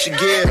like Richard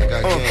Gere.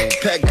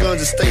 Pack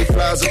guns and stay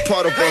fly as a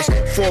part of us.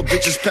 4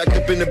 bitches packed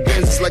up in the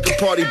Benz, it's like a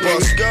party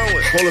bus.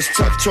 All this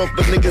tough talk,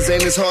 but niggas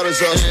ain't as hard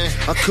as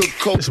us. I cook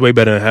coke. It's way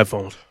better than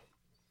headphones.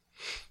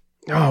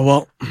 Oh,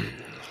 well.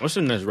 What's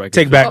the next record?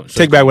 Take back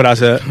what I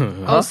said.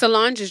 Oh,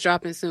 Solange is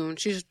dropping soon.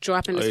 She's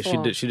dropping this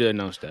fall. She did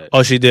announce that.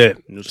 Oh, she did.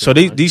 So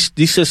these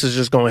sisters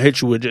just gonna hit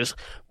you with just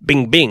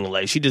bing bing.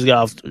 Like she just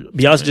got off.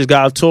 Beyonce just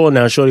got off tour.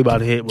 Now Shorty about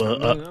to hit.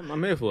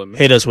 I'm here for it, man.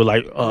 Hit us with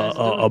like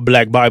a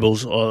Black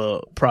Bibles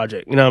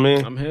project. You know what I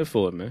mean? I'm here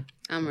for it, man.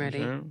 I'm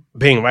ready.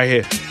 Bing right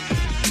here. Hey,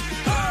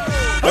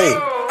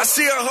 I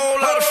see a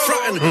whole lot of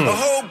fronting, a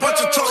whole bunch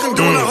of talking,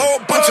 doing a whole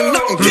bunch of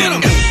nothing. Get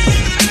 'em.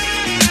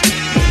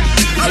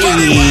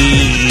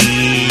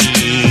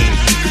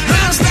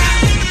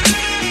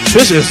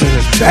 Swizz is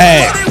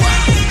bad.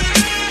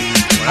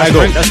 I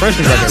go. That's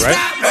Frenchman's record, right?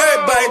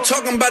 Everybody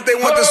talking about they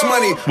want this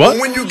money. What? But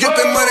when you get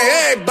the money,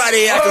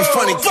 everybody acting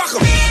funny. Fuck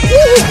them.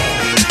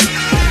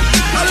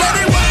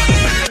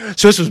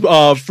 Swizz was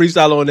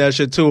freestyle on that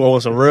shit too,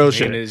 on some real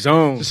shit. In his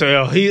zone. So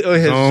yo, he in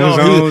his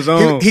Zone.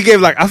 zone. He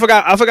gave like I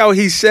forgot what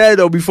he said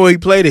though before he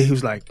played it.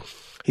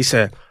 He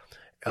said,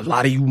 a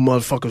lot of you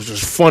motherfuckers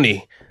was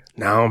funny.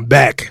 Now I'm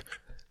back.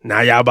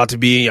 Now y'all about to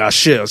be in y'all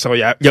shit. So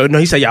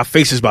he said y'all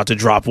faces about to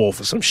drop off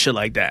or some shit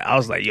like that. I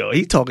was like, yo,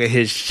 he talking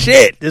his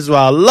shit. This is why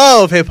I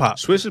love hip hop.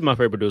 Swizz is my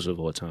favorite producer of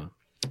all time.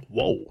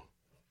 Whoa.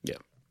 Yeah.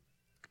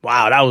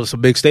 Wow, that was a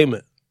big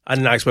statement. I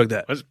did not expect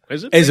that.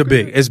 Is it It's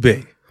big. It's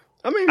big.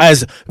 I mean,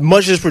 As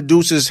much as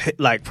producers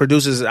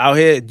out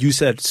here, you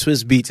said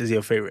Swizz Beatz is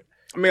your favorite.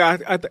 I mean, I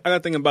got to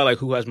think about like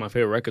who has my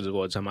favorite records of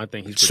all time. I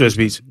think he's Swizz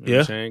Beatz. You know what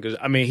I'm saying? Because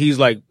I mean, he's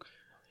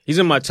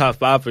in my top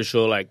 5 for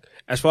sure. Like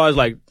as far as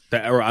like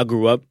the era I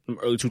grew up,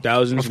 early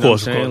 2000s. Of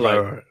course,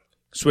 right.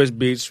 Swizz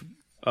Beatz,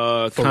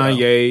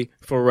 Kanye,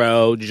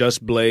 Pharrell,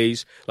 Just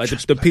Blaze, like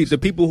the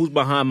people who's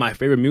behind my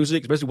favorite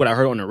music, especially what I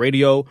heard on the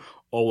radio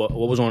or what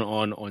was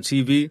on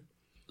TV.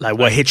 Like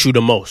what hit you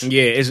the most?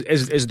 Yeah,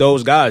 it's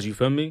those guys. You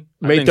feel me?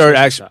 May 3rd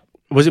asked,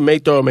 was it May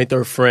 3rd or May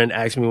 3rd friend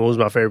asked me what was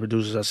my favorite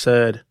producers? I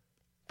said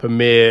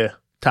Premier,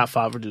 top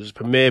 5 producers.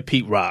 Premier,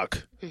 Pete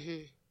Rock.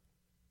 Mm-hmm.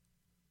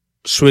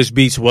 Swizz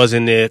Beatz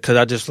wasn't there because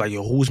I just like,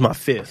 yo, who's my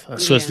 5th?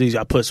 Swizz Beatz,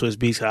 I put Swizz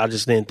Beatz. I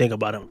just didn't think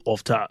about him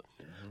off top.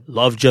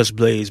 Love Just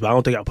Blaze, but I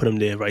don't think I put him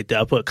there right there.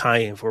 I put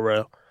Kanye and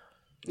Pharrell.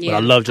 Yeah, but I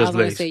love Just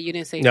Blaze. Say, you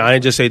didn't say no, I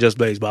didn't just say Just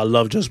Blaze, but I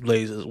love Just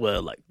Blaze as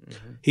well. Like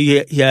he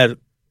had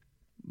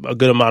a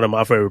good amount of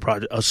my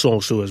favorite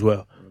songs too as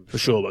well, for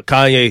sure. But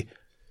Kanye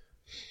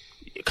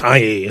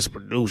is a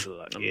producer.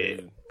 Like,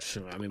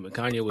 I mean, when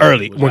Kanye was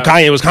early, when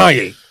Kanye was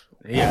Kanye.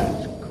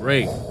 Yeah,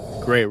 great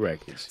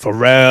records.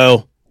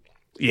 Pharrell,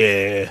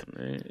 yeah.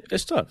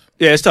 It's tough.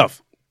 Yeah, it's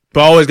tough.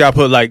 But I always got to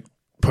put like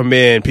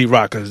Premier and Pete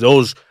Rock because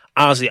those,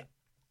 honestly,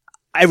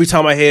 every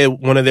time I hear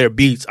one of their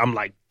beats, I'm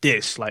like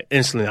this, like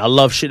instantly. I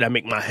love shit that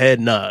make my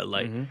head nod.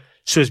 Like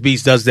Swizz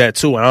Beatz does that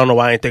too. And I don't know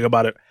why I didn't think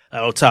about it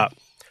on top.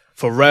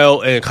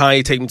 Pharrell and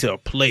Kanye take me to a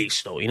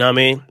place though, you know what I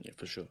mean? Yeah,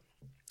 for sure.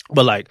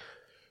 But like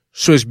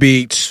Swizz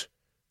Beatz,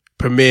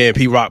 Premier, and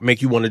Pete Rock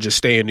make you want to just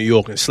stay in New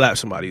York and slap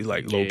somebody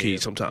like low key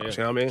sometimes.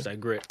 You know what I mean? It's that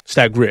grit. It's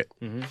that grit.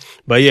 Mm-hmm.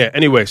 But yeah,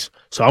 anyways,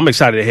 so I'm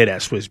excited to hear that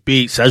Swizz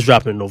Beatz. That's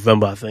dropping in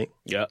November, I think.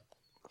 Yeah.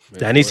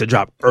 That needs to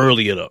drop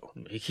earlier though.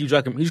 He keep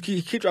dropping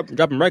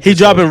records. He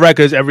dropping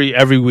records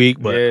every week,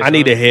 but I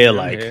need to hear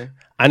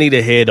I need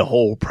to hear the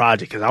whole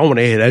project because I want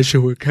to hear that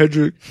shit with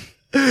Kendrick,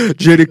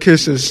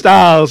 Jadakiss, and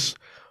Styles.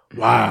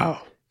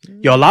 Wow.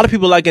 Yo, a lot of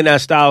people liking that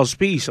Styles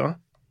piece, huh?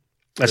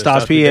 That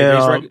Styles P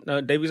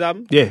and Davies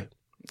album? Yeah.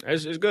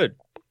 It's good.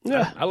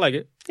 Yeah. I like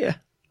it. Yeah.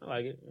 I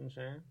like it. You know what I'm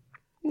saying?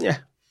 Yeah.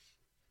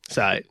 It's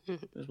all right.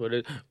 That's what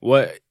it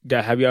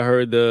is. Have y'all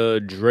heard the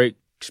Drake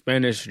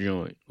Spanish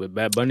joint with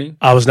Bad Bunny?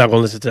 I was not going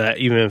to listen to that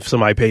even if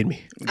somebody paid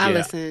me. I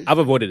listened. I've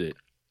avoided it.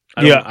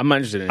 I'm not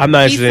interested in it. I'm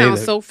not interested in it. He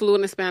sounds so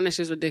fluent in Spanish,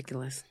 it's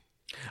ridiculous.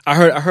 I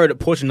heard a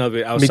portion of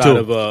it outside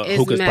of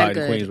Hookah Spot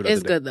in Queens.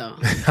 It's good though.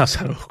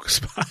 Outside of Hookah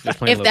Spot.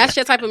 If that's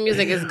your type of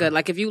music, it's good.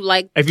 Like if you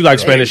like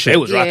Spanish shit, it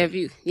was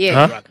rocking.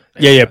 Yeah. Huh?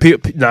 Yeah.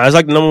 Nah, it's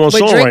like the number one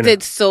song Drake right now.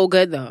 did so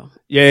good though.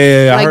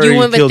 Yeah. Like you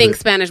wouldn't even think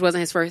Spanish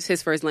wasn't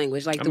his first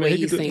language. Like the way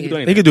he's singing,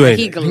 he could do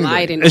anything. He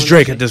gliding. It's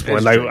Drake at this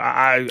point. Like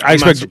I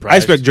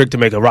expect Drake to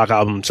make a rock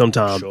album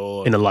sometime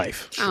in the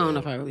life. I don't know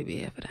if I really be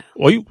here for that.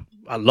 Well,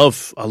 I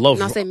love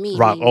me,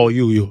 rock. me. Oh,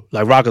 you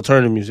like rock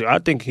alternative music. I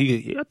think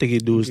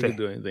he'd do his thing.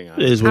 Do anything. I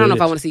don't know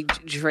if I want to see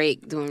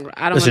Drake doing.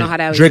 I don't know how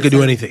that. Drake could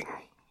do anything.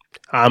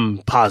 I'm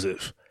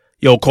positive.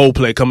 Yo,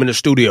 Coldplay, come in the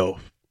studio.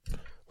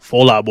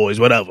 Fall Out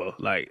Boys, whatever.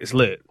 Like it's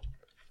lit.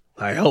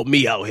 Like help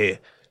me out here.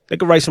 They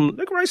could write some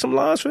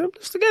lines for him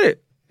just to get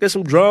it. Get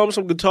some drums,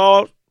 some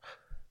guitars.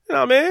 You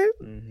know what I mean?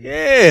 Mm-hmm.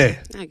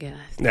 Yeah. I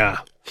guess. Nah.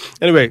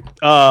 Anyway,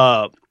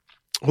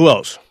 who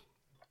else?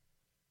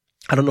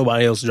 I don't know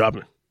nobody else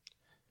dropping.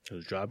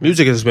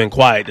 Music has been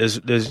quiet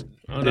this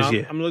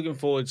year. I'm looking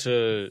forward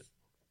to.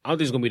 I don't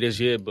think it's gonna be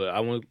this year, but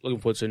I'm looking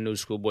forward to the new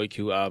Schoolboy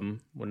Q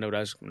album whenever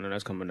that's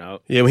coming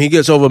out. Yeah, when he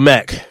gets over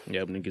Mac.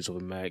 Yep, when he gets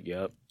over Mac.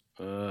 Yep.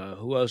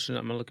 Who else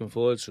am I looking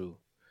forward to?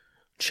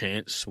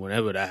 Chance,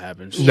 whenever that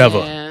happens. Never.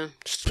 Yeah.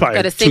 It's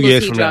probably 2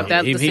 years from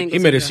now. He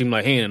made it seem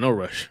like he ain't in no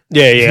rush.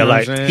 Yeah, you know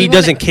like he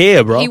doesn't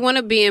care, bro. He want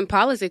to be in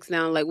politics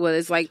now. Like, well,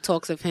 it's like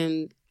talks of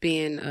him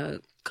being a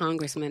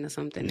congressman or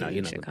something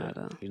in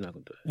Chicago. He's not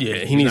gonna do it.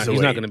 Yeah,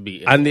 he's not gonna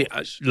be.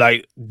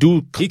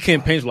 He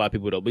campaigns a lot of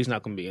people though, but he's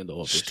not gonna be in the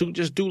office.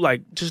 Just do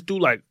like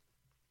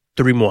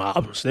 3 more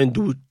albums, then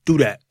do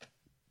that.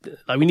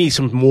 Like we need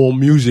some more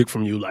music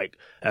from you, like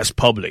as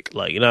public,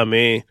 like you know what I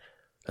mean.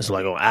 That's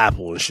like on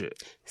Apple and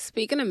shit.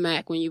 Speaking of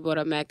Mac, when you brought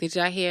up Mac, did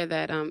y'all hear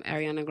that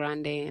Ariana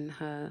Grande and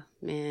her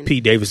man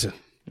Pete Davidson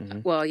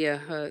Well, yeah,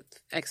 her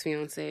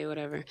ex-fiance or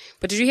whatever.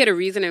 But did you hear the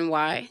reasoning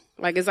why?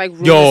 Like, it's like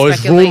rumors. Yo,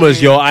 it's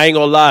rumors, yo. I ain't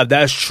gonna lie. If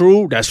that's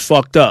true, that's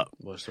fucked up.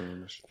 What's the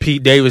rumors?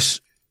 Pete Davis,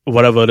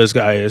 whatever this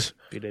guy is.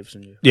 Pete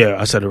Davidson, yeah,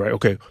 I said it right.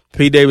 Okay.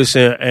 Pete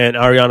Davidson and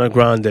Ariana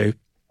Grande.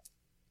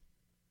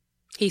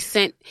 He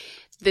sent,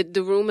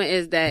 the rumor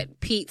is that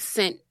Pete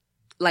sent,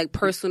 like,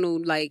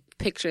 personal, like,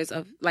 pictures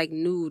of, like,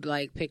 nude,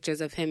 like,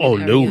 pictures of him. Oh,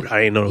 nude?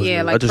 I didn't know it was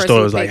nude. Like, I just thought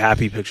it was, like,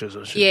 happy pictures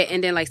or shit. Yeah,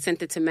 and then, like,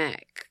 sent it to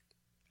Mac.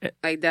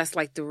 Like, that's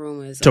like the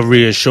rumors. To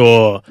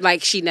reassure.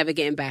 Like, she never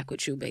getting back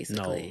with you,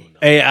 basically. No.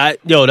 Hey,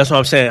 that's what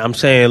I'm saying. I'm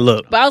saying,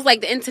 look. But I was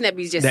like, the internet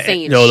be just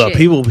saying look, shit.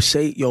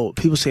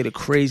 people say the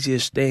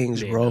craziest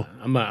things, bro.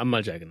 I'm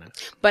not jacking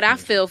that. But I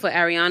feel for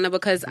Ariana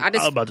because I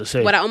was about to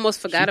say what I almost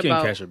forgot she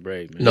about. Can't catch a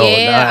break, man. No,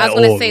 I was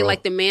going to say, bro.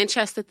 like, the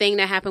Manchester thing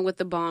that happened with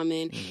the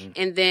bombing.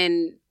 And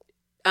then,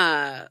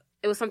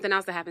 it was something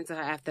else that happened to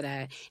her after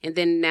that. And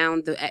then now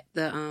the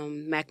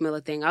Mac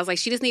Miller thing. I was like,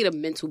 she just need a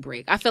mental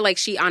break. I feel like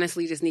she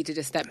honestly just need to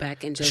just step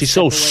back and just. She's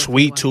so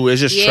sweet too. It's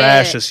just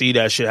trash to see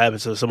that shit happen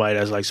to somebody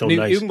that's like so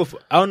nice. Even before,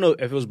 I don't know if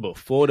it was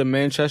before the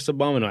Manchester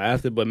bombing or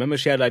after, but remember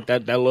she had like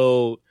that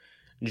little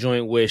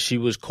joint where she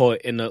was caught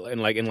in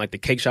the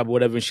cake shop or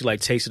whatever, and she like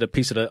tasted a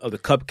piece of the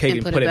cupcake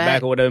and put it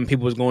back or whatever, and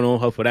people was going on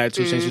her for that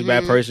too, saying she's a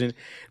bad person.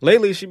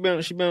 Lately, she been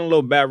a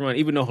little bad run,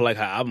 even though like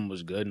her album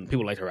was good and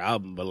people liked her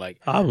album, but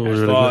like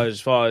as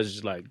far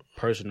as like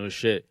personal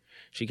shit,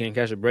 she can't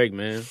catch a break,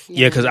 man.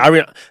 Yeah, because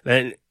Ariana,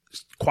 man,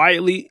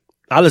 quietly,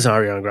 I listen to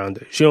Ariana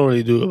Grande. She don't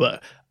really do it,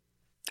 but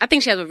I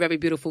think she has a very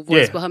beautiful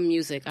voice, but her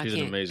music, I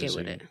can't get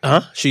with it.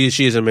 She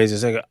is an amazing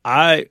singer.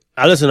 I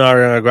listen to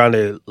Ariana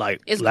Grande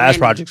like last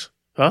projects.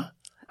 I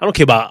don't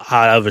care about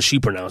however she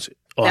pronounce it.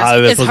 Or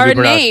however it's her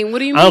name. What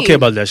do you mean? I don't care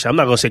about that shit. I'm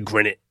not going to say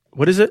Granite.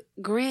 What is it?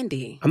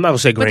 Grandy. I'm not going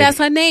to say Grandy. But that's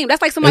her name.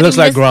 That's like somebody It looks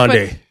like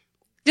Grande.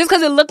 Just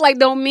because it looked like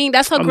don't mean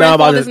that's her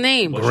grandfather's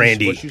name.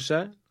 Grandy. What you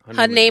said?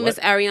 Her name is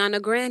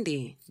Ariana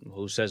Grande.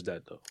 Who says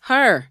that though?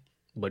 Her.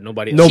 But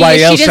nobody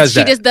else says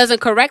that. She just doesn't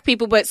correct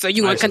people, but so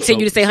you want to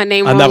continue to say her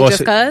name wrong just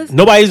because?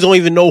 Nobody's don't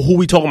even know who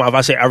we talking about if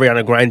I say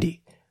Ariana Grande.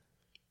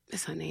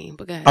 That's her name,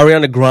 but go ahead.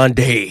 Ariana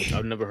Grande.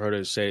 I've never heard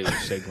her say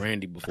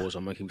Grandy before, so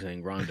I'm gonna keep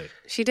saying Grande.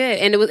 She did,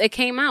 and it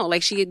came out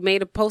like she had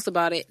made a post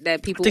about it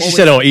that people. I think she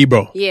said it on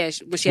Ebro. Yeah,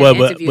 when she had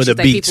an interview, she's like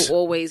beats. people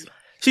always.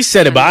 She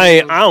said it, but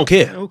I don't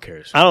care. Who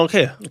cares? I don't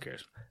care. Who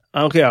cares?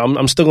 I don't care.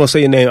 I'm still gonna say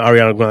your name,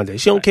 Ariana Grande.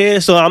 She don't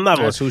care, so I'm not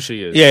gonna. That's who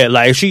she is. Yeah,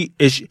 like if she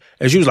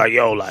was like,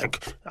 yo,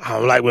 like I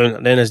don't like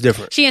when, then it's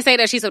different. She didn't say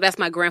that. She said that's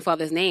my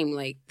grandfather's name.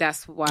 Like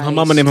that's why her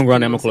mama named him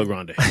Grande. I'm gonna call her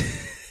Grande.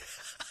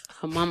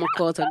 Her mama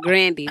calls her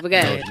Grandy. But go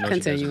ahead,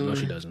 continue. No,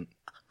 she doesn't.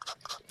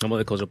 My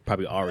mother calls her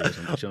probably Ari or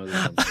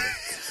something.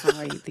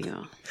 Sorry,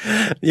 Theo.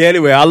 Yeah.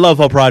 Anyway, I love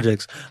her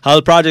projects.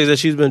 Her projects that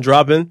she's been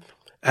dropping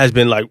has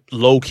been like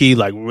low key,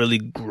 like really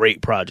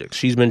great projects.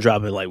 She's been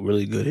dropping like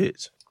really good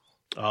hits.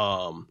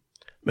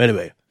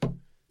 Anyway,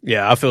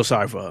 yeah, I feel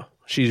sorry for her.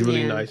 She's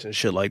really nice and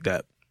shit like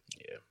that.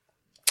 Yeah,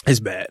 it's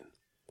bad.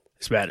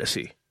 It's bad to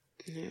see.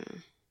 Yeah.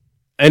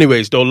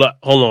 Anyways, though,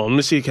 hold on. Let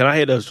me see. Can I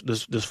hear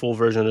this full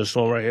version of this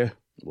song right here?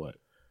 What?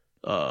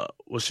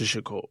 What's this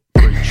shit called?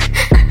 Preach.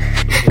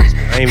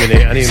 I didn't even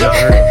heard it.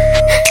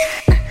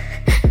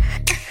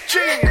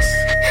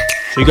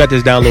 So you got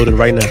this downloaded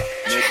right now?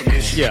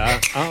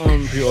 Yeah,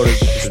 I pre-ordered.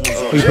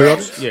 You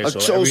pre-ordered? Yeah, so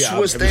chose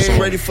Swiss, they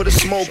ain't ready for the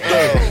smoke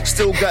though.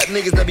 Still got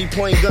niggas that be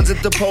pointing guns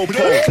at the po-po.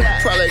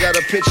 Probably got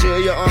a picture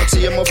of your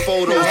auntie in my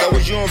photos. That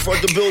was you in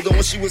front of the building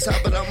when she was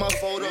hopping out my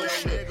photos.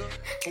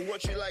 For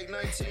what you like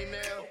 19 now?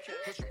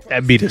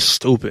 That beat is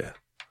stupid.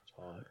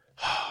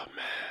 Oh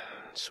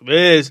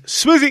man,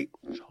 Swizzy.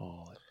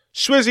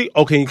 Swizzy.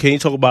 Okay, can you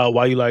talk about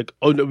why you like?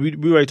 Oh no, we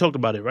already talked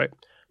about it, right?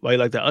 Why you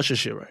like that Usher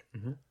shit, right?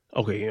 Mm-hmm.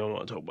 Okay, you don't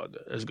want to talk about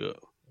that. That's good.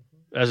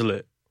 That's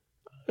lit.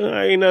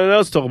 Ain't nothing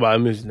else to talk about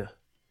music now.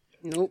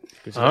 Nope.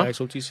 Get to that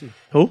Ask OTC.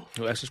 Who?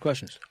 Who asks us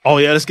questions? Oh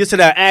yeah, let's get to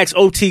that Ask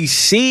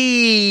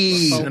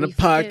OTC. And the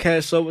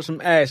podcast over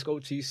some Ask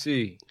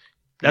OTC.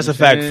 That's a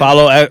fact.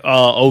 Follow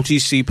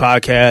OTC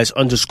podcast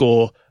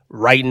 _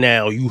 right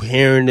now. You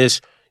hearing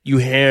this? You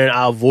hearing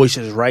our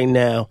voices right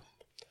now?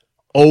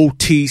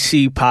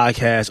 OTC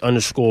podcast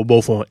 _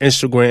 both on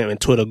Instagram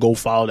and Twitter. Go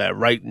follow that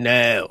right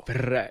now.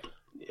 Right.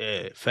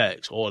 Yeah,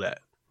 facts. All that.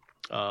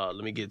 Let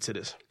me get to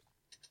this.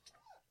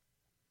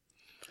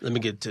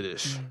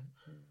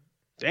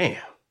 Damn.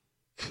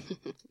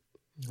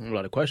 A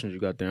lot of questions you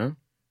got there, huh?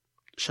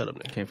 Shut up,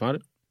 nigga. Can't find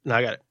it? No,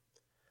 I got it.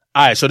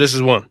 All right, so this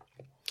is one.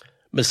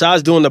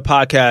 Besides doing the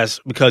podcast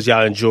because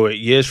y'all enjoy it,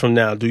 years from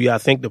now, do y'all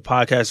think the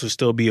podcast will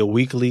still be a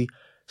weekly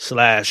 /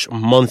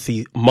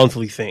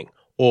 monthly thing?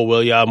 Or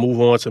will y'all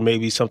move on to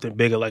maybe something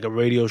bigger like a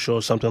radio show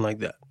or something like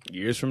that?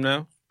 Years from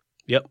now?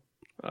 Yep.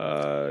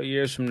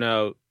 Years from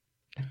now,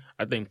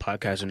 I think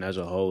podcasting as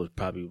a whole is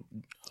probably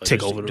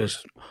take over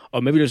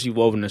or maybe just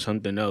evolve into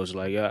something else.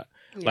 Like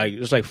like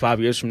it's like 5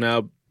 years from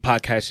now,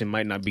 podcasting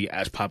might not be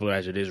as popular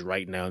as it is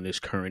right now in this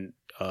current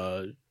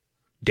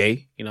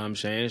day. You know what I'm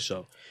saying?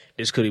 So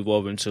this could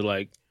evolve into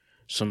like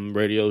some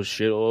radio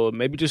shit, or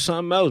maybe just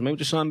something else, maybe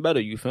just something better.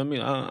 You feel me?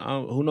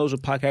 Who knows where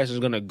podcast is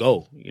gonna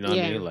go? You know what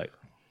I mean? Like,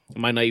 it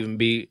might not even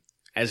be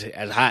as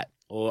hot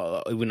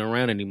or even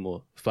around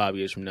anymore 5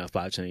 years from now,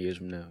 5-10 years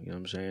from now. You know what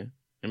I'm saying?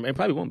 And it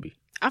probably won't be.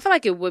 I feel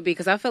like it would be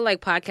because I feel like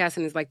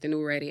podcasting is like the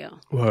new radio.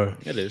 Right.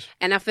 It is.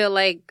 And I feel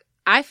like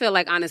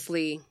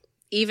honestly,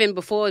 even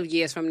before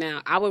years from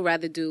now, I would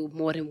rather do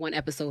more than one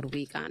episode a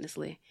week,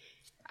 honestly.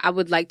 I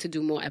would like to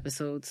do more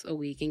episodes a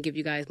week and give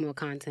you guys more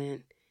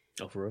content.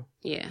 Oh, for real?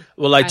 Yeah.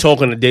 Well, like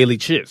talking to daily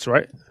chicks,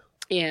 right?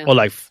 Yeah. Or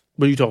like,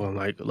 what are you talking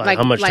like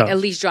how much time? Like at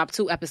least drop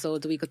 2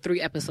 episodes a week or 3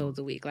 episodes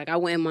a week. Like I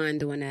wouldn't mind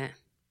doing that.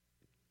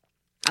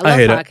 I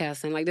love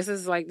podcasting. Like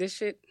this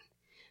shit.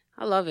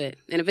 I love it.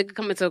 And if it could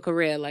come into a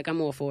career, like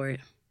I'm all for it.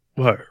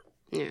 Word.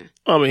 Yeah.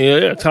 I mean,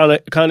 yeah,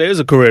 kind of is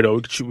a career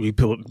though. We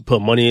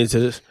put money into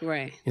this,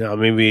 right? You know, I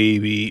mean,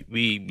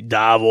 we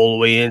dive all the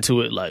way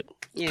into it. Like,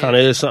 kind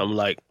of is something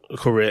like a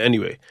career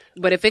anyway.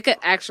 But if it could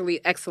actually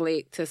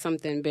escalate to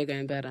something bigger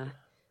and better,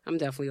 I'm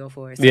definitely all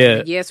for it. So yeah.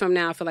 Like years from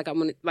now, I feel like I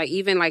want to,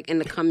 even in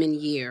the coming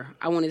year,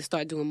 I wanted to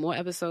start doing more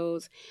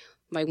episodes,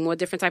 like more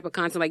different type of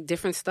content, like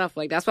different stuff.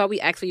 Like that's why we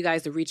ask for you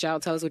guys to reach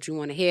out, tell us what you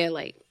want to hear.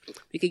 Like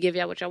we could give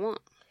y'all what y'all want.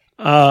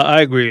 I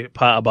agree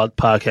about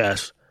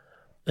podcasts.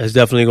 It's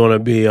definitely going to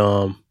be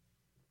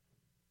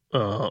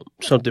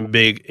something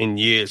big in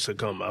years to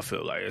come. I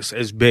feel like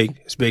it's big.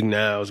 It's big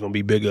now. It's going to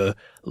be bigger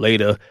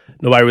later.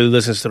 Nobody really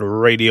listens to the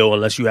radio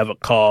unless you have a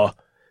car.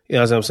 You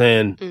know what I'm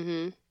saying?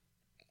 Mm-hmm.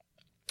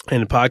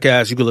 And the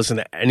podcast, you can listen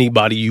to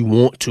anybody you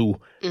want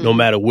to, no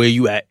matter where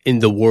you at in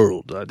the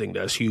world. I think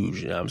that's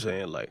huge. You know what I'm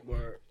saying? Like,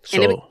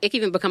 so, and it can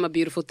even become a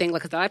beautiful thing.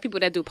 Like, 'cause a lot of people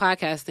that do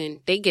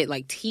podcasting, they get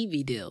like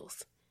TV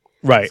deals.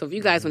 Right. So if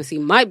you guys want to see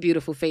my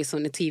beautiful face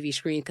on the TV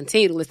screen,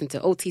 continue to listen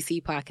to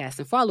OTC Podcast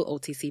and follow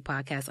OTC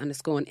Podcast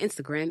 _ on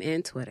Instagram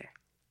and Twitter.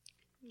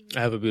 I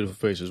have a beautiful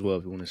face as well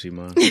if you want to see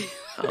mine.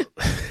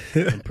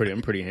 I'm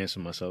pretty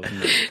handsome myself.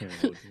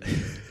 I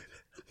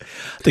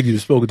think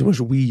you've spoken too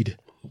much weed.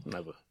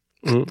 Never.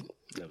 Mm-hmm.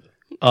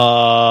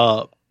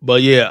 Never.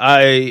 But yeah,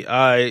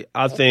 I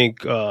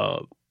think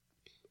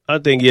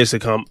years to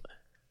come,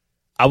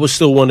 I would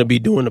still want to be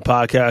doing the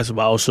podcast,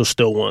 but I also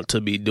still want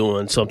to be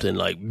doing something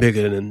like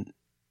bigger than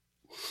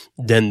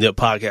the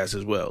podcast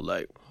as well,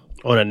 like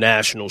on a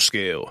national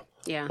scale,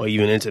 or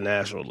even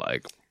international,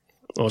 like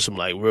on some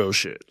like real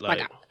shit,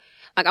 like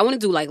I want to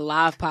do like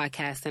live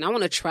podcasting. I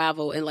want to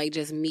travel and like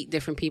just meet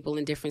different people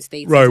in different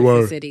states, right, and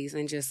different right. cities,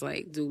 and just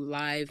like do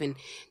live and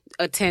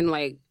attend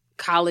like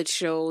college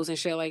shows and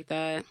shit like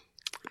that.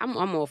 I'm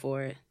all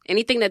for it.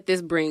 Anything that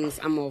this brings,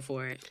 I'm all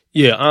for it.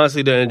 Yeah,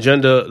 honestly, the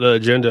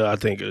agenda, I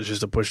think, is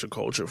just to push the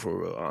culture for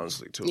real,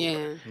 honestly, too.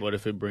 Yeah. What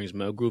if it brings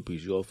male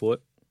groupies? You all for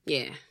it?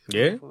 Yeah.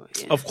 Yeah?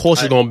 Yeah. Of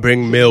course it's going to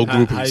bring male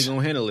groupies. How you going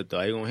to handle it, though?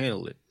 How you going to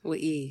handle it? With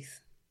ease.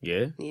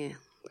 Yeah? Yeah.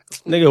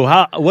 Nigga,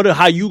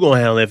 how you going to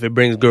handle it if it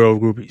brings girl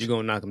groupies? You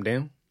going to knock them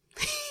down?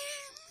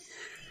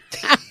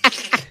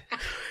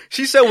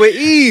 She said with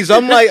ease.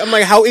 I'm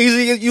like, how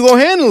easy you gonna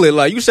handle it?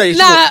 Like you say, she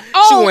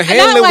gonna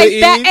handle it like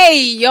with that. ease.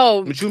 Hey, yo.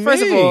 What you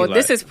first mean? of all, Like,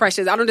 this is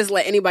precious. I don't just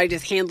let anybody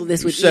just handle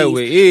this with you said ease.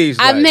 with ease.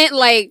 I like, meant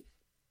like,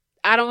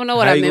 I don't know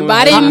what How I you meant, gonna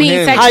but I didn't mean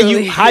handle it?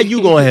 sexually. How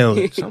you gonna handle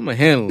it? I'm gonna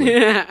handle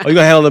it. Are you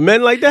gonna handle the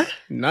men like that?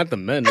 Not the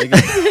men, nigga.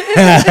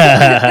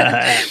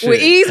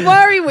 With ease,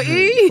 worry, with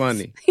ease.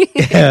 Funny.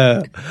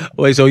 Yeah.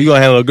 Wait, so you gonna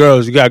handle the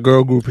girls? You got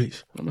girl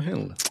groupies? I'm gonna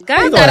handle it.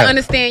 Guys gotta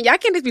understand, y'all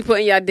can't just be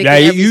putting y'all dick Yeah,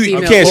 in every you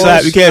female. can't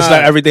slap. You can't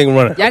slap everything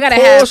running. Y'all gotta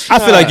have. I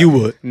feel like you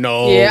would.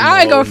 No. Yeah,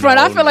 I ain't go front.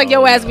 I feel like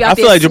your ass be out I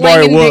feel there like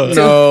Jabari slinging would. dick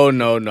too.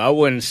 No. I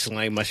wouldn't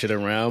slang my shit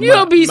around.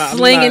 You'll be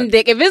slinging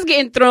dick. If it's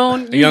getting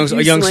thrown, A young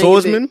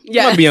swordsman?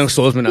 Yeah. I'm gonna be a young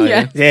swordsman out here.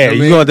 Yeah, You know what I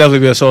you're mean? gonna definitely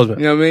be a swordsman.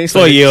 You know what I mean?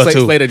 For a year or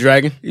two. Slay the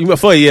dragon.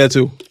 For a year or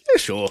two. Yeah,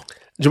 sure.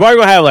 Jabari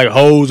gonna have like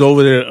hoes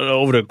over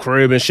the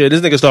crib and shit.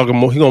 This nigga's talking.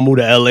 He gonna move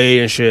to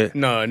LA and shit.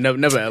 No, never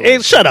LA. Hey,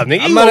 shut up,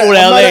 nigga. I'm You not gonna move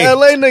to I'm LA? not a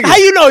LA nigga. How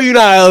you know you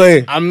not LA?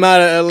 I'm not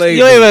a LA. You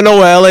don't even know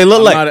what LA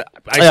look like.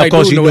 I of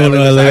course do you know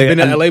know LA. LA. I've been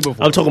to LA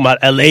before. I'm talking about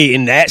LA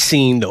in that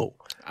scene though.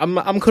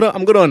 I'm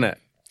good on that.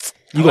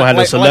 You gonna have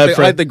the celeb I like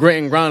friends. the grit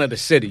and grind of the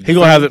city. He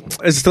gonna have it.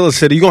 It's still a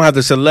city. You gonna have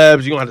the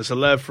celebs. You gonna have the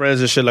celeb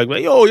friends and shit like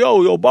that.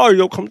 Yo, Barry,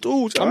 yo, come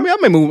through. I mean, I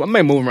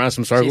may move around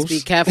some circles.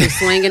 Just be careful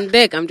slinging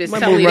dick. I'm just Might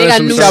telling move you, they around got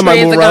some new circles.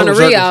 strands of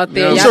gonorrhea out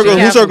there. Whose Y'all be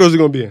careful. circles he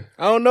gonna be in?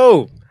 I don't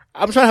know.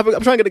 I'm trying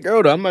to get a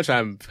girl though. I'm not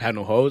trying to have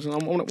no hoes. I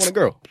want a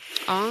girl.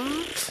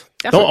 That's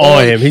Don't what awe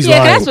boys- him. He's yeah,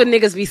 lying. that's what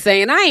niggas be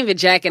saying. I ain't even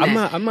jacking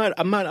that. I'm not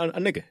a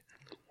nigga.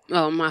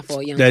 Oh, my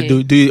fault, young That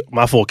king. dude,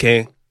 my fault,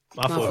 King.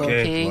 My fault, fault,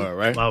 King. King. Word,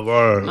 right? My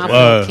word. My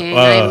fault, King.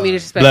 I didn't mean to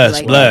disrespect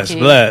you like that, King.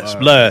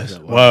 Bless.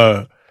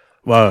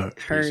 Word.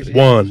 Heard you.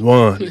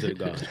 One.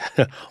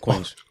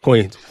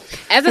 Queens.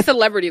 As a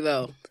celebrity,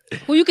 though,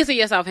 who you consider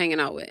yourself hanging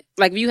out with?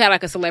 Like, if you had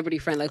like a celebrity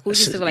friend, like who you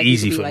This feel is like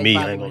easy you for could be, me.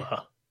 like, I ain't vibing gonna with?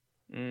 lie.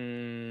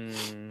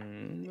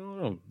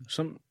 I don't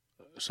know.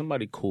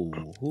 Somebody cool.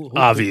 Who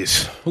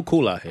Obvious. Who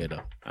cool out here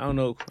though? I don't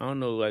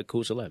know like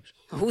cool celebs.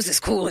 Who's as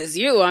cool as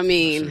you? I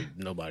mean,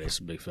 Nobody. It's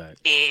a big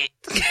fact.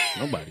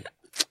 Nobody.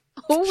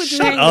 who would you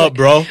Shut hang up, with?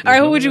 bro. All right,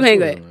 who would you hang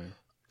with?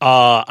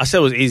 I said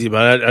it was easy,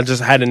 but I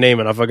just had a name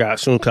and I forgot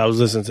soon because I was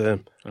listening to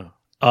him.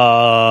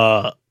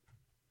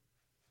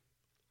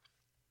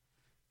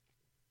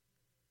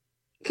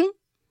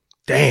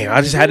 Damn,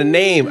 I just had a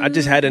name. I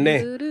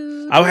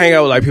would hang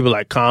out with like people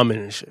like Common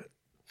and shit.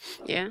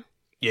 Yeah.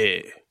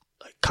 Yeah,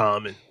 like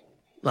Common.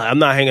 Like I'm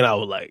not hanging out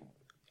with like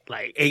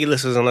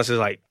A-listers unless it's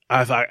like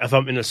if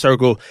I'm in a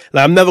circle.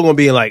 Like I'm never gonna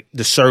be in like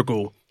the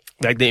circle,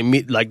 like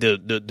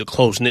the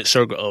close knit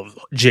circle of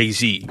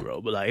Jay-Z,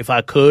 bro. But like if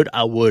I could,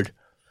 I would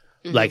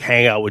like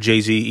hang out with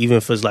Jay-Z, even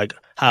if it's like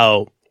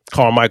how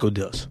Carmichael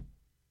does.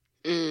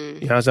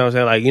 You know what I'm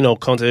saying? Like, you know,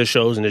 come to his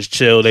shows and just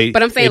chill.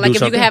 But I'm saying, like,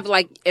 if you have,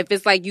 like, if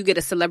it's like you get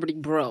a celebrity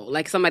bro,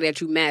 like somebody that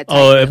you mad.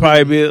 Oh, it'd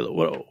probably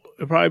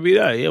be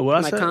that. Yeah, what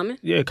I said. Like Common?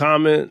 Yeah,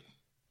 Common.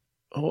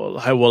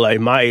 Well, like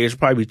my age,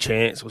 probably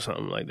Chance or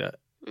something like that.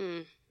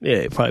 Yeah,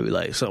 it'd probably be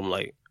like something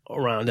like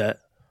around that.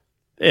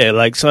 Yeah,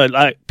 like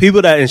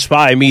people that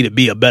inspire me to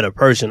be a better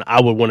person,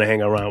 I would want to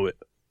hang around with.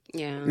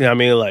 Yeah. You know what I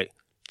mean? Like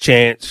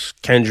Chance,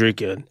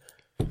 Kendrick, and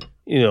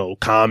you know,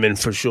 Common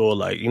for sure.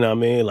 Like, you know what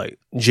I mean? Like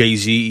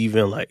Jay-Z,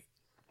 even like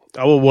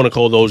I would want to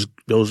call those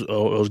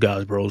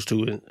guys bros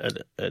too. At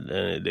the end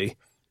of the day,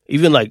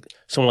 even like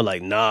someone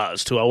like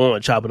Nas too. I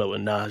want to chop it up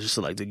with Nas just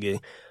to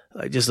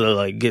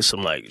get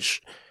some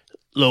like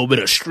little bit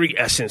of street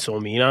essence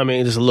on me. You know what I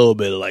mean? Just a little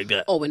bit of like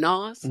that. Oh, with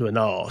Nas? With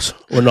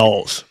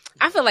Nas.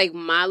 I feel like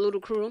my little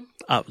crew.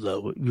 I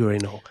love it. You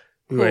already know.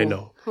 We already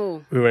know.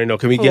 Who? We already know.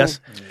 Can we guess?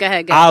 Go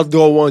ahead. I'll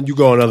go one. You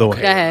go another one.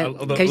 Go ahead.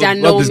 Because y'all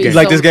know me. You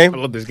like this game? I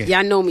love this game.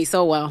 Y'all know me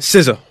so well.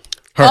 SZA.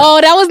 Her.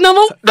 Oh, that was number.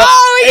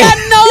 Oh,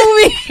 y'all know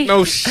me.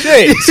 No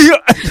shit.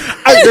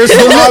 They're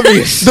so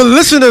obvious. The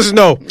listeners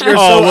know.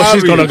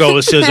 She's gonna go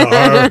with SZA.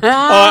 Her.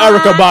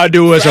 Erykah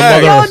Badu as a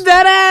mother. Yo,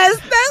 that ass.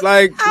 That's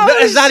like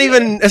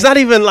it's not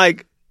even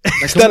like.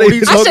 I should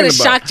have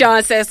shocked y'all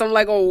and said some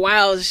like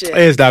wild shit.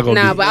 It's not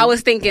gonna be. But I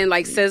was thinking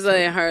like SZA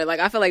and her. Like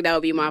I feel like that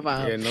would be my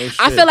vibe. Yeah, no shit.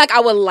 I feel like I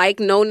would like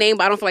No Name,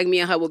 but I don't feel like me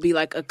and her would be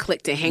like a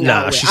clique to hang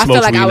out with. She I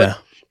feel like I would. Now.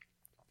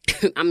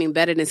 I mean,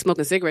 better than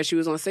smoking cigarettes. She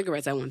was on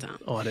cigarettes at one time.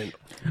 Oh, I didn't.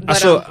 But, I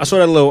saw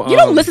that little. You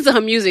don't listen to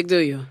her music, do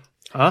you?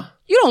 Huh?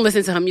 You don't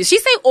listen to her music.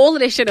 She say all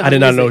of this shit. I did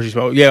not know she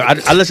smoked. Yeah, I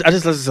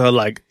just listen to her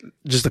like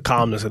just the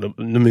calmness of the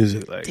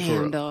music. Like,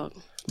 damn dog.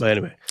 But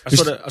anyway, I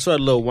saw that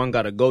little One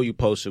Gotta Go you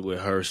posted with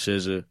her,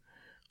 SZA.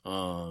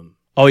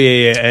 Oh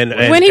yeah, and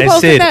when he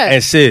posted Sid, that,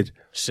 and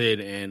Sid,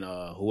 and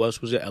who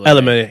else was it?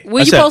 LMA.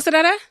 Where you posted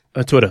that at?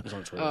 On Twitter.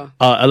 On Twitter.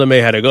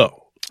 LMA had to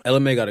go.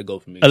 LMA got to go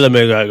for me.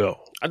 LMA got to go.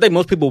 I think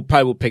most people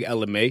probably would pick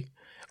LMA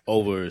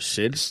over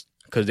Sid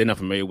because they're not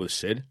familiar with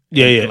Sid.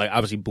 Yeah, yeah. Like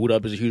obviously, Boot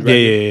Up is a huge record.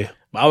 Yeah.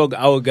 But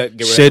I would get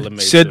rid of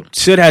LMA too.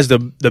 Sid has the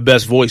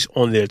best voice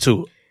on there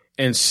too,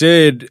 and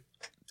Sid,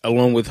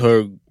 along with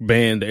her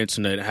band, The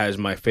Internet, has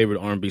my favorite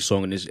R&B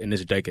song in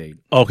this decade.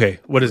 Okay,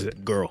 what is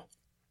it? Girl.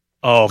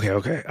 Oh,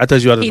 okay. I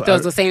thought you had. He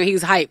thought the same. He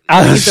was hype.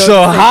 I was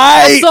so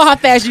hype. I saw how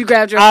fast you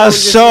grabbed your phone. I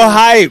was so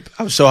hype.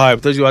 I was so hype.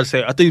 I thought you had to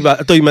say. I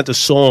thought you meant the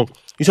song.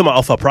 You talking about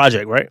off a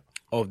project, right?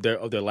 Of their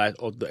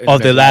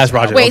last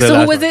project. Wait,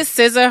 so who was it?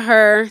 SZA,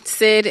 her,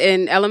 Sid,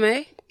 and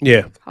LMA?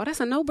 Yeah. Oh,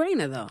 that's a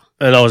no-brainer though.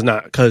 No, it's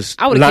not because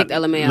I would have kicked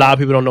LMA out. A lot of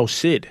people don't know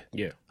Sid.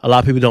 Yeah. A lot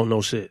of people don't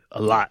know Sid.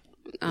 A lot.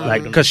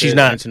 Like because she's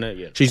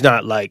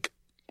not like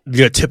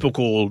your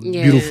typical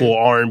beautiful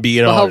R&B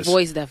and all. Her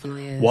voice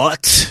definitely is.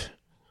 What?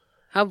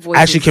 Her voice.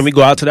 Actually, can we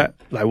go out to that?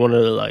 Like one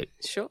of the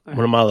one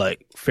of my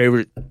like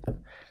favorite.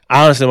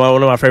 Honestly,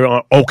 one of my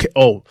favorite. Okay.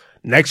 Oh,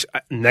 next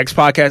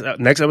podcast,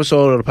 next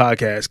episode of the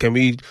podcast. Can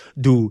we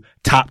do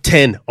top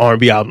 10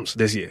 R&B albums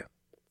this year?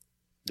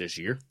 This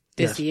year?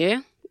 This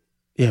year?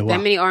 Yeah. Wow. That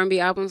many R&B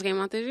albums came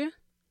out this year?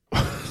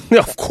 Yeah,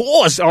 of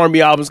course,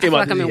 R&B albums came out.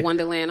 Like this I'm year. in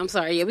Wonderland. I'm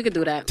sorry. Yeah, we could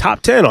do that.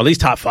 Top 10, or at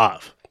least top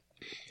 5.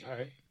 All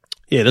right.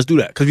 Yeah, let's do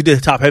that because we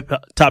did top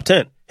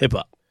 10 hip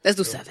hop. Let's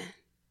do 7.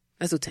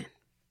 Let's do 10.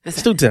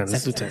 Let's do 10.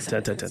 Let's do 10.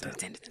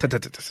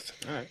 10.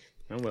 All right.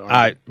 All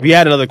right. We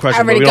had another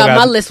question. I already got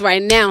my list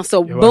right now.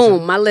 So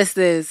boom, my list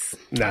is.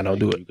 Nah, don't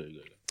do it.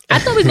 I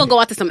thought we was gonna go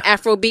out to some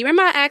Afrobeat.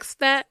 Remember I asked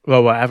that?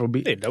 Well,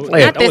 Afrobeat? Yeah,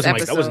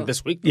 that wasn't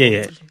this week.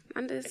 Yeah.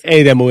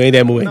 Ain't that movie.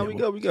 No, we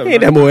go.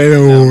 Ain't that movie.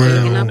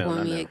 Ganging up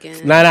on me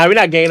again. Nah, we're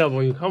not ganging up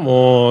on you. Come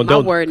on. My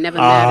word never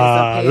matters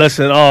up here.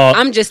 Listen,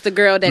 I'm just the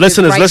girl that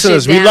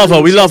listeners, we love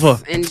her. We love her.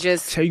 And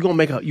just so you want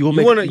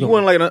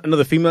like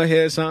another female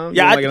here, son?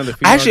 Yeah,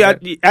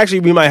 actually,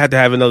 we might have to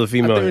have another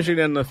female. I think we should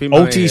have another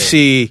female.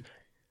 OTC.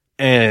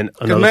 And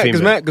another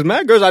female. Because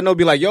mad girls I know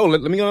be like, yo, let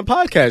me go on a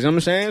podcast. You know what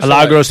I'm saying? A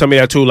lot of girls tell me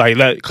that too, like,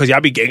 because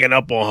y'all be ganging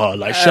up on her.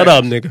 Like, shut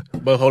up, nigga.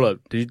 But hold up.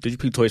 Did you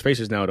peep Toy's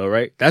faces now, though,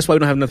 right? That's why we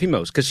don't have enough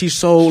females. Because she's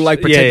so,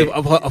 like, protective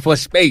of her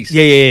space.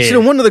 Yeah. She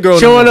don't want another girl.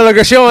 She don't want another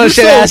girl. She don't want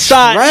that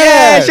spot.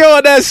 Yeah, she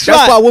want that spot.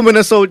 That's why women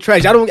are so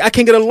trash. I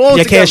can't get along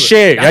together. You can't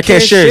share. I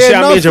can't share. See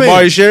how me and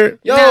Jabari share?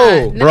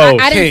 Yo, bro.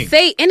 I didn't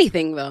say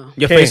anything, though.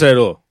 Your face at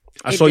all.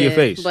 I saw your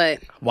face.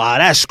 But wow,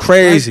 that's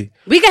crazy.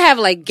 We could have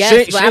like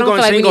guests, but I don't feel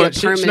like we need a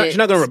permanent She's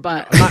not gonna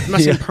spot. I'm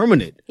not saying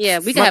permanent. Yeah,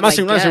 we could have like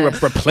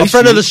guests. A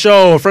friend of the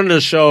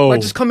show.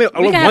 Just come in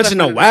once in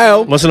a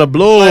while. Once in a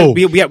blue.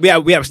 We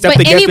have Steph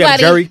the guest. We have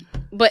Jerry.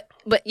 But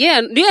But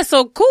yeah,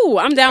 so cool.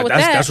 I'm down with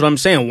that. That's what I'm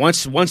saying.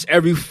 Once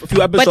every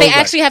few episodes. But they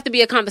actually have to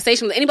be a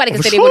conversation. Anybody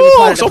can say they want to be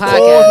part of the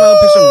podcast.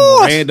 Not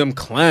some random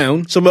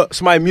clown.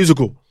 Somebody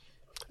musical.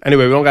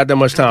 Anyway, we don't got that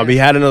much time. We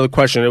had another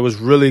question. It was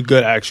really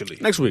good, actually.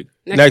 Next week.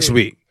 Next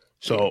week.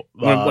 So,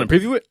 want to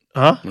preview it?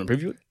 Huh? Want to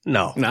preview it?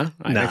 No. Nah.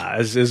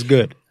 It's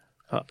good.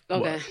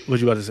 Okay. What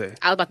you about to say?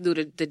 I was about to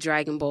do the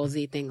Dragon Ball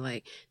Z thing,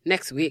 like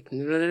next week.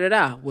 With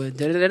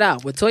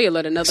Toya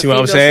let another. See what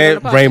I'm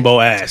saying?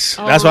 Rainbow ass.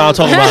 Oh. That's what I'm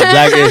talking about.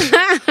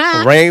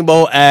 Blackish.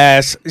 Rainbow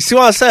ass. You see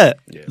what I said?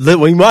 Yeah.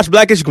 When you watch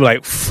Blackish, you can be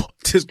like, fuck,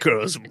 this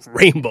girl's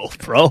rainbow,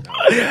 bro.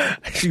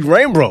 She's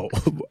rainbow.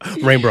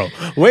 Rainbow.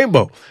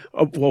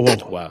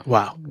 Whoa.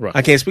 Wow. Rough.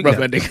 I can't speak rough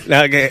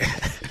now. Okay.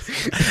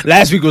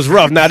 Last week was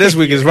rough. Now this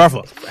week is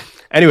rougher.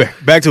 Anyway,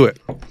 back to it.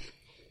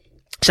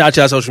 Shout out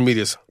to our social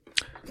medias.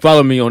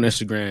 Follow me on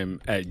Instagram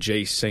at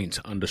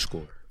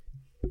jsaint_.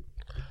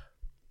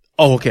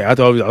 Oh, okay. I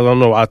don't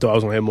know. I thought I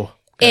was gonna hear more.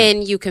 Okay.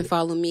 And you can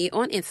follow me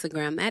on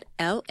Instagram at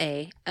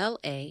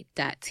LALA.TOYA.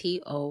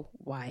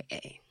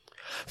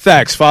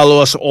 Facts.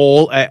 Follow us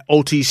all at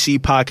OTC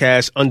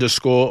Podcast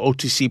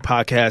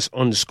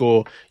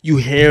 _. You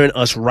hearing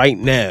us right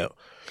now.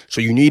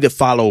 So you need to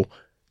follow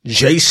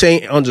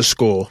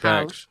jsaint_.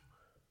 Facts.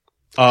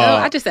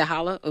 I just said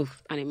holla.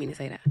 Oof, I didn't mean to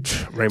say that.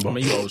 Rainbow. I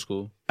mean, you old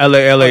school.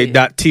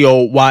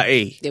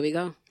 LALA.TOYA. There we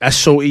go. That's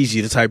so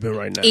easy to type in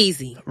right now.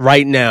 Easy.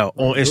 Right now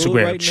on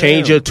Instagram. Right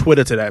Change now. your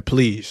Twitter to that,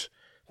 please.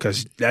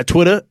 Because that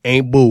Twitter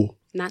ain't boo.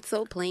 Not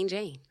so plain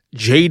Jane.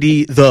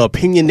 JD the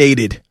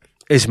Opinionated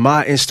is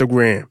my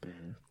Instagram.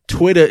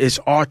 Twitter is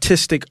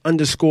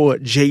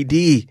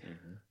artistic_JD.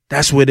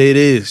 That's what it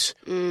is.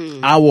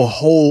 Our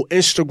whole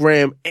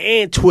Instagram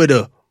and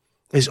Twitter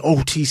is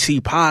OTC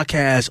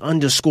Podcast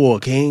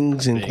 _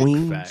 Kings and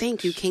Queens.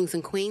 Thank you, Kings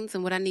and Queens.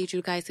 And what I need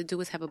you guys to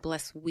do is have a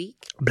blessed week.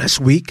 Blessed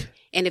week.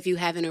 And if you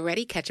haven't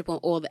already, catch up on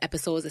all the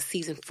episodes of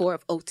season 4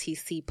 of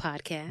OTC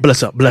Podcast.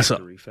 Bless up.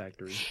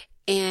 Factory.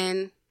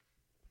 And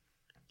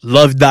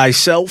love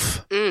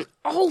thyself.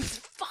 Oh,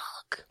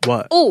 fuck.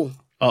 What? Oh.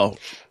 Oh.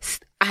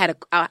 I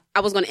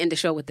was going to end the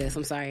show with this.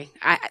 I'm sorry.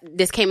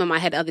 This came in my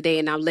head the other day,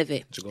 and I'll live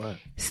it. So go ahead.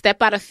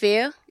 Step out of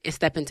fear and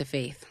step into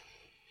faith.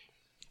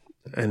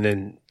 And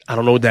then I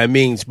don't know what that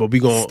means, but we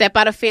going step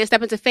out of fear and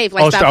step into faith.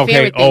 Like stop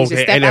fearing things.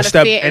 Just step out of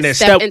fear and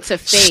step into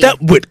faith.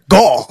 Step with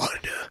God.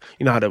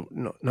 You know how to?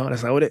 No,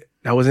 that's not what it.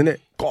 That wasn't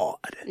it. God.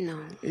 No.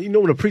 You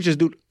know when the preachers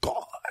do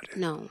God.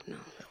 No.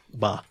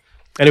 Bah.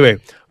 Anyway,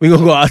 we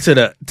gonna go out to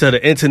the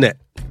internet,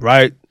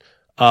 right?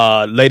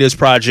 Latest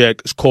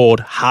project is called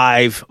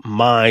Hive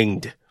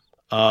Mind.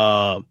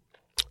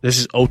 This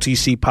is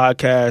OTC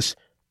Podcast,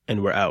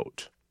 and we're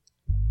out.